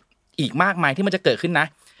ามสุขอีกมากมายที่มันจะเกิดขึ้น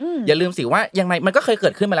นะอย่าลืมสิว่ายังไงมันก็เคยเกิ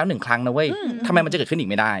ดขึ้นมาแล้ว1ครั้งนะเว้ยทำไมมันจะเกิดขึ้นอี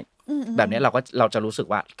กไม่ได้แบบนี้เราจะรู้สึก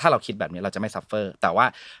ว่าถ้าเราคิดแบบนี้เราจะไม่ซัฟเฟอร์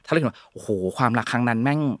แต่ว่าถ้าเราคิดว่าโอ้โหความรักครั้งนั้นแ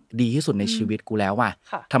ม่งดีที่สุดในชีวิตกูแล้วว่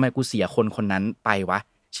ะทำไมกูเสียคนนั้นไปว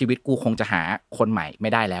ะชีวิตกูคงจะหาคนใหม่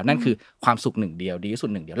ไม่ได้แล้วนั่นคือความสุขหนึ่งเดียวดีที่สุด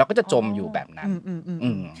หนึ่งเดียวเราก็จะจมอยู่แบบนั้น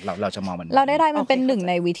เราจะมองมันเราได้มันเป็นหนึ่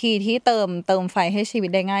งในวิธีที่เติมไฟ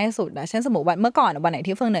ให้ชีวิตได้ง่ายที่สุดนะเช่นสมมติว่าเมื่อก่อนวันไหน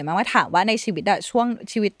ที่เฟิงเหนื่อยมากว่าถามว่าในชีวิตอะช่ว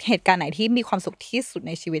งชีวิตเหตุการณ์ไหนที่มีความสุขที่สุด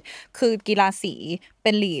ในชีวิตคือกีฬาสีเป็น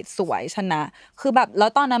ลีดสวยชนะคือแบบแล้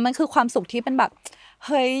วตอนนั้นมันคือความสุขที่เป็นแบบเ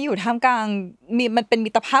ฮ้ยอยู่ท่ามกลางมันเป็นมิ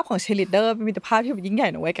ตรภาพของเชียร์ลีดเดอร์เป็นมิตรภาพที่ยิ่งให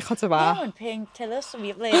ญ่นะเว้ยแกเข้าใจปะเหมือนเพลง Taylor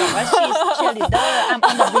Swift เลยแบบว่า she's cheerleader I'm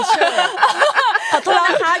on the wheelchair ขอโทษน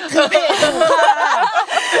ะคะคือเพลงค่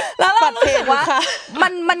ะแล้วเรารู้สึกว่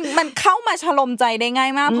ามันเข้ามาฉลมใจได้ง่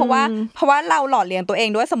ายมากเพราะว่าเราหล่อเลี้ยงตัวเ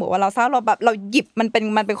องด้วยสมมติว่าเราเศร้าเราแบบเราหยิบมัน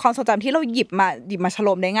เป็นความทรงจำที่เราหยิบมาฉ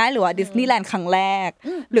ลมได้ง่ายหรือว่าดิสนีย์แลนด์ครั้งแรก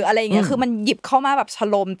หรืออะไรอย่างเงี้ยคือมันหยิบเข้ามาแบบฉ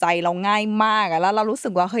ลมใจเราง่ายมากอะแล้วเรารู้สึ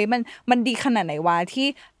กว่าเฮ้ยมันดีขนาดไหนวะ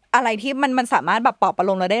ที่ อะไรที่มันสามารถแบบปลอบประโล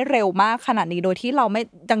มเราได้เร็วมากขนาดนี้โดยที่เราไม่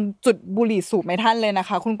ยังจุดบุหรี่สูบไม่ทันเลยนะค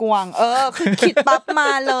ะคุณกวางคือคิดปั๊บมา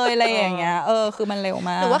เลยอะไรอย่างเงี้ยคือมันเร็วม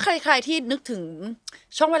ากหรือว่าใครๆที่นึกถึง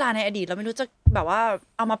ช่วงเวลาในอดีตเราไม่รู้จะแบบว่า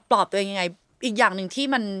เอามาปลอบตัวเองยังไงอีกอย่างนึงที่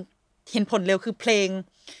มันเห็นผลเร็วคือเพลง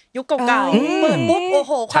ยุคเก่าๆเปิดปุ๊บโอ้โ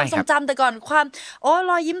หความทรงจำแต่ก่อนความ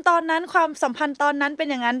รอยยิ้มตอนนั้นความสัมพันธ์ตอนนั้นเป็น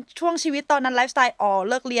อย่างนั้นช่วงชีวิตตอนนั้นไลฟ์สไตล์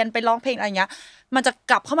เลิกเรียนไปร้องเพลงอะไรอย่างเงี้ยมันจะ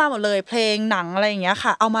กลับเข้ามาหมดเลยเพลงหนังอะไรอย่างเงี้ยค่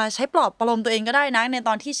ะเอามาใช้ปลอบประโลมตัวเองก็ได้นะในต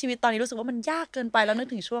อนที่ชีวิตตอนนี้รู้สึกว่ามันยากเกินไปแล้วนึก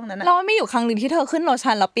ถึงช่วงนั้นเราไม่อยู่ครั้งนึงที่เธอขึ้นโล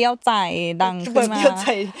ชันแล้วเปรี้ยวใจดังขึ้นมาเปรี้ยวใจ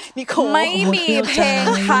นิโคไม่มีเพลง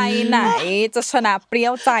ไทยไหนจะชนะเปรี้ย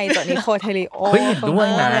วใจจากนิโคเทริโอเฮ้ยด้วย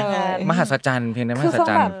นะมหัศจรรย์เพลงนี้มหัศ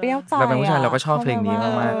จรรย์เราเป็นผู้ชายเราก็ชอบเพลงนี้มา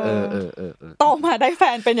กๆโตมาได้แฟ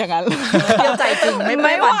นเป็นอย่างนั้นเปรี้ยวใจจริงไ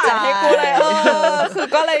ม่หวั่นใจให้กูเลยคือ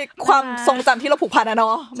ก็เลยความทรงจำที่เราผูกพันอะเน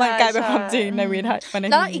าะมันกลายเป็นความจริงในวิถี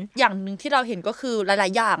แล้วอีกอย่างนึงที่เราเห็นก็คือหลา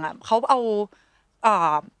ยๆอย่างอ่ะเขาเอ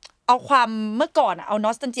าความเมื่อก่อนเอาน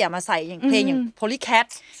อสตัลเจียมาใส่อย่างเพลงอย่าง Polycat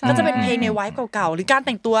ก็จะเป็นเพลงในไวบ์เก่าๆหรือการแ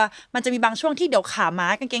ต่งตัวมันจะมีบางช่วงที่เดี๋ยวขาม้า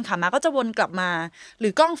กางเกงขาม้าก็จะวนกลับมาหรื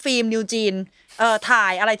อกล้องฟิล์มนิวจีนถ่า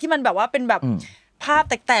ยอะไรที่มันแบบว่าเป็นแบบภาพ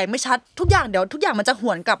แตกๆไม่ชัดทุกอย่างเดี๋ยวทุกอย่างมันจะห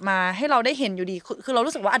วนกลับมาให้เราได้เห็นอยู่ดีคือเรา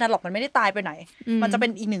รู้สึกว่าอนาล็อกมันไม่ได้ตายไปไหนมันจะเป็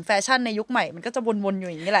นอีกหนึ่งแฟชั่นในยุคใหม่มันก็จะวนๆอยู่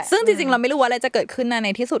อย่างนี้แหละซึ่งจริงๆเราไม่รู้ว่าอะไรจะเกิดขึ้นใน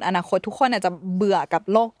ที่สุดอนาคตทุกคนอาจจะเบื่อกับ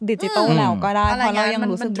โลกดิจิตอลแล้วก็ได้เพราะเรายัง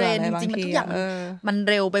รู้สึกเบื่อในบางทีมัน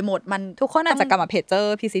เร็วไปหมดมันทุกคนอาจจะกลับมาเพจเจอ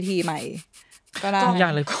ร์ PCT ใหม่ก็ได้ทุกอย่า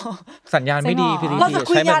งเลยสัญญาณไม่ดี PCT เราจะ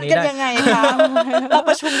คุยงานกันยังไงคะเรา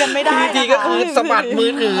ประชุมกันไม่ได้ PCT ก็คือสะบัดมือ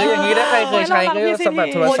ถืออย่างนี้ได้ใครเคยใช้ก็สะบัด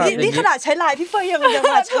โทรศัพท์นี่ขนาดใช้ไลน์พี่เฟยยัง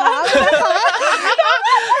มาช้าเลยนะคะ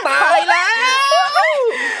ตายแล้ว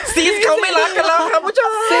ซีสเขาไม่รักกันแล้วครับผู้ช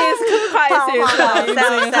มซีสคือใครซีส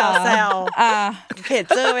แซวเพจ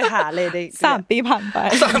เจอร์ไปหาเลยได้3 ปีผ่านไป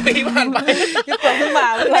ยุคเพิ่งมา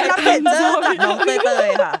ได้รับเพจเจอร์จากน้องเตย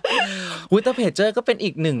ค่ะแต่เพจเจอร์ก็เป็นอี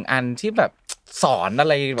กหนึ่งอันที่แบบสอนอะ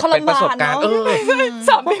ไรเป็นประสบการณ์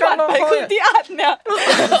3 ปีผ่านไปคือที่อัดเนี่ย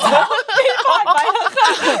ปีผ่านไป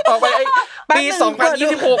ออกไปปี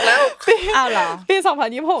2026แล้วอ้าวเหรอปี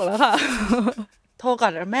2026แล้วค่ะโทรก่อ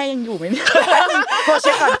นแม่ยังอยู่ไหมเนี่ยโทรเ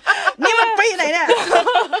ช็คก่อนนี่มันปีไหนเนี่ย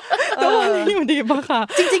อยู่ดีป่ะค่ะ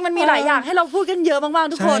จริงๆมันมีหลายอย่างให้เราพูดกันเยอะมาก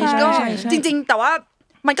ๆทุกคนก็จริงๆแต่ว่า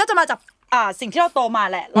มันก็จะมาจากสิ่งที่เราโตมา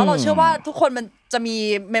แหละแล้วเราเชื่อว่าทุกคนมันจะมี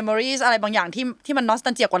memories อะไรบางอย่างที่มันนอสตั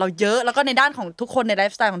ลเจียกว่าเราเยอะแล้วก็ในด้านของทุกคนในไล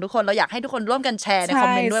ฟ์สไตล์ของทุกคนเราอยากให้ทุกคนร่วมกันแชร์ในคอม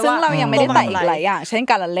เมนต์ด้วยว่าซึ่งเรายังไม่ได้แตะอีกหลายอย่างเช่น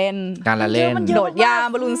การละเล่นโดดยาม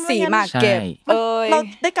บอลลูนสีหมากเก็บเรา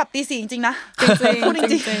ได้กลับตี 4จริงๆนะจ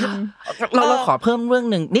ริงๆเราขอเพิ่มเรื่อง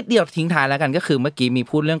นึงนิดเดียวทิ้งท้ายแล้วกันก็คือเมื่อกี้มี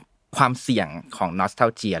พูดเรื่องความเสี่ยงของนอสตัล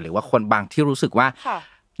เจียหรือว่าคนบางที่รู้สึกว่า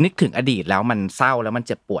นึกถึงอดีตแล้วมันเศร้าแล้วมันเ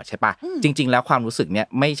จ็บปวดใช่ป่ะจริงๆแล้วความรู้สึกเนี้ย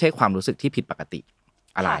ไม่ใช่ความรู้สึกที่ผิดปกติ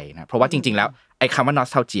อะไรนะเพราะว่าจริงๆแล้วไอ้คำว่า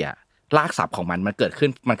nostalgia รากศัพท์ของมันเกิดขึ้น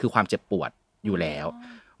มันคือความเจ็บปวดอยู่แล้ว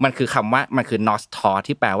มันคือคำว่ามันคือ nostal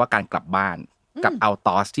ที่แปลว่าการกลับบ้านกับ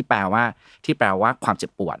autos ที่แปลว่าความเจ็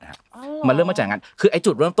บปวดนะครับมันเริ่มมาจากงั้นคือไอ้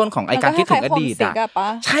จุดเริ่มต้นของไอ้การคิดถึงอดีตอ่ะ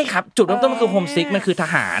ใช่ครับจุดเริ่มต้นมันคือ homesick มันคือท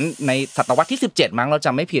หารในศตวรรษที่17มั้งเราจ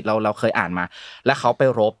ำไม่ผิดเราเคยอ่านมาแล้วเขาไป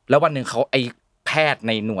รบแล้ววันนึงเขาไอ้แพทย์ใ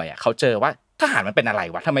นหน่วยอ่ะเขาเจอว่าทหารมันเป็นอะไร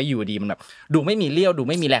วะทำไมอยู่ดีมันแบบดูไม่มีเลี้ยวดู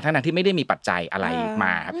ไม่มีแรงทั้งที่ไม่ได้มีปัจจัยอะไรม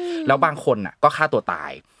าครับแล้วบางคนอ่ะก็ฆ่าตัวตา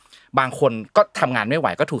ยบางคนก็ทำงานไม่ไหว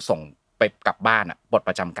ก็ถูกส่งไปกลับบ้านอ่ะปลดป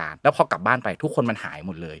ระจำการแล้วพอกลับบ้านไปทุกคนมันหายห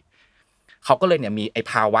มดเลยเขาก็เลยเนี่ยมีไอ้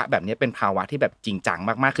ภาวะแบบนี้เป็นภาวะที่แบบจริงจัง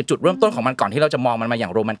มากๆคือจุดเริ่มต้นของมันก่อนที่เราจะมองมันมาอย่า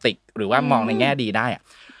งโรแมนติกหรือว่ามองในแง่ดีได้อ่ะ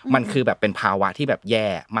มันคือแบบเป็นภาวะที่แบบแย่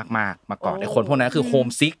มากๆมาก่อนไอ้คนพวกนั้นคือโฮม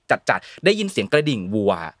ซิกจัดๆได้ยินเสียงกระดิ่งวั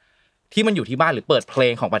วที่มันอยู่ที่บ้านหรือเปิดเพล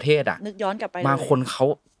งของประเทศอ่ะนึกย้อนกลับไปบางคนเขา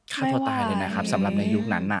ฆ่าตัวตายเลยนะครับสำหรับในยุค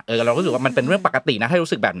นั้นน่ะเรารู้สึกว่ามันเป็นเรื่องปกตินะให้รู้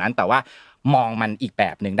สึกแบบนั้นแต่ว่ามองมันอีกแบ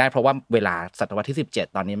บนึงได้เพราะว่าเวลาศตวรรษที่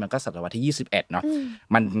17ตอนนี้มันก็ศตวรรษที่21เนาะ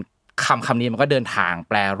มันคำนี้มันก็เดินทาง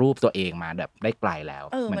แปลรูปตัวเองมาแบบได้ไกลแล้ว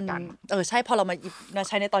เหมือนกันใช่พอเรามาใ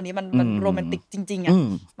ช้ในตอนนี้มันโรแมนติกจริงๆอ่ะ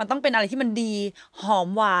มันต้องเป็นอะไรที่มันดีหอม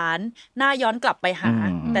หวานน่าย้อนกลับไปหา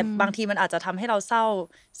แต่บางทีมันอาจจะทำให้เราเศร้า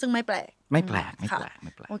ซึ่งไม่แปลก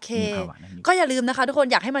โอเคก็อย่าลืมนะคะทุกคน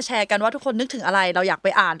อยากให้มาแชร์กันว่าทุกคนนึกถึงอะไรเราอยากไป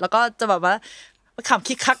อ่านแล้วก็จะแบบว่าขำ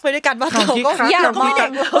คิกคักไปด้วยกันว่าเราก็อย่ามอ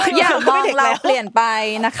งเราเปลี่ยนไป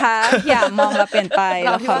นะคะอย่ามองเราเปลี่ยนไป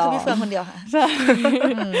เราคิดว่าพี่เฟืองคนเดียวค่ะ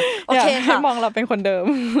โอเคค่ะมองเราเป็นคนเดิม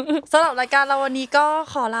สำหรับรายการเราวันนี้ก็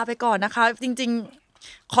ขอลาไปก่อนนะคะจริงๆ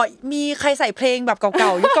ขอมีใครใส่เพลงแบบเก่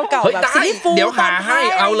าๆยุคเก่าๆแบบซีรีส์ฟูเดี๋ยวหาให้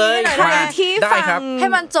เอาเลยที่ฟังให้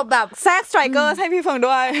มันจบแบบแซกสไตรเกอร์ให้พี่ฟัง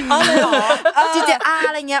ด้วยเลยเหรอ GJR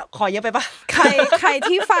อะไรเงี้ยขอเยอะไปปะใคร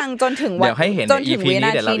ที่ฟังจนถึงวันจนถึงวิน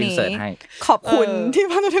าทีนี้ขอบคุณที่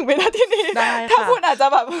ฟังจนถึงวินาทีนี้ถ้าคุณ อาจจะ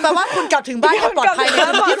แบบแปลว่าคุณกลับถึงบ้านอย่างปลอดภัยในคื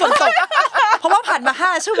นที่ฝนตกเพราะว่าผ่านมา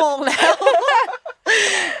5ชั่วโมงแล้ว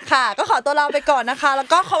ค่ะก็ขอตัวลาไปก่อนนะคะแล้ว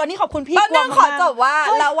ก็วันนี้ขอบคุณพี่กวางมากขอจบว่า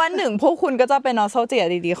แล้ววันหนึ่งพวกคุณก็จะเป็นนอสโซเจีย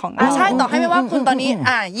ดีๆของเราใช่ต่อให้ไม่ว่าคุณตอนนี้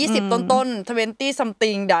20ต้นๆ20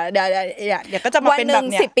 something เดี๋ยวก็จะมาเป็นแบบ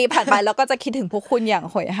เนี้ย10 ปีผ่านไปแล้วก็จะคิดถึงพวกคุณอย่าง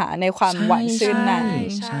โหยหาในความหวานชื่นนั้น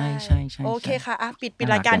ใช่โอเคค่ะปิด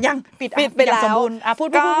รายการยังปิดไปแล้วสมบูรณ์พูด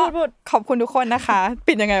ขอบคุณทุกคนนะคะ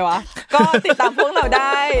ปิดยังไงวะก็ติดตามพวกเราไ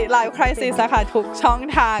ด้ Live Crisis นะคะทุกช่อง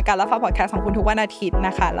ทางการรับฟังพอดแคสต์ของคุณทุกวันอาทิตย์น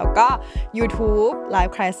ะคะแล้วก็ YouTube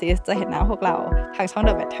Live Crisis จะเห็นหน้าพวกเราทางช่อง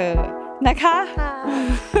The Matter นะคะ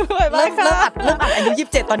เริ่มอัดอายุ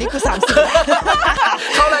27ตอนนี้กู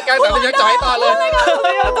30เข้ารายการ30ยังจ่อยต่อเลย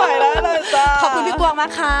จ่อยแล้วเลยจ้าขอบคุณพี่กวางมา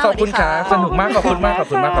กค่ะขอบคุณครับสนุกมากขอบคุณมากส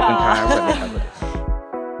วัสดีครับ